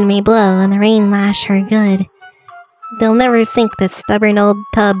the wind may blow and the rain lash her good, they'll never sink this stubborn old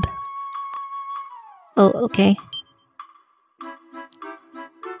tub. Oh, okay.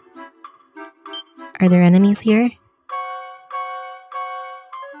 Are there enemies here?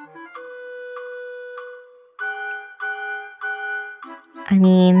 I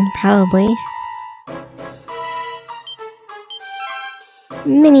mean, probably.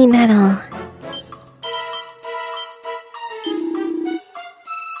 Mini metal.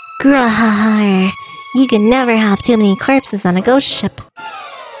 Grrrr. You can never have too many corpses on a ghost ship.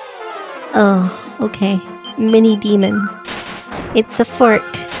 Oh, okay. Mini demon. It's a fork.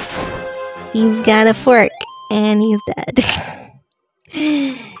 He's got a fork. And he's dead.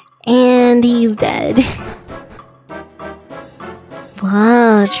 And he's dead.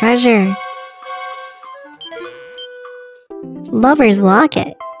 Whoa, treasure. Lover's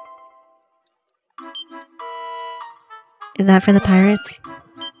locket. Is that for the pirates?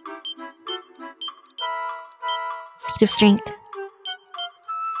 Seed of strength.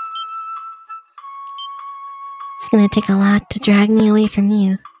 It's gonna take a lot to drag me away from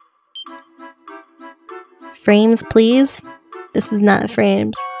you. Frames, please? This is not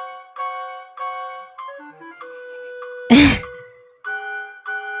frames.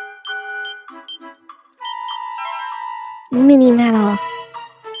 Mini metal.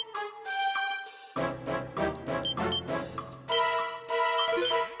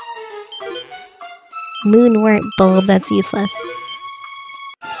 Moonwort bulb, that's useless.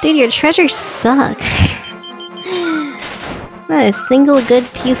 Dude, your treasures suck. Not a single good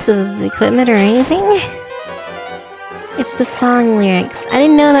piece of equipment or anything? It's the song lyrics. I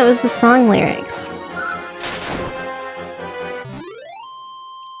didn't know that was the song lyrics.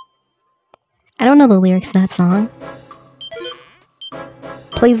 I don't know the lyrics to that song.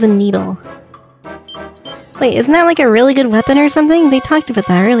 Plays a needle. Wait, isn't that like a really good weapon or something? They talked about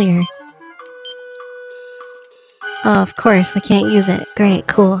that earlier. Oh, of course, I can't use it. Great,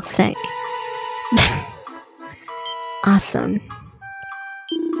 cool, sick. Awesome.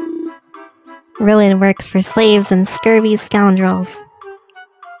 Ruin works for slaves and scurvy scoundrels.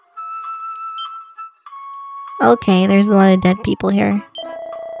 Okay, there's a lot of dead people here.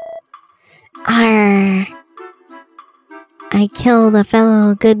 Arr! I killed a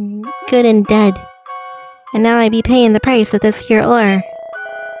fellow good and dead. And now I be paying the price of this here ore.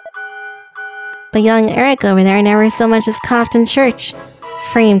 But young Eric over there never so much as coughed in church.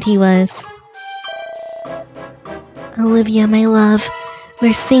 Framed he was. Olivia, my love,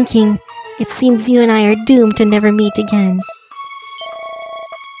 we're sinking. It seems you and I are doomed to never meet again.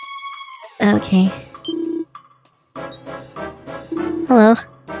 Okay. Hello.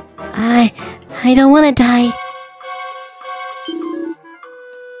 I don't want to die.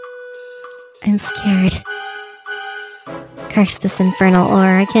 I'm scared. Curse this infernal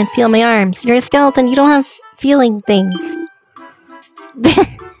ore. I can't feel my arms. You're a skeleton. You don't have feeling things.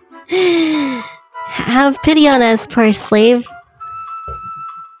 Have pity on us, poor slave.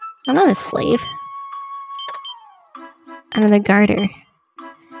 I'm not a slave. Another garter.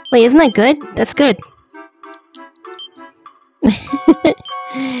 Wait, isn't that good? That's good.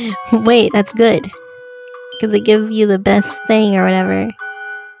 Wait, that's good. Because it gives you the best thing or whatever.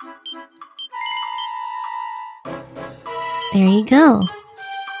 There you go.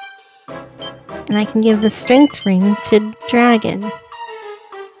 And I can give the strength ring to Dragon.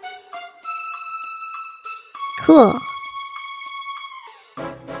 Cool.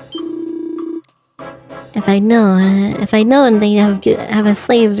 If I'd known they have a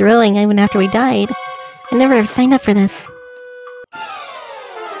slaves rowing even after we died, I'd never have signed up for this.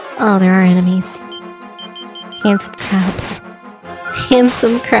 Oh, there are enemies. Handsome crabs.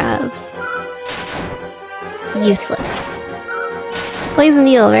 Handsome crabs. Useless. Poison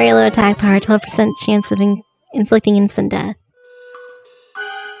needle, very low attack power, 12% chance of inflicting instant death.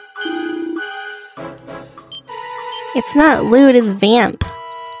 It's not lewd, it's vamp.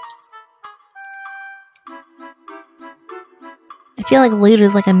 I feel like lewd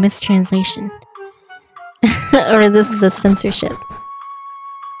is like a mistranslation. Or this is a censorship.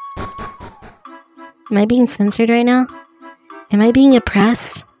 Am I being censored right now? Am I being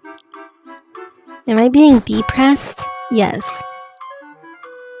oppressed? Am I being depressed? Yes.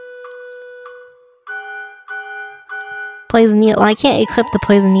 Poison needle. Well, I can't equip the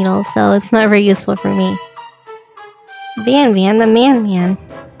poison needle, so it's not very useful for me. Van the man.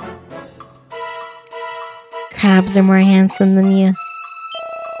 Crabs are more handsome than you.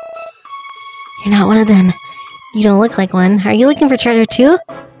 You're not one of them. You don't look like one. Are you looking for treasure too?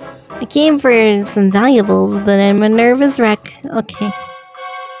 I came for some valuables, but I'm a nervous wreck. Okay.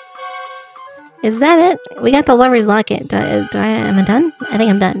 Is that it? We got the lover's locket. Am I done? I think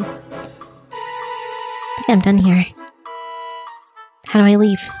I'm done. I think I'm done here. How do I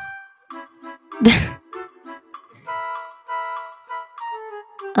leave?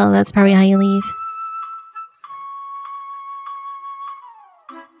 Oh, that's probably how you leave.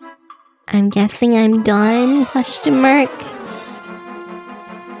 I'm guessing I'm done? Question mark.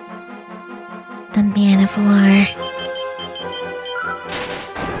 The Man of Lore.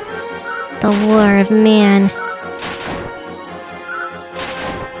 The Lore of Man.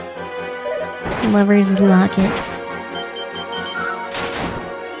 Lover's locket.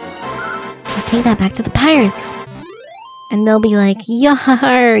 I'll take that back to the pirates. And they'll be like,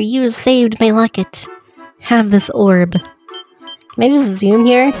 Yar, you saved my locket. have this orb. Can I just zoom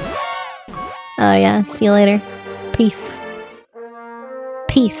here? Oh yeah, see you later. Peace.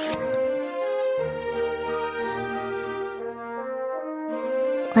 Peace.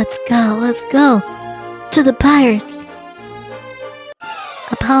 Let's go to the pirates.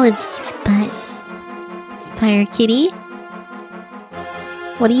 Apologies, but Fire Kitty,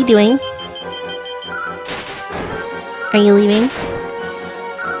 what are you doing? Are you leaving?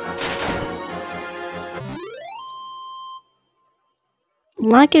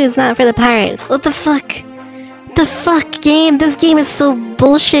 Locket is not for the pirates. What the fuck? What the fuck, game? This game is so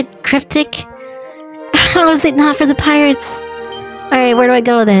bullshit cryptic. How is it not for the pirates? Alright, where do I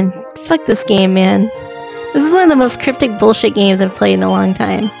go then? Fuck this game, man. This is one of the most cryptic bullshit games I've played in a long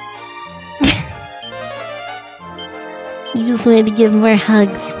time. You just wanted to give more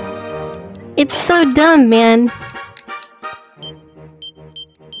hugs. It's so dumb, man.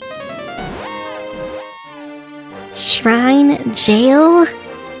 Shrine Jail?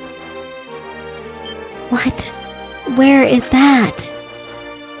 What? Where is that?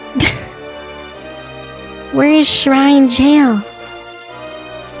 Where is Shrine Jail?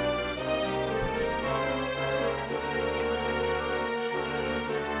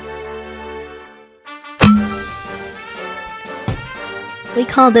 We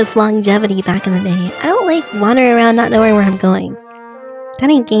called this longevity back in the day. I don't like wandering around not knowing where I'm going. That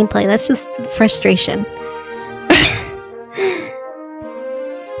ain't gameplay, that's just frustration.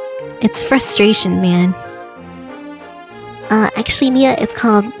 It's frustration, man. Actually, Mia, it's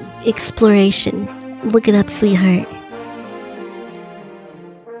called exploration. Look it up, sweetheart.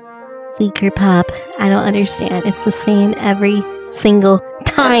 Weaker pop. I don't understand. It's the same every single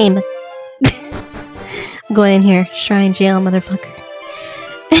time. I'm going in here. Shrine Jail, motherfucker.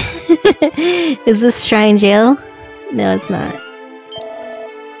 Is this Shrine Jail? No, it's not.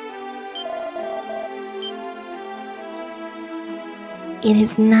 It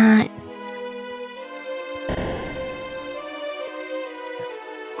is not.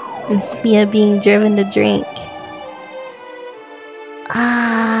 It's Mia being driven to drink.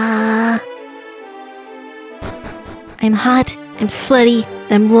 I'm hot, I'm sweaty,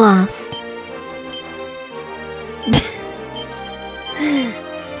 I'm lost.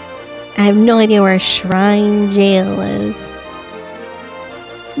 I have no idea where Shrine Jail is.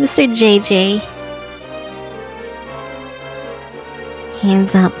 Mr. JJ.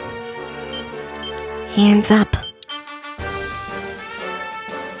 Hands up. Hands up.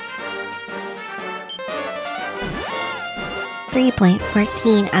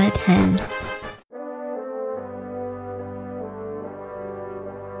 .14 out of 10.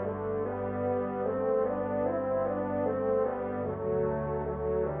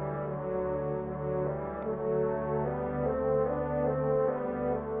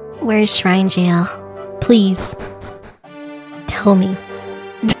 Where's Shrine Jail? Please. Tell me.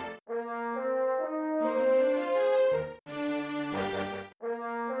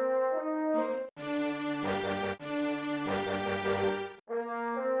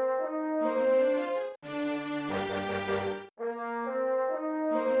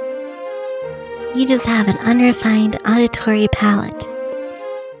 You just have an unrefined auditory palate.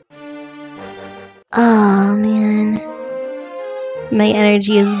 Oh man. My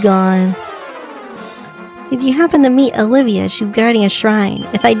energy is gone. Did you happen to meet Olivia? She's guarding a shrine.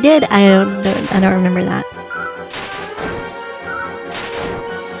 If I did, I don't remember that.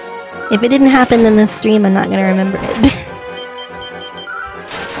 If it didn't happen in this stream, I'm not gonna remember it.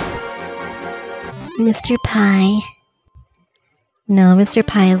 Mr. Pie. No, Mr.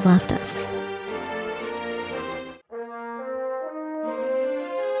 Pie has left us.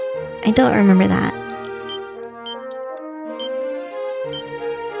 I don't remember that.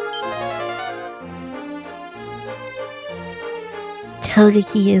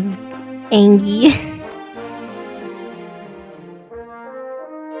 Togeki is angry.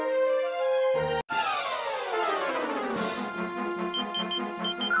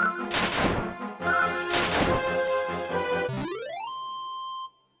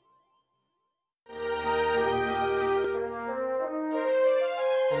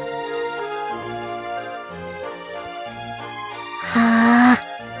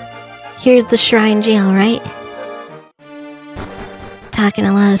 Here's the Shrine Jail, right? Talking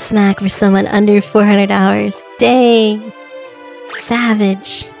a lot of smack for someone under 400 hours. Dang!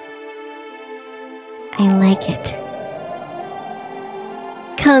 Savage. I like it.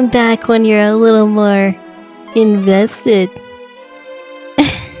 Come back when you're a little more invested.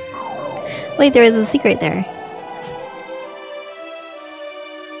 Wait, there was a secret there.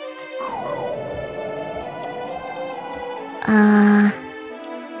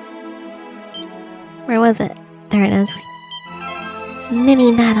 Where was it? There it is.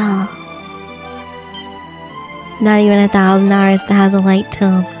 Mini medal. Not even 1,000 hours that has a light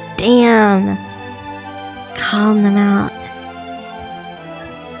tome. Damn. Calling them out.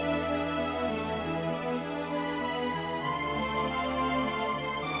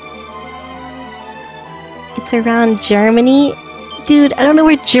 It's around Germany. Dude, I don't know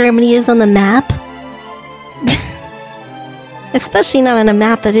where Germany is on the map. Especially not on a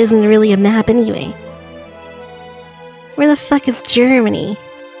map that isn't really a map anyway. Where the fuck is Germany?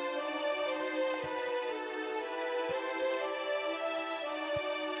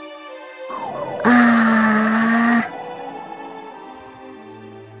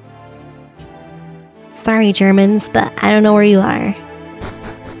 Sorry, Germans, but I don't know where you are.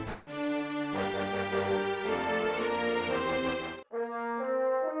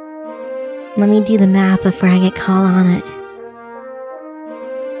 Let me do the math before I get called on it.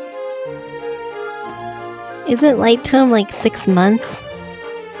 Isn't Light Tome like 6 months?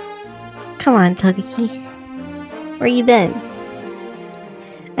 Come on, Togeki. Where you been?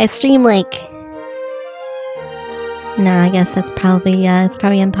 I stream like... Nah, I guess that's probably, it's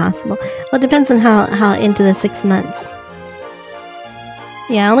probably impossible. Well, it depends on how into the 6 months.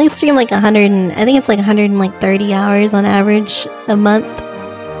 Yeah, I only stream like 100 and... I think it's like 130 hours on average a month.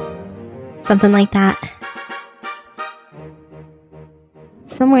 Something like that.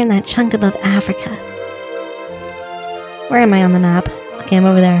 Somewhere in that chunk above Africa. Where am I on the map? Okay, I'm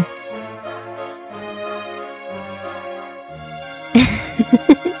over there.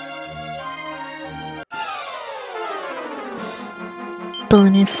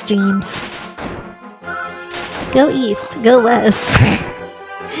 Bonus streams. Go east, go west.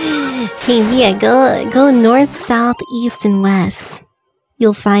 Hey Mia, go north, south, east, and west.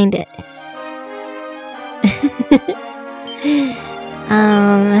 You'll find it.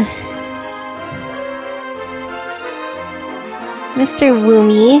 Mr.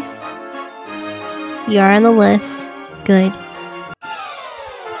 Woomy, you are on the list. Good.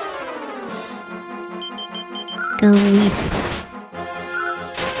 Go east.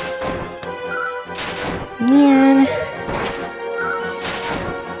 Man.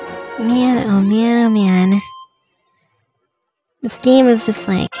 Man, oh man, oh man. This game is just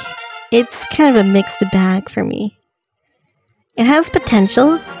like... It's kind of a mixed bag for me. It has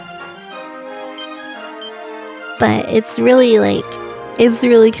potential. But it's really like... It's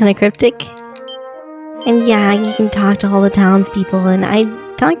really kind of cryptic. And yeah, you can talk to all the townspeople, and I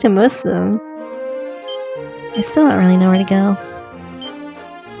talked to most of them. I still don't really know where to go.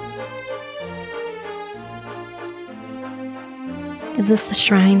 Is this the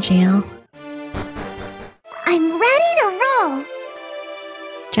shrine jail? I'm ready to roll!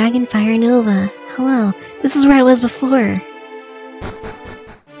 Dragonfire Nova. Hello. This is where I was before.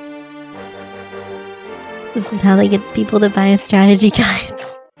 This is how they get people to buy strategy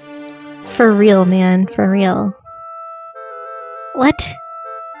guides. For real, man. For real. What?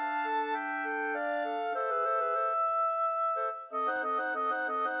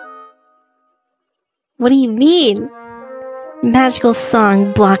 What do you mean? Magical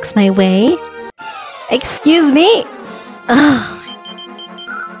song blocks my way? Excuse me? Ugh.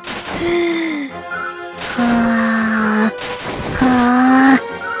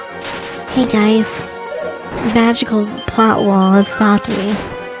 Hey guys. Magical plot wall has stopped me.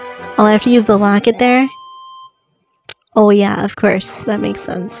 Oh, I have to use the locket there? Oh yeah, of course. That makes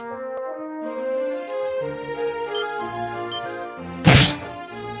sense.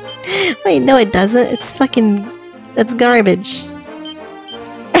 Wait, no it doesn't. It's fucking... That's garbage.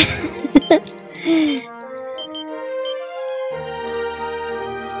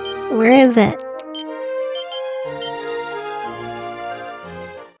 Where is it?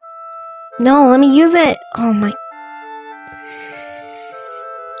 No, let me use it! Oh my...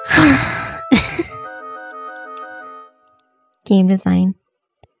 Game design.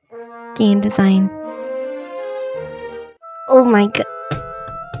 Game design. Oh my god.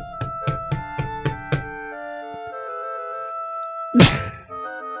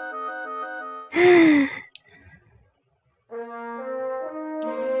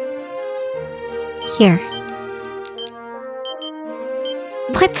 Here.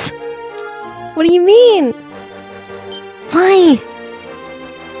 What? What do you mean? Why?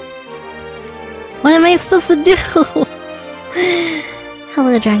 What am I supposed to do?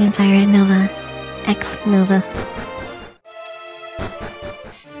 Hello, Dragonfire Nova. X Nova.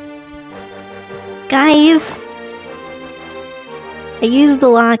 Guys! I used the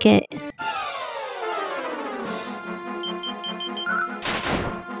locket.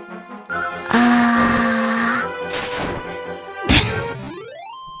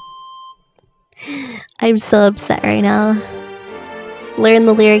 I'm so upset right now. Learn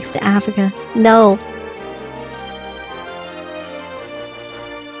the lyrics to Africa. No.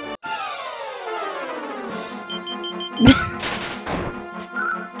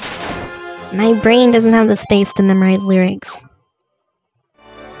 My brain doesn't have the space to memorize lyrics.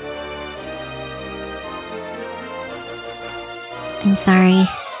 I'm sorry.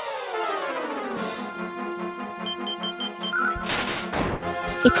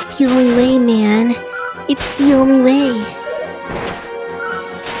 It's the only way, man. It's the only way.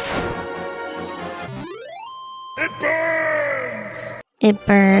 It burns! It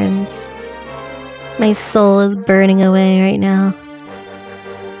burns. My soul is burning away right now.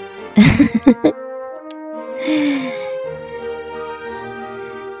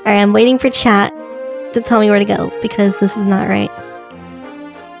 Alright, I'm waiting for chat to tell me where to go because this is not right.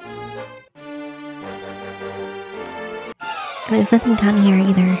 And there's nothing down here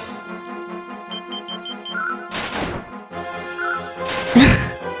either.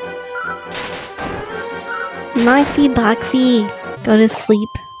 Moxie Boxy, go to sleep.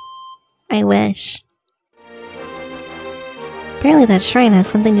 I wish. Apparently that shrine has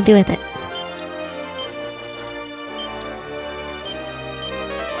something to do with it.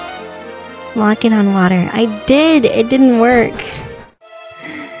 Walking on water. I did! It didn't work.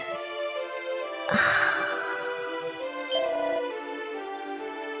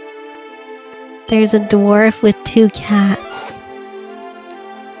 There's a dwarf with 2 cats.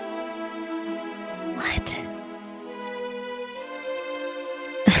 What?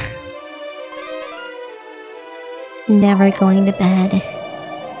 Never going to bed.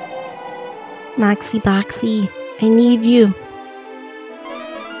 Moxie Boxy, I need you.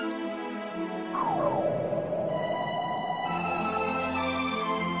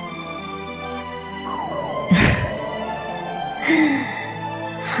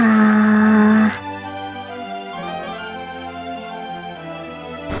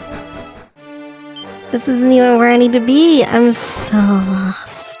 This isn't even where I need to be. I'm so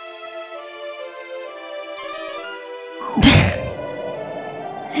lost.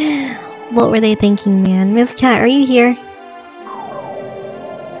 What were they thinking, man? Miss Cat, are you here?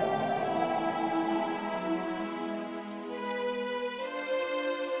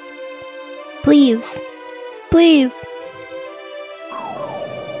 Please. Please.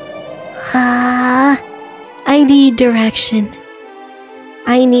 I need direction.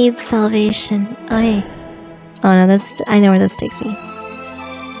 I need salvation. Okay. Oh no, I know where this takes me.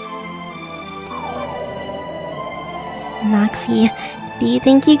 Moxie, do you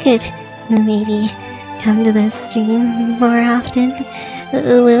think you could maybe come to this stream more often?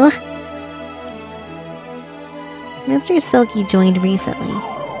 Lou? Mr. Silky joined recently.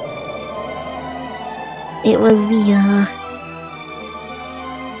 It was the,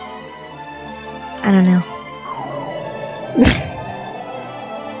 I don't know.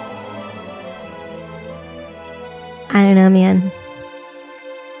 I don't know, man.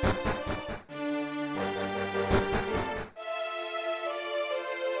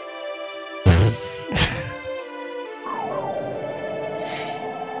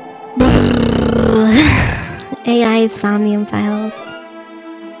 AI Somnium Files.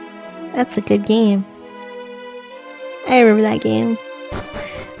 That's a good game. I remember that game.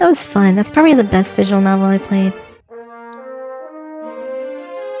 That was fun. That's probably the best visual novel I played.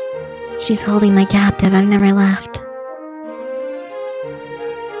 She's holding my captive. I've never left.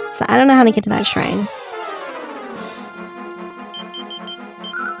 So I don't know how to get to that shrine.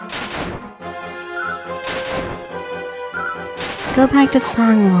 Go back to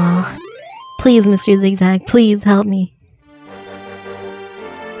Songwall. Please, Mr. Zigzag, please help me.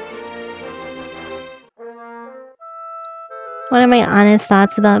 What are my honest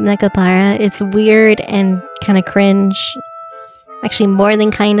thoughts about Nekopara? It's weird and kind of cringe. Actually, more than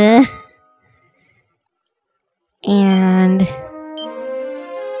kinda. And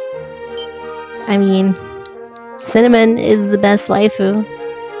I mean, Cinnamon is the best waifu.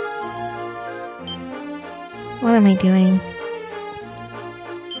 What am I doing?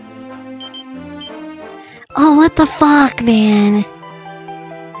 Oh, what the fuck, man?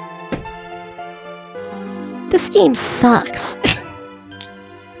 This game sucks.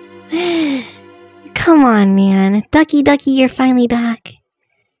 Come on, man. Ducky Ducky, you're finally back.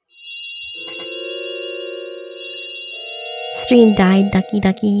 Stream died, Ducky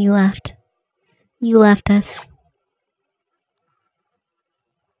Ducky, you left. You left us.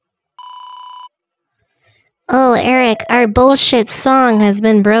 Oh, Eric, our bullshit song has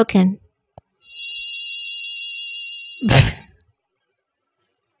been broken.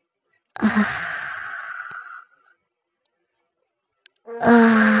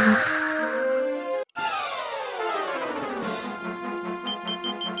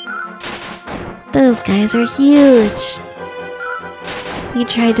 Those guys are huge. You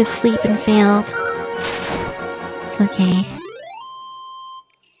tried to sleep and failed. It's okay.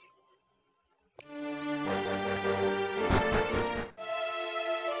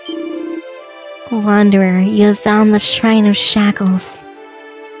 Wanderer, you have found the Shrine of Shackles.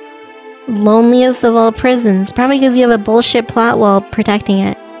 Loneliest of all prisons. Probably because you have a bullshit plot wall protecting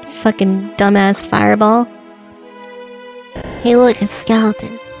it. Fucking dumbass fireball. Hey look, a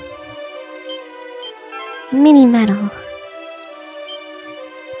skeleton. Mini metal.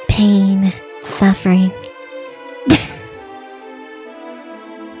 Pain. Suffering.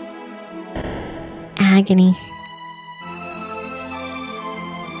 Agony.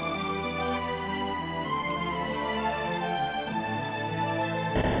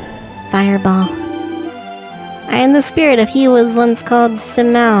 Fireball. I am the spirit of he who was once called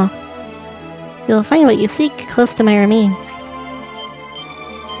Simao. You will find what you seek close to my remains.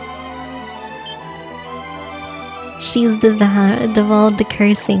 She's devolved to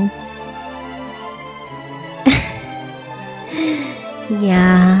cursing.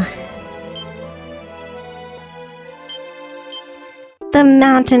 Yeah. The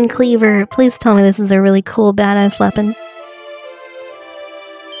Mountain Cleaver. Please tell me this is a really cool badass weapon.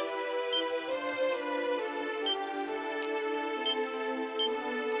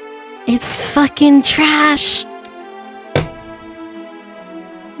 It's fucking trash!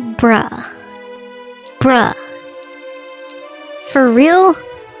 Bruh. Bruh. For real?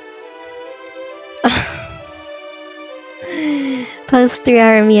 Post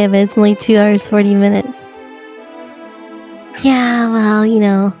 3-hour Mia, but it's only 2 hours 40 minutes. Yeah, well, you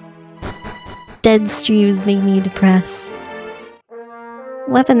know. Dead streams make me depressed.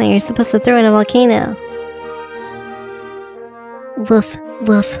 Weapon that you're supposed to throw in a volcano. Woof,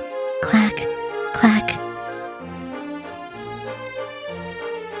 woof. Quack, quack.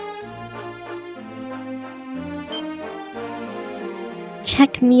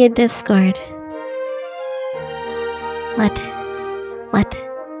 Check Mia Discord. What? What?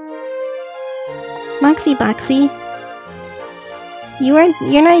 Moxie Boxy?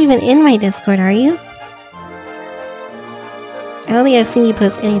 You're not even in my Discord, are you? I don't think I've seen you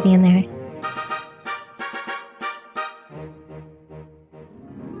post anything in there.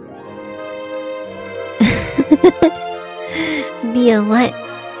 Via what?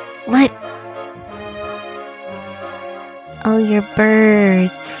 What? Oh, your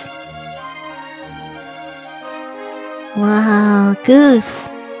birds. Wow,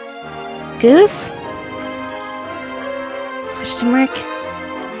 goose. Goose? Question mark?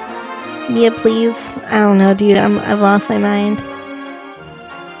 Mia, please. I don't know, dude. I've lost my mind.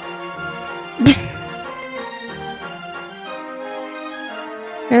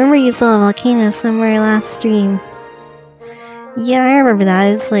 I remember you saw a volcano somewhere last stream. Yeah, I remember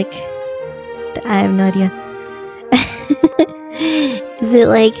that. It's like... I have no idea. Is it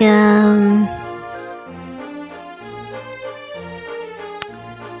like,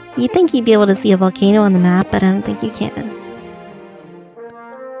 You'd think you'd be able to see a volcano on the map, but I don't think you can.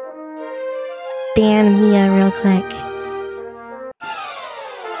 Ban Mia real quick.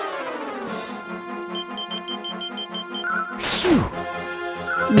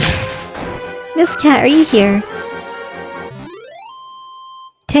 Miss Cat, are you here?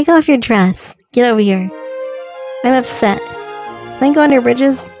 Take off your dress. Get over here. I'm upset. Can I go under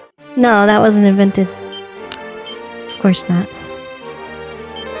bridges? No, that wasn't invented. Of course not.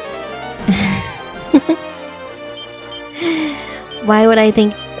 Why would I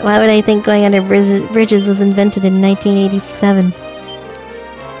think going under bridges was invented in 1987?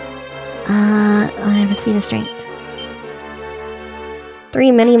 I have a seed of strength.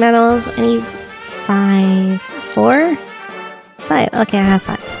 3 mini medals. I need 5. 4? 5. Okay, I have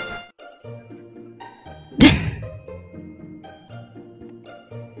 5.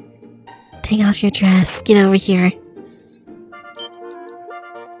 Take off your dress. Get over here.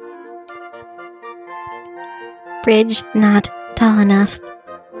 Bridge not tall enough.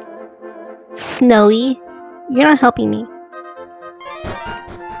 Snowy, you're not helping me.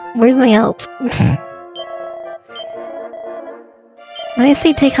 Where's my help? When I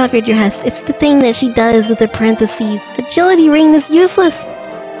say take off your dress, it's the thing that she does with the parentheses. Agility ring is useless.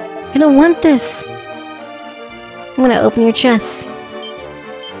 I don't want this. I'm gonna open your chest.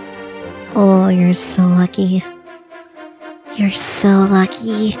 Oh, you're so lucky. You're so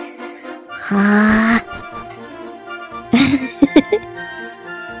lucky. Ah.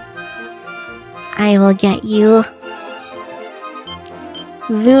 I will get you.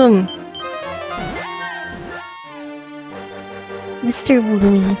 Zoom. Mr.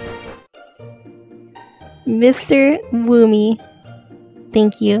 Woomy. Mr. Woomy.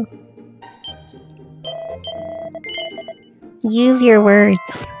 Thank you. Use your words.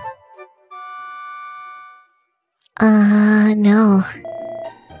 No.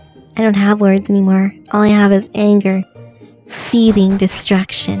 I don't have words anymore. All I have is anger. Seething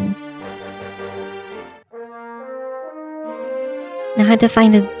destruction. Now I had to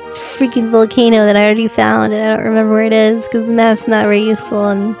find a freaking volcano that I already found and I don't remember where it is because the map's not very useful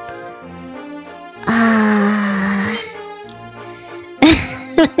and...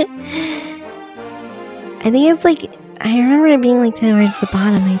 I think it's like... I remember it being like towards the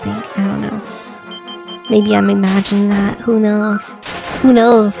bottom, I think. I don't know. Maybe I'm imagining that. Who knows? Who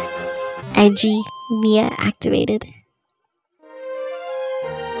knows? Edgy Mia activated.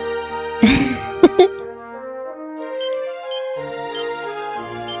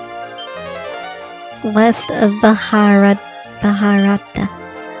 West of Bharata.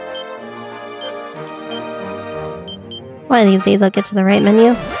 One of these days I'll get to the right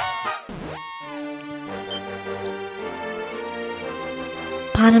menu.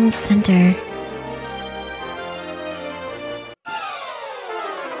 Bottom center.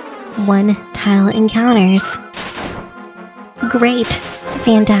 One tile encounters. Great.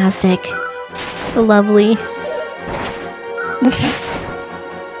 Fantastic. Lovely.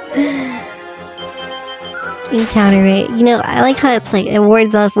 Encounter rate. You know, I like how it's like it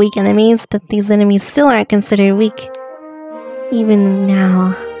wards off weak enemies, but these enemies still aren't considered weak. Even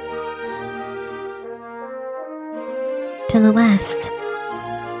now. To the west.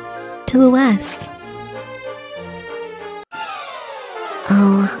 To the west.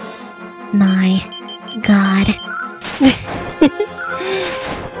 Oh my god.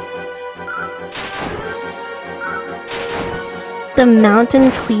 The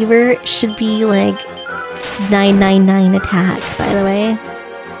mountain cleaver should be like 999 attack, by the way.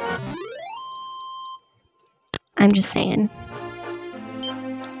 I'm just saying.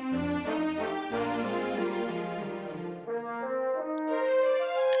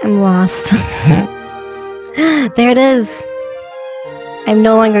 I'm lost. There it is. I'm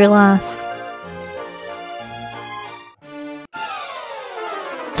no longer lost.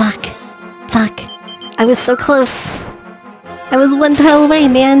 Fuck. Fuck. I was so close. I was one tile away,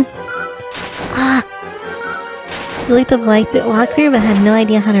 man. Ah. I like to walk through, but had no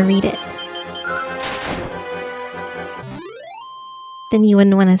idea how to read it. Then you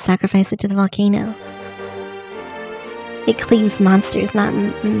wouldn't want to sacrifice it to the volcano. It cleaves monsters, not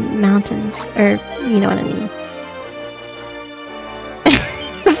mountains. Or, you know what I mean.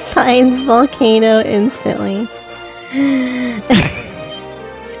 Finds volcano instantly.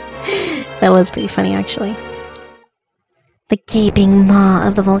 That was pretty funny, actually. The gaping maw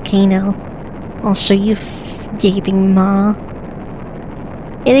of the volcano. I'll show you gaping maw.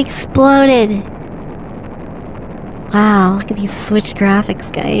 It exploded! Wow, look at these Switch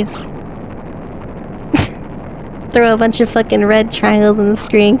graphics, guys. Throw a bunch of fucking red triangles on the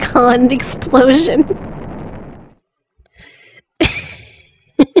screen, call it an explosion.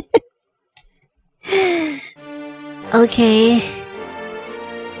 Okay.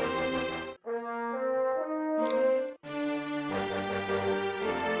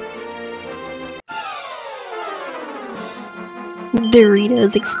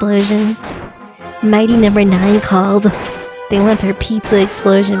 Doritos explosion. Mighty number 9 called. They want their pizza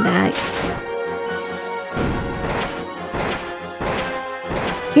explosion back.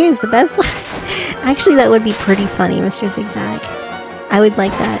 Here's the best one. Actually, that would be pretty funny, Mr. Zigzag. I would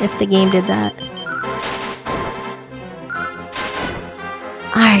like that if the game did that.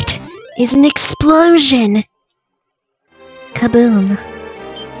 Art is an explosion! Kaboom.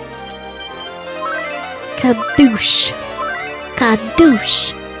 Kadoosh.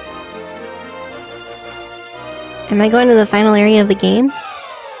 Kadoosh. Am I going to the final area of the game?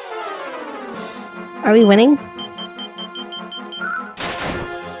 Are we winning?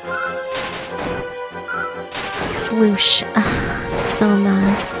 Swoosh. Soma.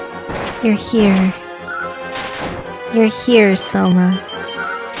 You're here. You're here, Soma.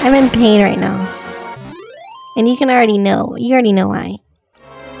 I'm in pain right now. And you can already know. You already know why.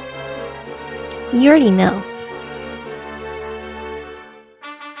 You already know.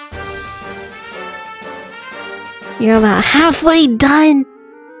 You're about halfway done!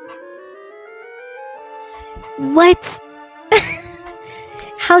 What?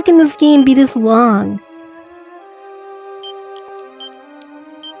 How can this game be this long?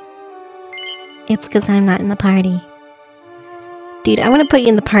 It's because I'm not in the party. Dude, I want to put you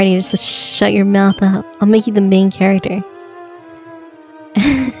in the party just to shut your mouth up. I'll make you the main character.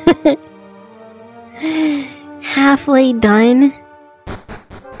 Halfway done?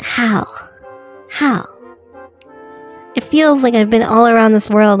 How? How? It feels like I've been all around this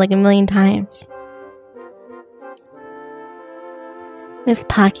world like a million times. Miss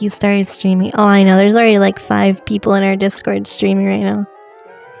Pocky started streaming. Oh, I know. There's already like 5 people in our Discord streaming right now.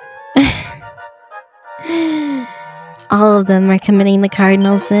 All of them are committing the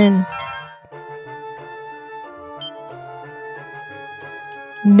cardinal sin.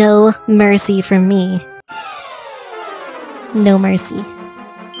 No mercy from me. No mercy.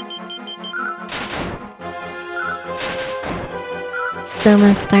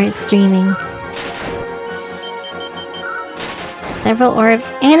 Soma starts streaming. Several orbs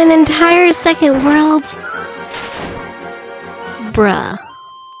and an entire second world? Bruh.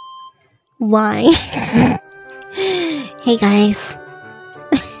 Why? Hey guys.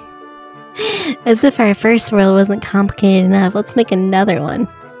 As if our first world wasn't complicated enough, let's make another one.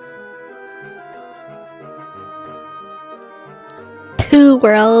 2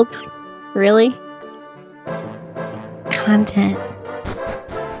 worlds? Really? Content.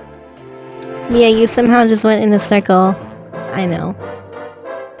 Yeah, you somehow just went in a circle. I know.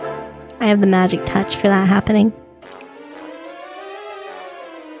 I have the magic touch for that happening.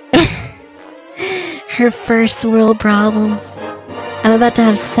 Her first world problems. I'm about to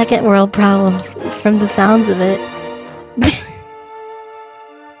have second world problems from the sounds of it.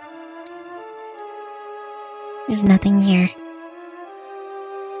 There's nothing here.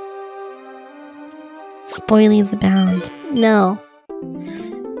 Spoilies abound. No.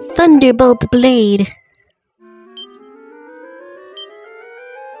 Thunderbolt Blade.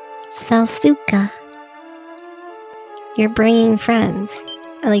 Salsuka. You're bringing friends.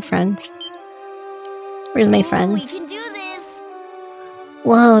 I like friends. Where's my friends? We can do this.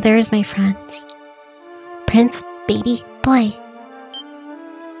 Whoa, there's my friends. Prince, baby, boy.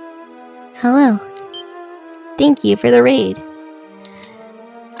 Hello. Thank you for the raid.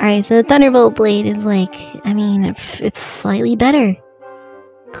 Alright, so the Thunderbolt Blade is like, I mean, it's slightly better.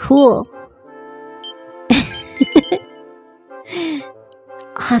 Cool.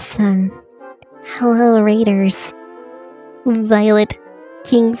 Awesome. Hello, raiders. Violet,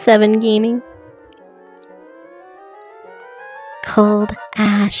 King 7 Gaming. Cold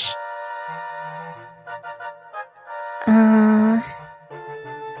Ash.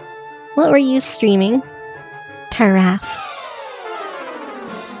 What were you streaming? Taraf.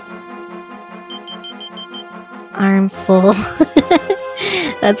 Armful.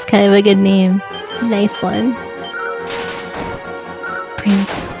 That's kind of a good name. Nice one.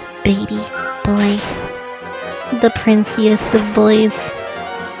 Prince, baby, boy. The princiest of boys.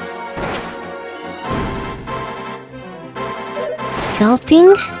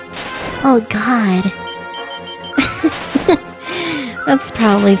 Sculpting? Oh god. That's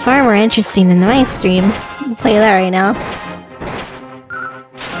probably far more interesting than my stream. I'll tell you that right now.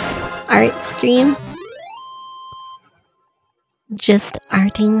 Art stream? Just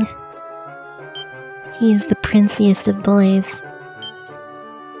arting. He's the princiest of boys.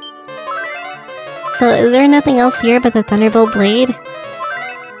 So is there nothing else here but the Thunderbolt Blade?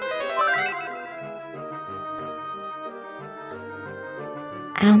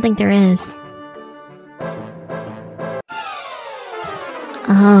 I don't think there is.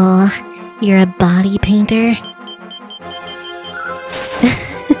 Oh, you're a body painter?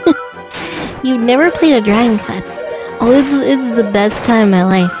 You never played a Dragon Quest. Oh, this is the best time of my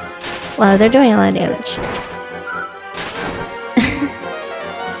life. Wow, they're doing a lot of damage.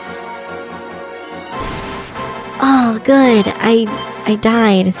 Oh, good. I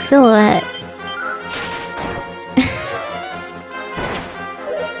died. Silhouette.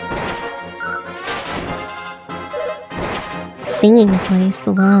 Singing voice.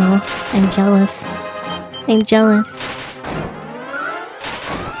 Wow. I'm jealous. I'm jealous.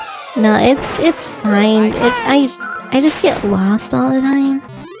 No, it's fine. I just get lost all the time,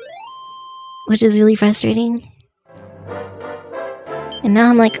 which is really frustrating. And now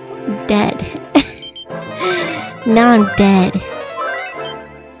I'm like dead. Now I'm dead.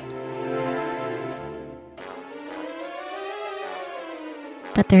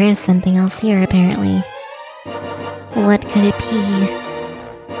 But there is something else here, apparently. What could it be?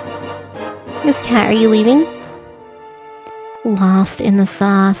 Miss Cat, are you leaving? Lost in the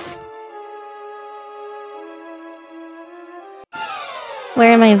sauce.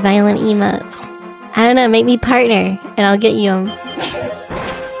 Where are my violent emotes? I don't know, make me partner, and I'll get you them.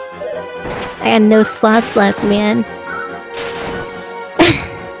 I got no slots left, man.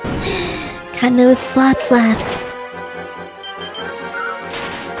 Got no slots left.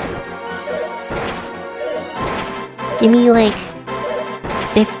 Give me like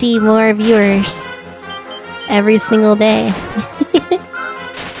 50 more viewers every single day.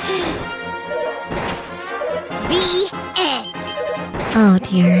 The end. Oh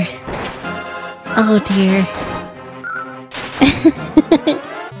dear. Oh dear.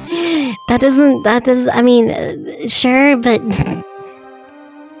 I mean, sure, but...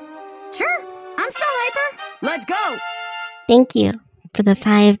 Sure, I'm so hyper. Let's go. Thank you for the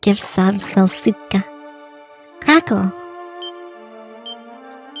 5 gift subs, Selsuka. Crackle.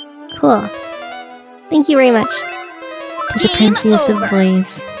 Cool. Thank you very much. To the Prince of Boys.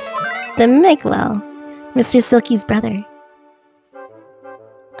 The Mickwell. Mr. Silky's brother.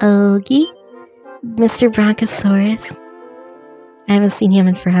 Ogie. Mr. Bronchosaurus. I haven't seen him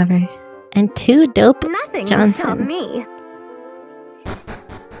in forever. And 2 Dope Nothing Johnson. will stop me.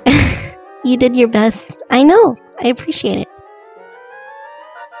 You did your best. I know. I appreciate it.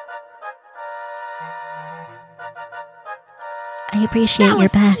 I appreciate your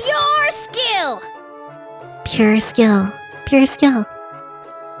best. Your skill. Pure skill. Pure skill.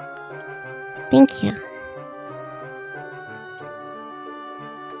 Thank you.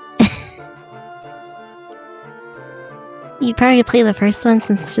 You'd probably play the first one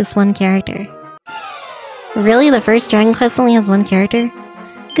since it's just one character. Really? The first Dragon Quest only has one character?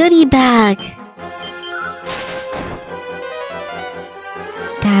 Goodie bag!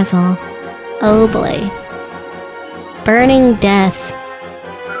 Dazzle. Oh boy. Burning Death.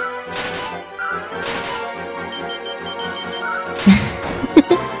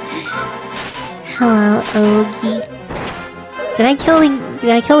 Hello, Ogie. Did I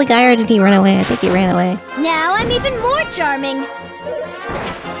kill the guy or did he run away? I think he ran away. Now I'm even more charming.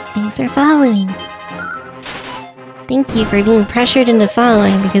 Thanks for following. Thank you for being pressured into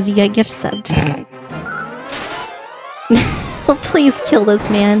following because you got gift subs. Oh, please kill this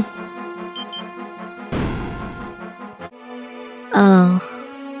man. Oh.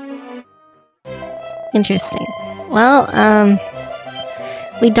 Interesting. Well,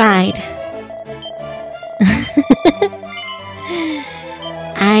 we died.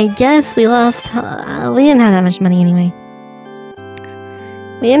 I guess we lost... we didn't have that much money anyway.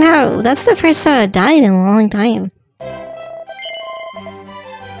 We didn't have... That's the first time I died in a long time.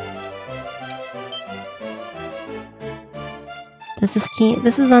 This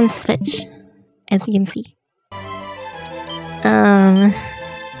is on Switch, as you can see.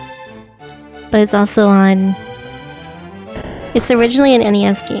 But it's also on... It's originally an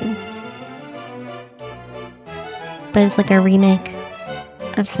NES game. But it's like a remake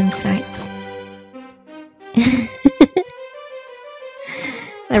of some sorts.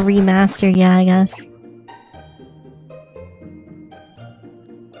 A remaster, yeah, I guess.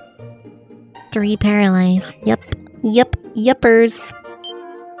 3 paralyzed. Yep, yuppers.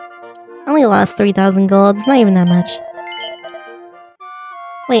 I only lost 3,000 gold. It's not even that much.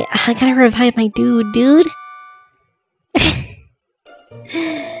 Wait, I gotta revive my dude.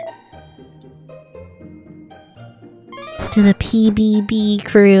 To the PBB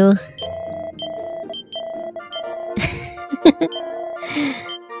crew.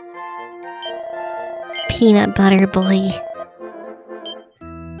 Peanut butter boy.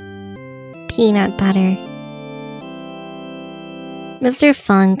 Peanut butter. Mr.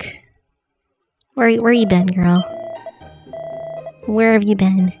 Funk. Where you been, girl? Where have you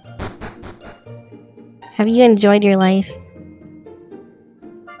been? Have you enjoyed your life?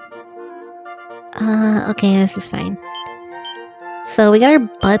 Okay, this is fine. So we got our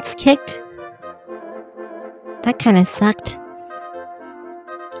butts kicked. That kind of sucked.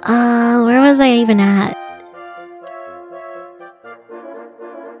 Where was I even at?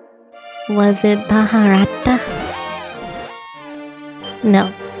 Was it Baharata?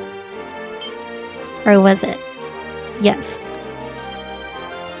 No. Or was it? Yes.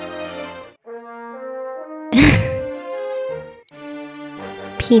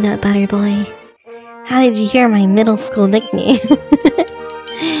 Peanut butter boy. How did you hear my middle school nickname?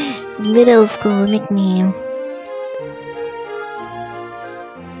 Middle school nickname.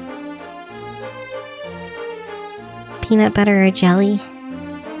 Peanut butter or jelly?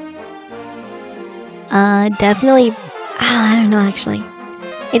 Definitely... I don't know actually.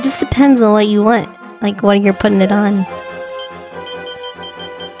 It just depends on what you want. Like what you're putting it on.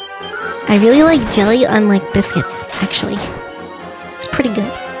 I really like jelly on like biscuits, actually. It's pretty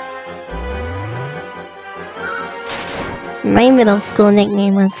good. My middle school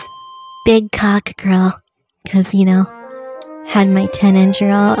nickname was Big Cock Girl. Cause, you know, had my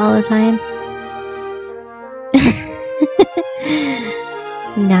 10-incher all the time.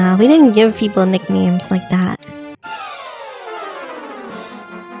 Nah, we didn't give people nicknames like that.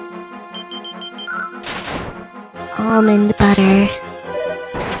 Almond butter.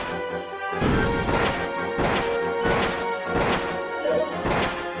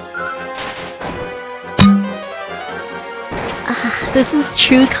 This is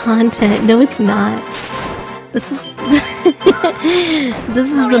true content. No, it's not. This This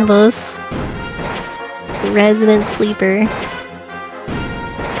is the most resident sleeper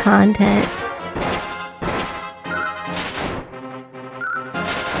content.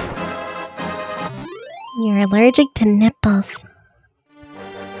 You're allergic to nipples.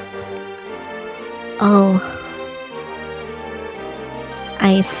 Oh.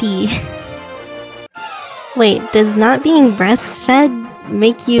 I see. Wait, does not being breastfed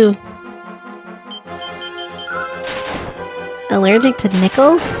make you allergic to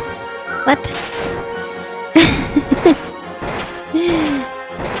nickels? What?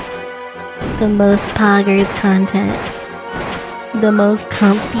 The most poggers content. The most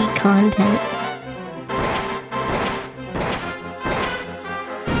comfy content.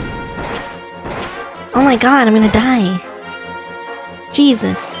 Oh my god, I'm gonna die.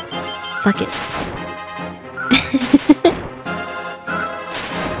 Jesus. Fuck it.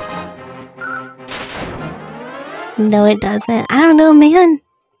 No, it doesn't. I don't know, man.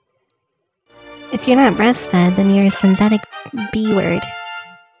 If you're not breastfed, then you're a synthetic B word.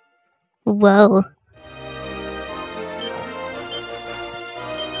 Whoa.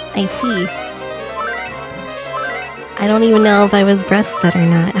 I see. I don't even know if I was breastfed or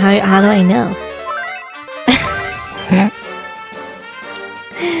not. How do I know?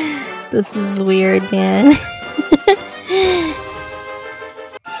 This is weird, man.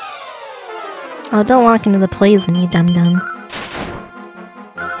 Oh, don't walk into the poison, you dum-dum.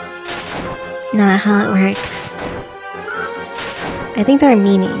 Not how it works. I think they're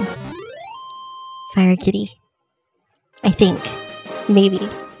meaning. Fire Kitty. I think. Maybe.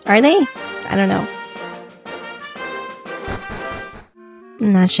 Are they? I don't know.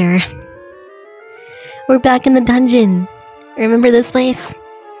 I'm not sure. We're back in the dungeon. Remember this place?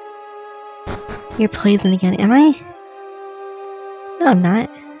 You're poisoned again. Am I? No, I'm not.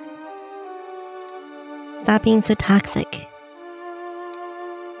 Stop being so toxic.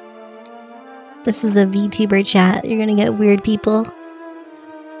 This is a VTuber chat. You're gonna get weird people.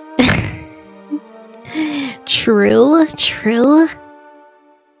 True, true.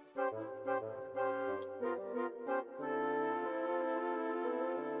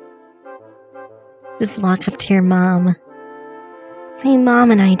 Just walk up to your mom. My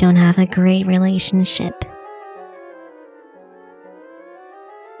mom and I don't have a great relationship.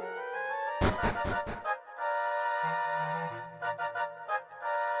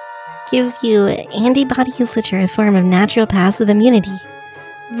 Gives you antibodies, which are a form of natural passive immunity.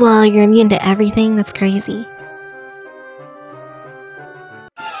 Whoa, you're immune to everything? That's crazy.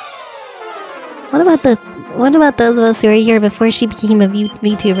 What about those of us who were here before she became a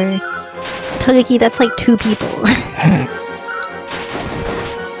VTuber? Togeki, that's like 2 people.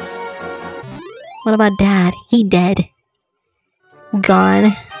 What about Dad? He dead.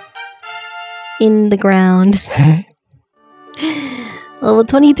 Gone. In the ground. Level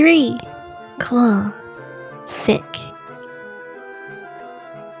 23! Cool. Sick.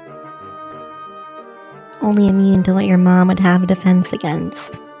 Only immune to what your mom would have a defense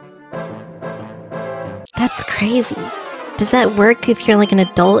against. That's crazy. Does that work if you're like an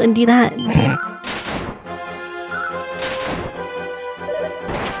adult and do that?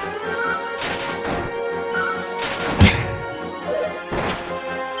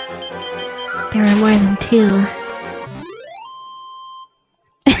 There are more than 2.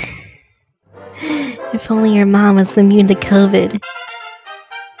 If only your mom was immune to COVID.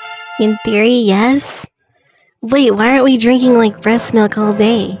 In theory, yes. Wait, why aren't we drinking like breast milk all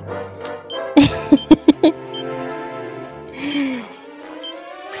day?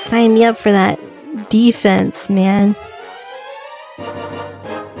 Sign me up for that defense, man.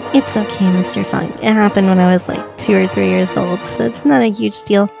 It's okay, Mr. Funk. It happened when I was like 2 or 3 years old, so it's not a huge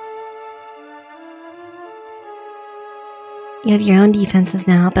deal. You have your own defenses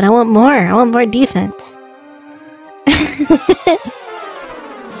now, but I want more. I want more defense.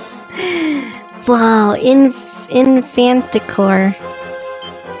 Wow, infanticore.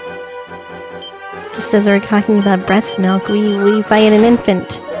 Just as we're talking about breast milk, we fight an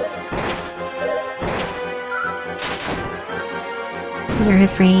infant. You're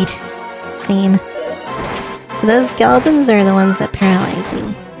afraid. Same. So those skeletons are the ones that paralyze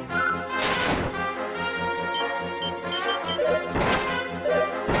me.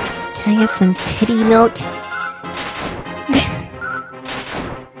 Can I get some titty milk?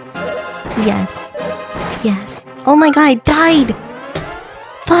 Yes. Yes. Oh my god, I died!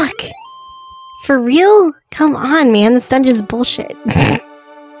 Fuck! For real? Come on, man. This dungeon's bullshit.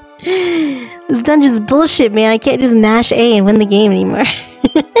 This dungeon's bullshit, man. I can't just mash A and win the game anymore.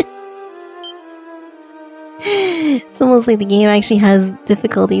 It's almost like the game actually has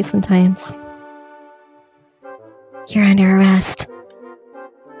difficulties sometimes. You're under arrest.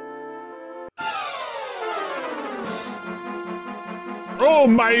 Oh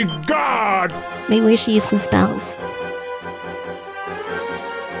my god! Maybe we should use some spells.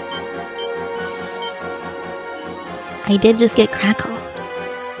 I did just get Crackle.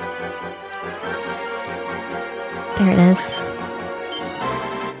 There it is.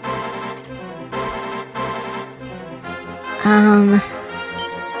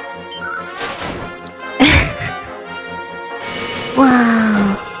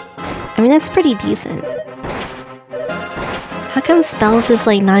 Wow. I mean, that's pretty decent. How come spells just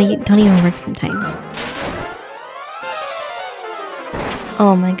like don't even work sometimes?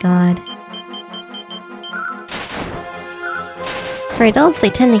 Oh my god. For adults, they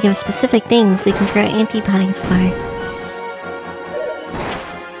tend to give specific things we can grow antibodies for.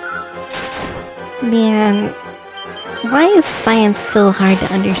 Man, why is science so hard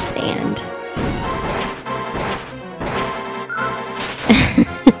to understand?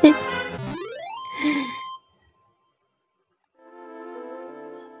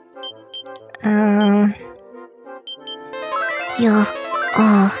 Heal.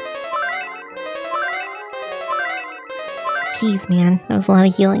 Oh. Jeez, man. That was a lot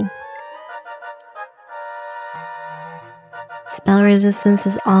of healing. Spell resistance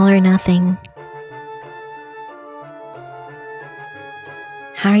is all or nothing.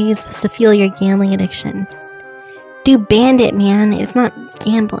 How are you supposed to feel your gambling addiction? Do bandit, man. It's not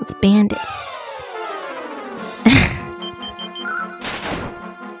gamble, it's bandit.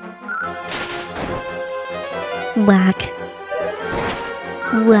 Whack.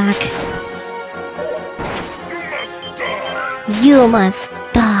 Whack. You must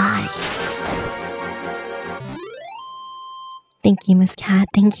die. Thank you, Miss Cat.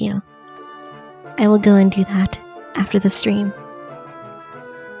 Thank you. I will go and do that after the stream.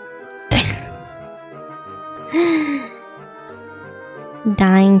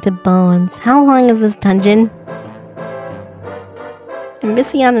 Dying to bones. How long is this dungeon? I'm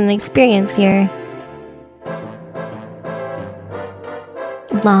missing out on an experience here.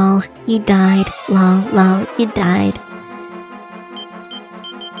 Lol, you died. Lol, lol, you died.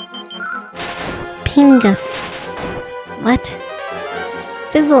 Pingus. What?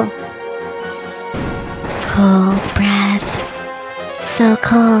 Fizzle. Cold breath. So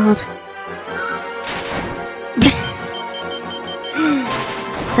cold.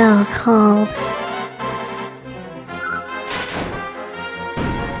 So cold.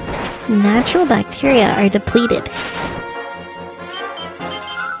 Natural bacteria are depleted.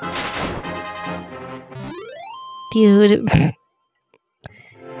 Dude.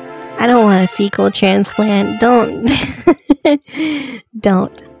 I don't want a fecal transplant. Don't.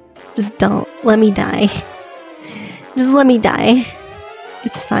 Don't. Just don't. Let me die. Just let me die.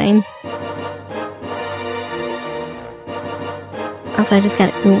 It's fine. Also, I just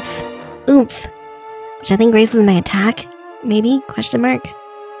got oomph. Oomph! Which I think raises my attack? Maybe? Question mark?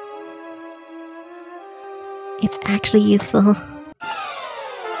 It's actually useful.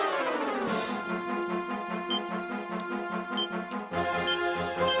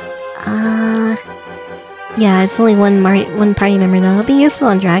 Yeah, it's only one party member though. It'll be useful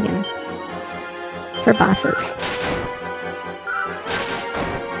on Dragon. For bosses.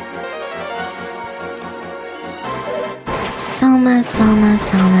 Soma, Soma,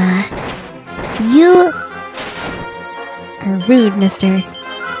 Soma. You are rude, mister.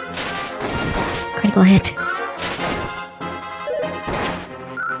 Critical hit.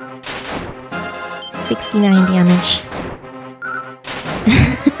 69 damage.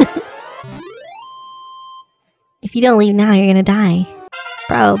 If you don't leave now, you're gonna die.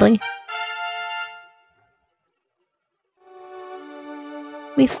 Probably.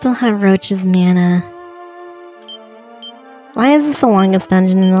 We still have Roach's mana. Why is this the longest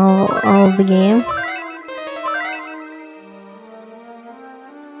dungeon in all of the game?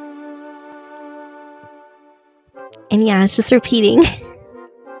 And yeah, it's just repeating.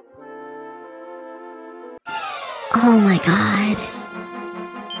 Oh my god.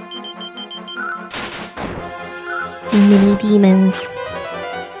 Mini demons.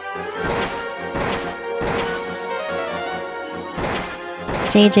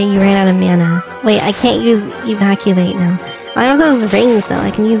 JJ, you ran out of mana. Wait, I can't use evacuate now. I have those rings though,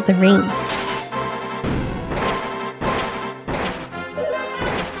 I can use the rings.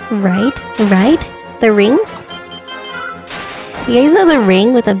 Right? The rings? You guys know the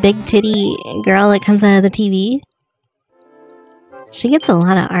ring with a big titty girl that comes out of the TV? She gets a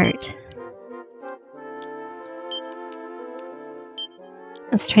lot of art.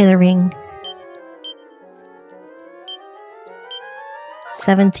 Let's try the ring.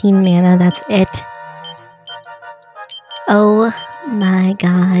 17 mana, that's it. My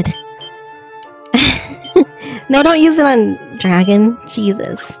god. No, don't use it on Dragon.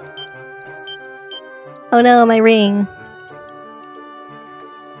 Jesus. Oh no, my ring.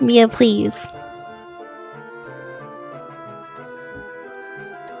 Mia, please.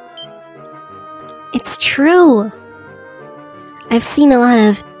 It's true. I've seen a lot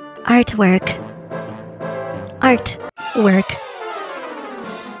of artwork.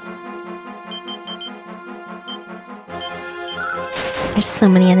 There's so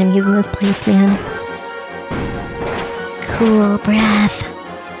many enemies in this place, man. Cool breath.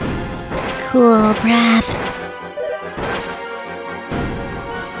 Cool breath.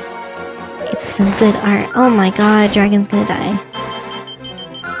 It's some good art. Oh my god, Dragon's gonna die.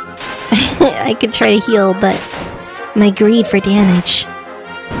 I could try to heal, but my greed for damage.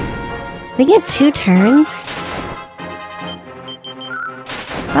 They get 2 turns?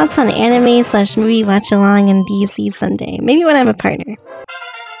 Thoughts on anime / movie watch along in DC someday. Maybe when I have a partner.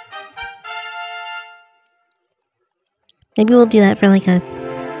 Maybe we'll do that for like a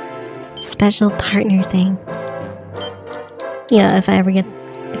special partner thing. You know, if I ever get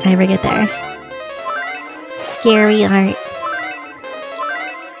there. Scary art.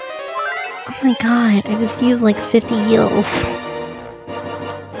 Oh my god, I just used like 50 heals.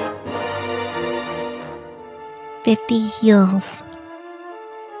 50 heals.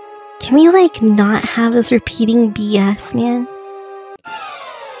 Can we like not have this repeating BS, man?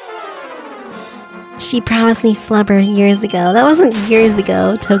 She promised me flubber years ago. That wasn't years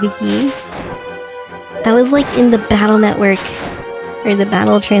ago, Togeki. That was like in the Battle Network. Or the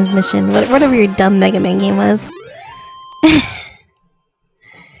Battle Transmission. Whatever your dumb Mega Man game was.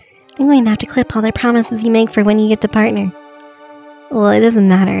 I'm going to have to clip all the promises you make for when you get to partner. Well, it doesn't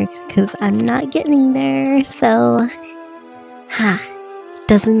matter, because I'm not getting there, so...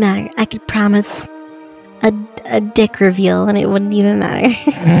 Doesn't matter. I could promise a dick reveal and it wouldn't even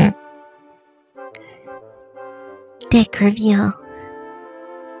matter. Dick reveal.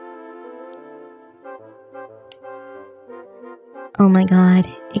 Oh my god,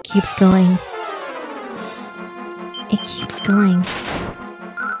 it keeps going. It keeps going.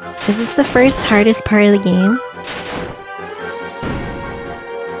 Is this the first hardest part of the game?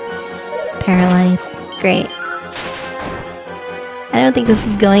 Paralyzed. Great. I don't think this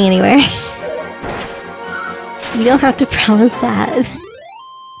is going anywhere. You don't have to promise that.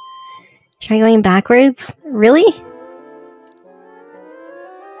 Try going backwards? Really?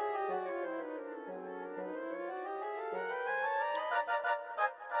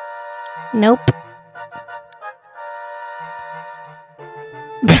 Nope.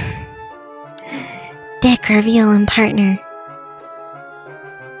 Dick reveal and partner.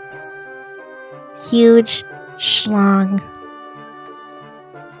 Huge schlong.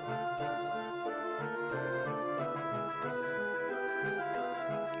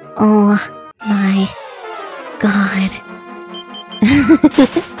 Oh my god.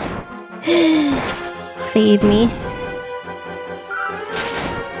 Save me.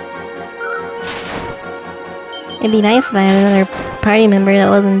 It'd be nice if I had another party member that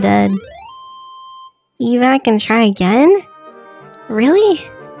wasn't dead. Evac and try again? Really?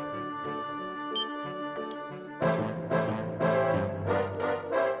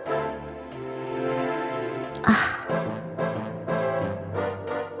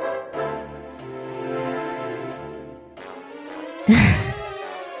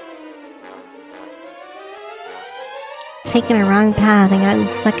 Taking a wrong path and gotten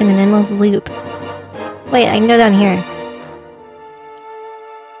stuck in an endless loop. Wait, I can go down here.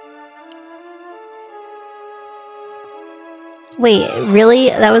 Wait, really?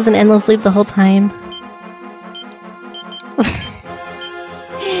 That was an endless loop the whole time?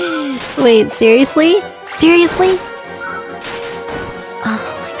 Wait, seriously? Seriously? Oh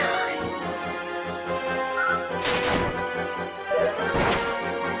my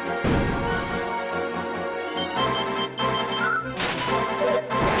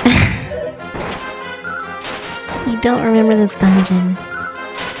god. You don't remember this dungeon.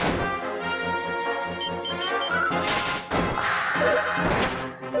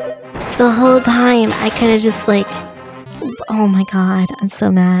 The whole time, I could have just like... Oh my god, I'm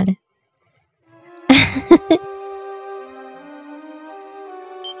so mad.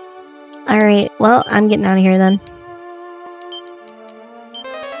 Alright, well, I'm getting out of here then.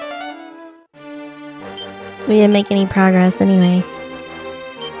 We didn't make any progress anyway.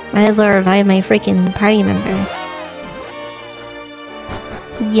 Might as well revive my freaking party member.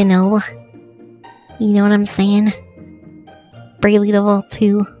 You know. You know what I'm saying? Bravely Default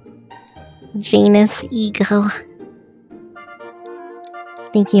 2. Janus Ego.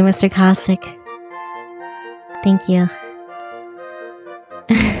 Thank you, Mr. Caustic. Thank you.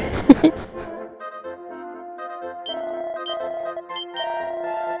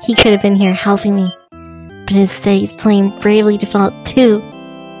 He could have been here helping me, but instead he's playing Bravely Default 2.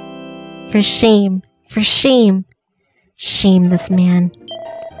 For shame. For shame. Shame this man.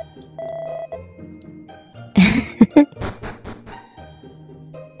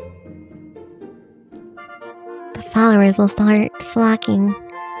 The followers will start flocking.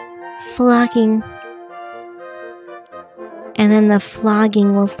 Flocking. And then the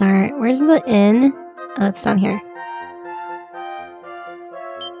flogging will start. Where's the inn? Oh, it's down here.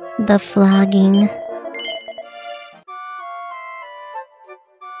 The flogging.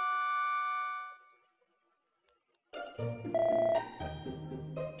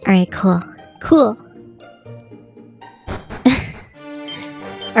 Alright, cool. Cool.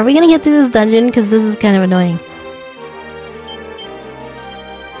 Are we gonna get through this dungeon? Because this is kind of annoying.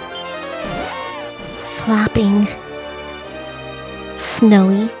 Flopping.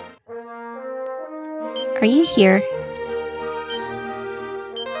 Snowy. Are you here?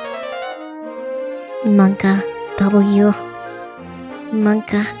 Monka W.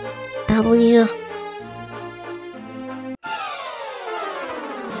 Monka W.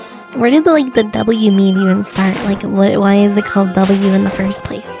 Where did the W meme even start? Like, why is it called W in the first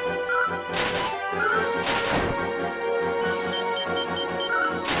place?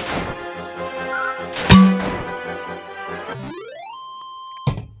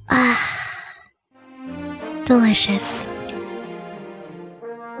 Delicious.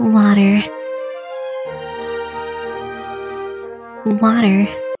 Water. Water.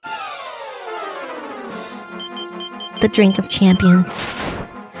 The drink of champions.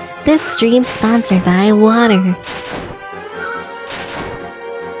 This stream sponsored by water.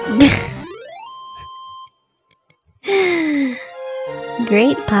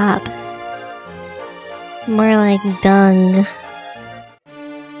 Great pop. More like dung.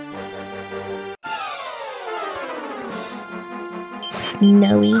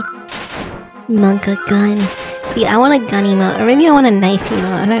 Snowy. Monka gun. See, I want a gun emote, or maybe I want a knife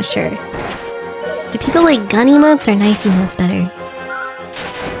emote, I'm not sure. Do people like gun emotes or knife emotes better?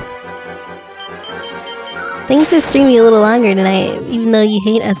 Thanks for streaming a little longer tonight, even though you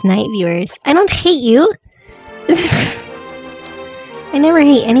hate us night viewers. I don't hate you! I never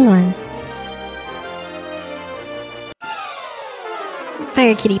hate anyone.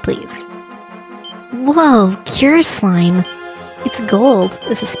 Fire kitty, please. Whoa, cure slime. It's gold.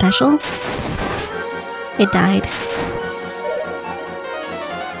 Is it special? It died.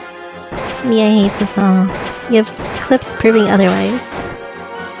 Mia hates us all. You have clips proving otherwise.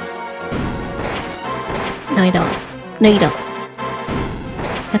 No, I don't. No, you don't.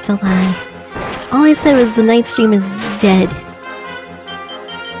 That's a lie. All I said was the night stream is dead.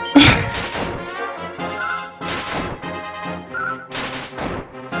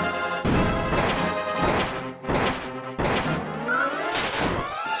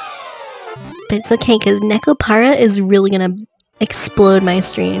 But it's okay, because Nekopara is really gonna explode my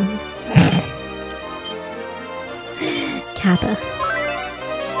stream. Kappa.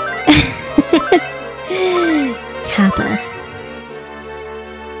 Kappa.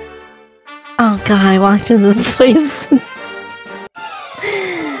 Oh god, I walked into the place.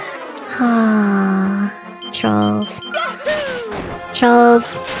 Ah, Charles.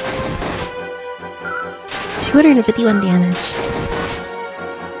 Charles. 251 damage.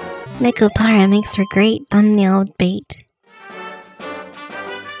 Nekopara makes for great thumbnail bait.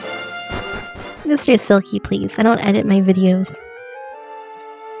 Mr. Silky, please. I don't edit my videos.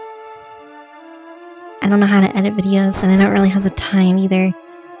 I don't know how to edit videos, and I don't really have the time either.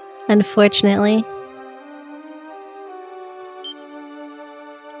 Unfortunately.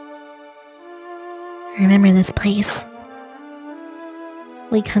 Remember this place.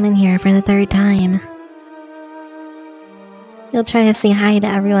 We come in here for the 3rd time. You'll try to say hi to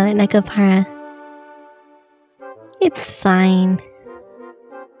everyone at Nekopara. It's fine.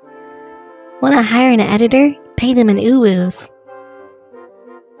 Wanna hire an editor? Pay them in uwus.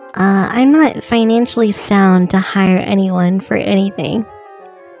 I'm not financially sound to hire anyone for anything.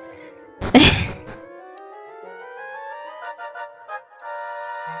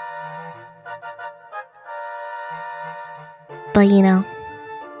 But you know.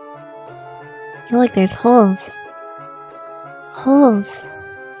 Look, there's holes. Holes.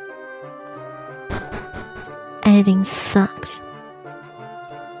 Editing sucks.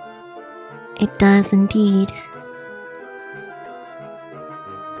 It does indeed.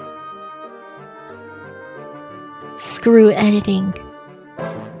 Screw editing.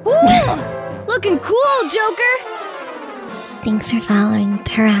 Ooh, looking cool, Joker! Thanks for following,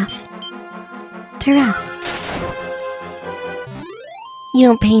 Taraf. Taraf. You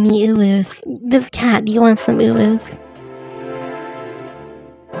don't pay me uwus. This cat, do you want some uwus?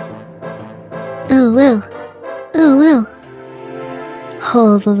 Ooh, woo. Ooh, woo.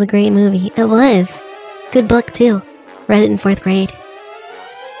 Holes was a great movie. It was. Good book, too. Read it in 4th grade.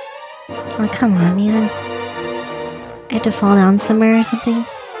 Oh, come on, man. I had to fall down somewhere or something.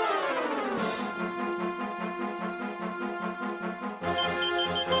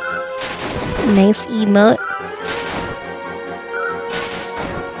 Nice emote.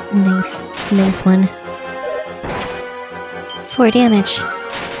 Nice one. 4 damage.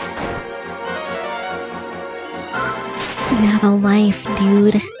 You have a wife,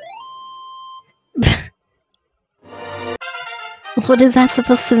 dude. What is that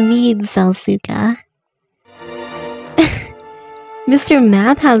supposed to mean, Salsuka? Mr.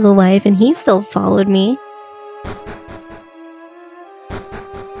 Math has a wife and he still followed me.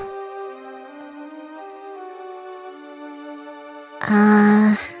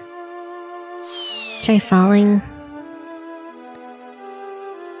 Try following.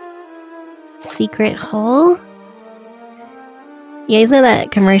 Secret hole? Yeah, you saw that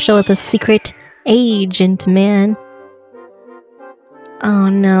commercial with a secret agent, man. Oh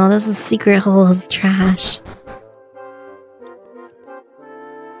no, this is secret hole is trash.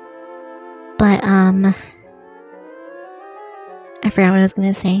 But, I forgot what I was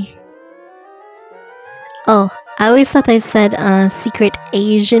gonna say. Oh, I always thought they said, secret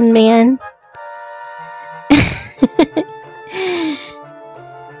Asian man.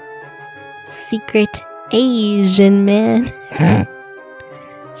 Secret Asian man.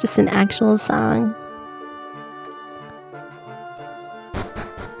 It's just an actual song.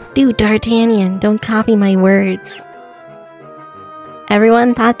 Dude, D'Artagnan, don't copy my words.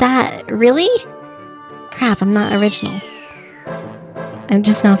 Everyone thought that? Really? Crap, I'm not original. I'm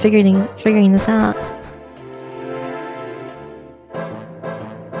just now figuring this out.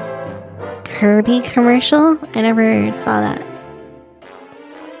 Kirby commercial? I never saw that.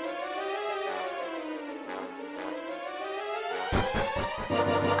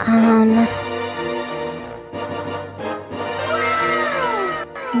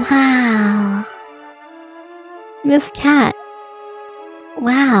 Wow. Miss Cat.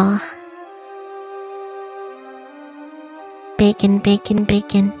 Wow. Bacon, bacon,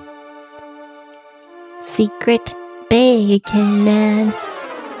 bacon. Secret bacon man.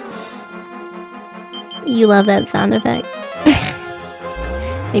 You love that sound effect.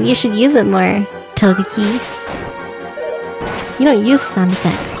 Maybe you should use it more, Togeki. You don't use sound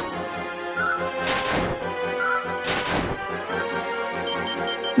effects.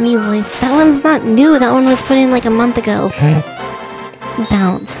 New voice. That one's not new. That one was put in like a month ago.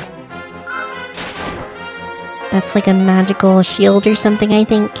 Bounce. That's like a magical shield or something, I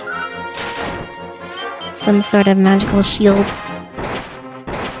think. Some sort of magical shield.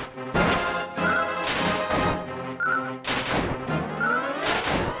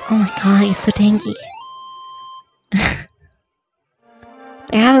 Oh my god, he's so tanky.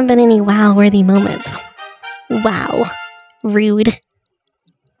 There haven't been any wow-worthy moments. Wow. Rude.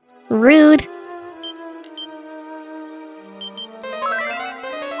 Rude.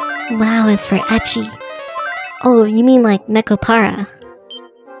 Wow is for ecchi. Oh, you mean like Nekopara.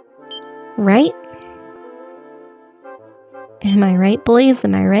 Right? Am I right, boys?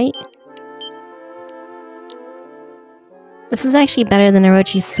 Am I right? This is actually better than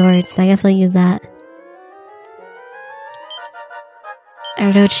Orochi's sword, so I guess I'll use that.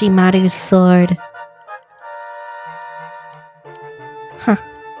 Orochimaru's sword. Huh.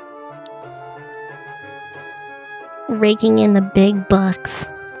 Raking in the big bucks.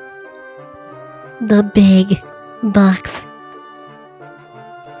 The big bucks.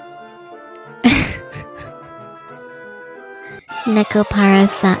 Nekopara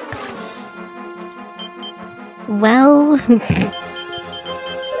sucks. Well,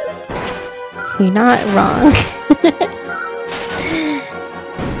 you're not wrong.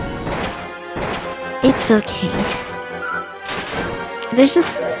 It's okay. There's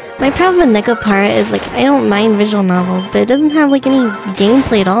just... My problem with Nekopara is, like, I don't mind visual novels, but it doesn't have, like, any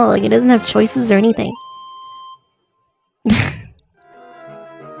gameplay at all. Like, it doesn't have choices or anything.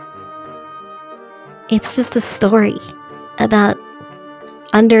 It's just a story about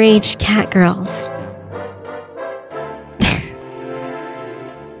underage cat girls.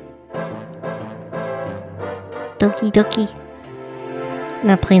 Doki doki. I'm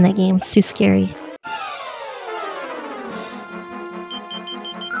not playing that game, it's too scary.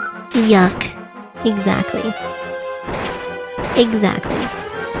 Yuck. Exactly. Exactly.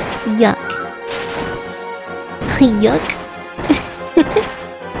 Yuck. Yuck.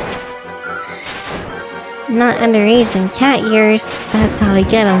 Not underage in cat years. That's how I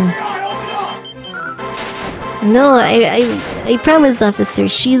get them. No, I promise, officer,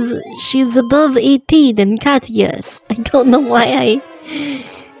 she's above 18 and Katya's. I don't know why I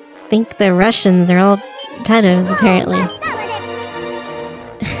think the Russians are all pedos, apparently.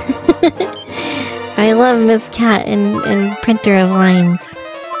 I love Miss Cat and Printer of Lines.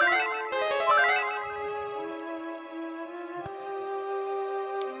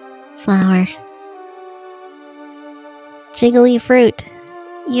 Flower. Jiggly fruit.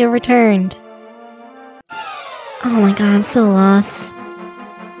 You returned. Oh my god, I'm so lost.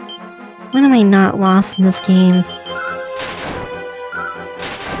 When am I not lost in this game?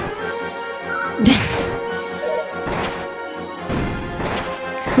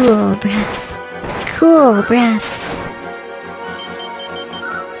 Cool breath. Cool breath.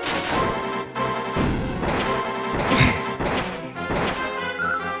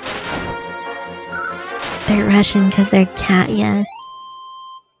 They're Russian because they're Katya.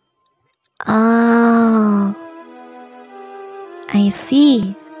 Oh. I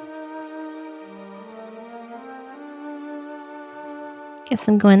see. Guess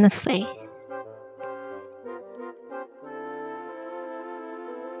I'm going this way.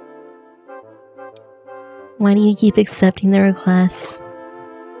 Why do you keep accepting the requests?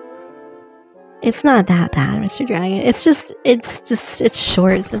 It's not that bad, Mr. Dragon. It's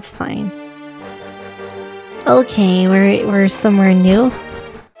short, so it's fine. Okay, we're somewhere new.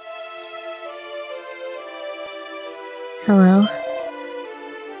 Hello.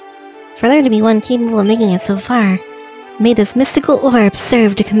 For there to be one capable of making it so far, may this mystical orb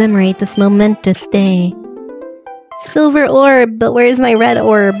serve to commemorate this momentous day. Silver orb, but where's my red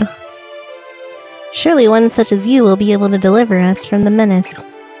orb? Surely one such as you will be able to deliver us from the menace.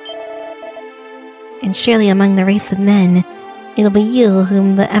 And surely among the race of men, it'll be you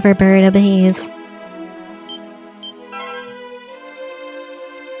whom the Everbird obeys.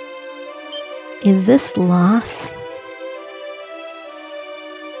 Is this loss?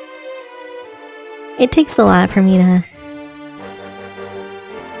 It takes a lot for me to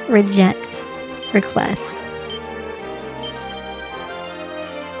reject requests.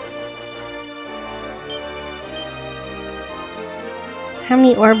 How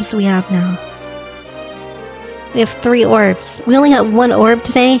many orbs do we have now? We have 3 orbs. We only got 1 orb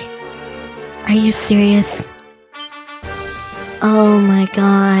today? Are you serious? Oh my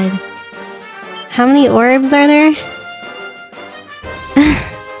god. How many orbs are there?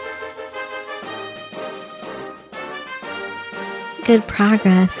 Good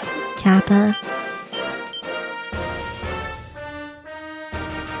progress, Kappa.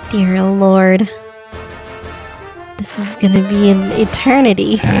 Dear Lord. This is gonna be an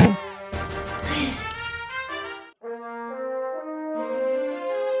eternity.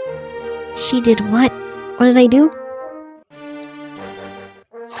 She did what? What did I do?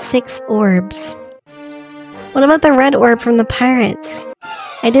 6 orbs. What about the red orb from the pirates?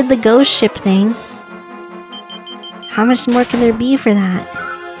 I did the ghost ship thing. How much more can there be for that?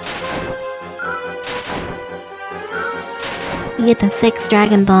 You get the 6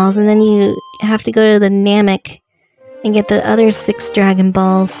 Dragon Balls, and then you have to go to the Namek and get the other 6 Dragon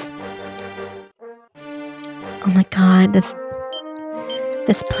Balls. Oh my god, this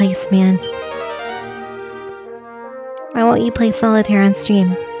place, man. Why won't you play solitaire on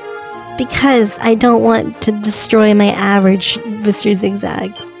stream? Because I don't want to destroy my average Mr.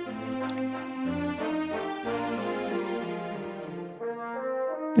 Zigzag.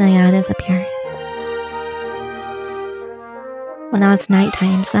 No, yeah, it is up here. Well, now it's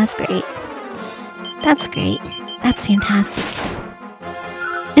nighttime, so that's great. That's great. That's fantastic.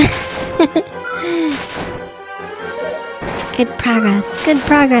 Good progress. Good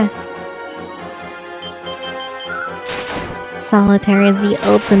progress. Solitaire is the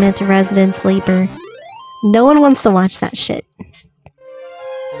ultimate resident sleeper. No one wants to watch that shit.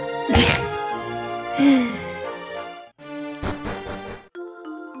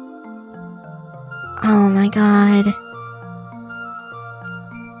 Oh my god.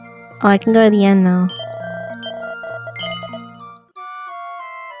 Oh, I can go to the end though.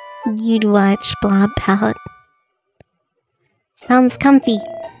 You'd watch Blob Pout. Sounds comfy.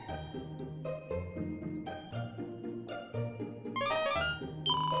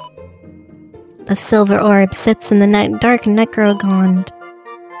 The silver orb sits in the dark Necrogond.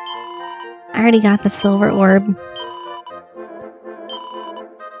 I already got the silver orb.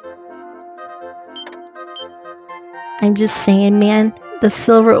 I'm just saying, man. The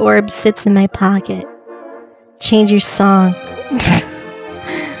silver orb sits in my pocket. Change your song.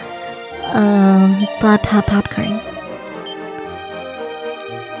 Blood Pop Popcorn.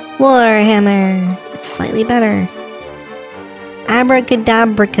 Warhammer. It's slightly better.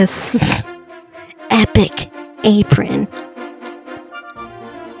 Abracadabricus. Epic apron.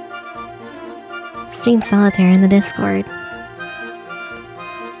 stream solitaire in the Discord.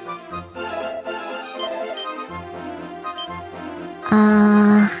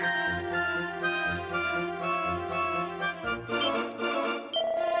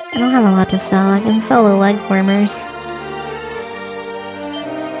 I don't have a lot to sell. I can sell the leg warmers.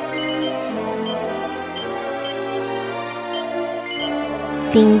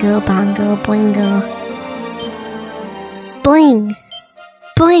 Bingo, bongo, blingo. Bling!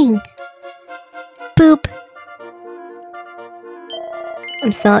 Bling! Boop!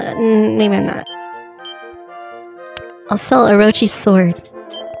 I'm selling... maybe I'm not. I'll sell Orochi's sword.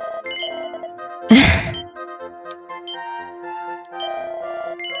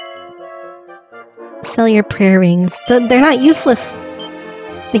 Sell your prayer rings. They're not useless.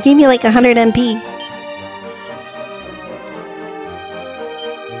 They gave me like 100 MP.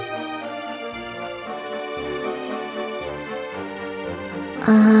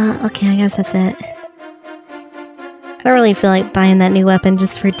 Okay, I guess that's it. I don't really feel like buying that new weapon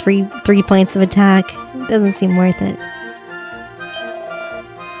just for three points of attack. It doesn't seem worth it.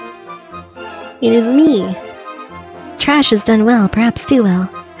 It is me. Trash has done well, perhaps too well.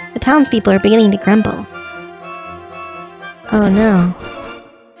 The townspeople are beginning to grumble. Oh no.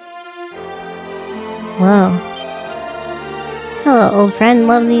 Whoa. Hello, old friend.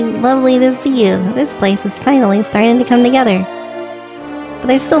 Lovely to see you. This place is finally starting to come together. But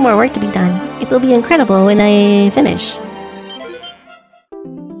there's still more work to be done. It will be incredible when I finish.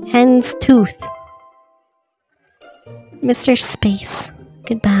 Hen's tooth. Mr. Space.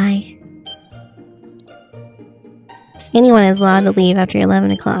 Goodbye. Anyone is allowed to leave after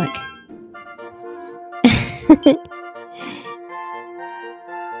 11 o'clock.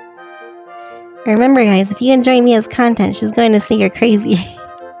 Remember guys, if you enjoy Mia's content, she's going to say you're crazy.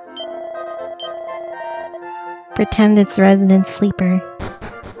 Pretend it's resident sleeper.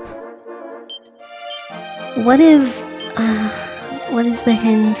 What does the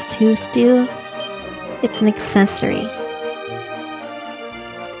hen's tooth do? It's an accessory.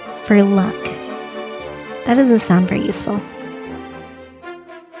 For luck. That doesn't sound very useful.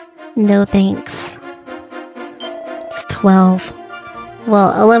 No thanks. It's 12.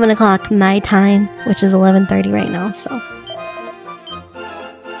 Well, 11 o'clock my time, which is 11:30 right now, so...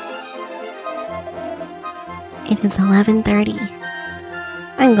 It is 11:30.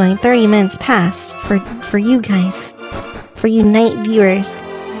 I'm going 30 minutes past for you guys. For you night viewers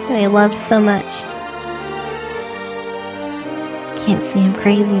that I love so much. Can't say I'm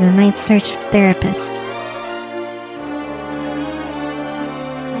crazy, but might search therapist.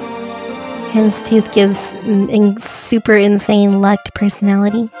 Hen's tooth gives super insane luck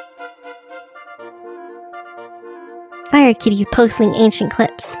personality. Fire Kitty's posting ancient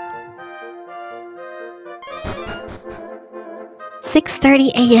clips.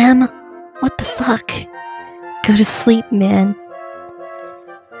 6:30 AM? What the fuck? Go to sleep, man.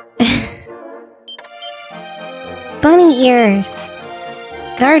 Bunny ears!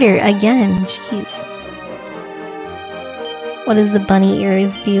 Garter again, jeez. What does the bunny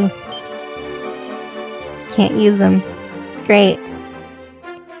ears do? Can't use them. Great.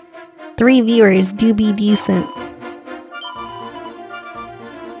 3 viewers do be decent.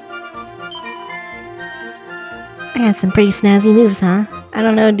 I got some pretty snazzy moves, huh? I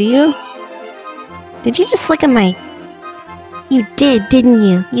don't know, do you? Did you just look at my... You did, didn't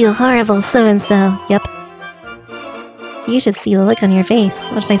you? You horrible so-and-so. Yep. You should see the look on your face.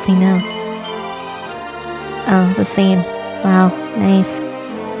 What if I say no? Oh, the same. Wow, nice.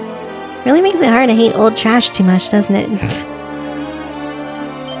 Really makes it hard to hate old trash too much, doesn't it?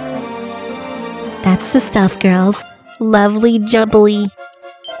 That's the stuff, girls. Lovely jubbly.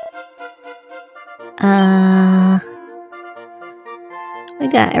 We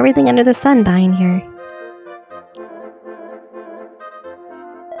got everything under the sun behind here.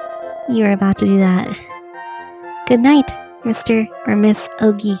 You're about to do that. Good night, Mr. or Miss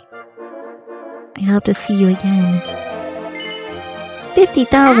Ogi. I hope to see you again.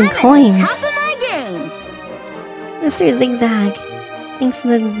 50,000 coins! Top of my game! Mr. Zigzag, thanks for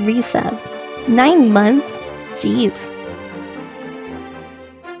the resub. 9 months? Jeez.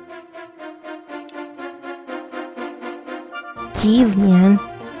 Jeez, man.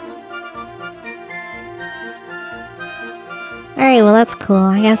 Alright, well that's cool.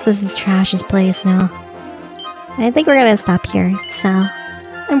 I guess this is Trash's place now. I think we're gonna stop here, so...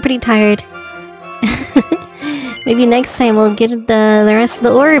 I'm pretty tired. Maybe next time we'll get the rest of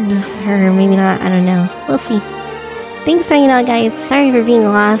the orbs, or maybe not, I don't know. We'll see. Thanks for hanging out, guys. Sorry for being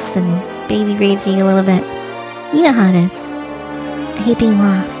lost and baby raging a little bit. You know how it is. I hate being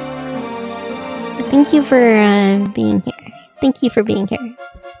lost. But thank you for being here. Thank you for being here.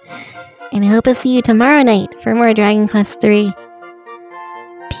 And I hope to see you tomorrow night for more Dragon Quest III.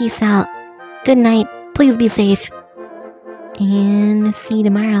 Peace out. Good night. Please be safe. And see you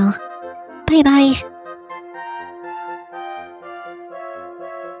tomorrow. Bye bye.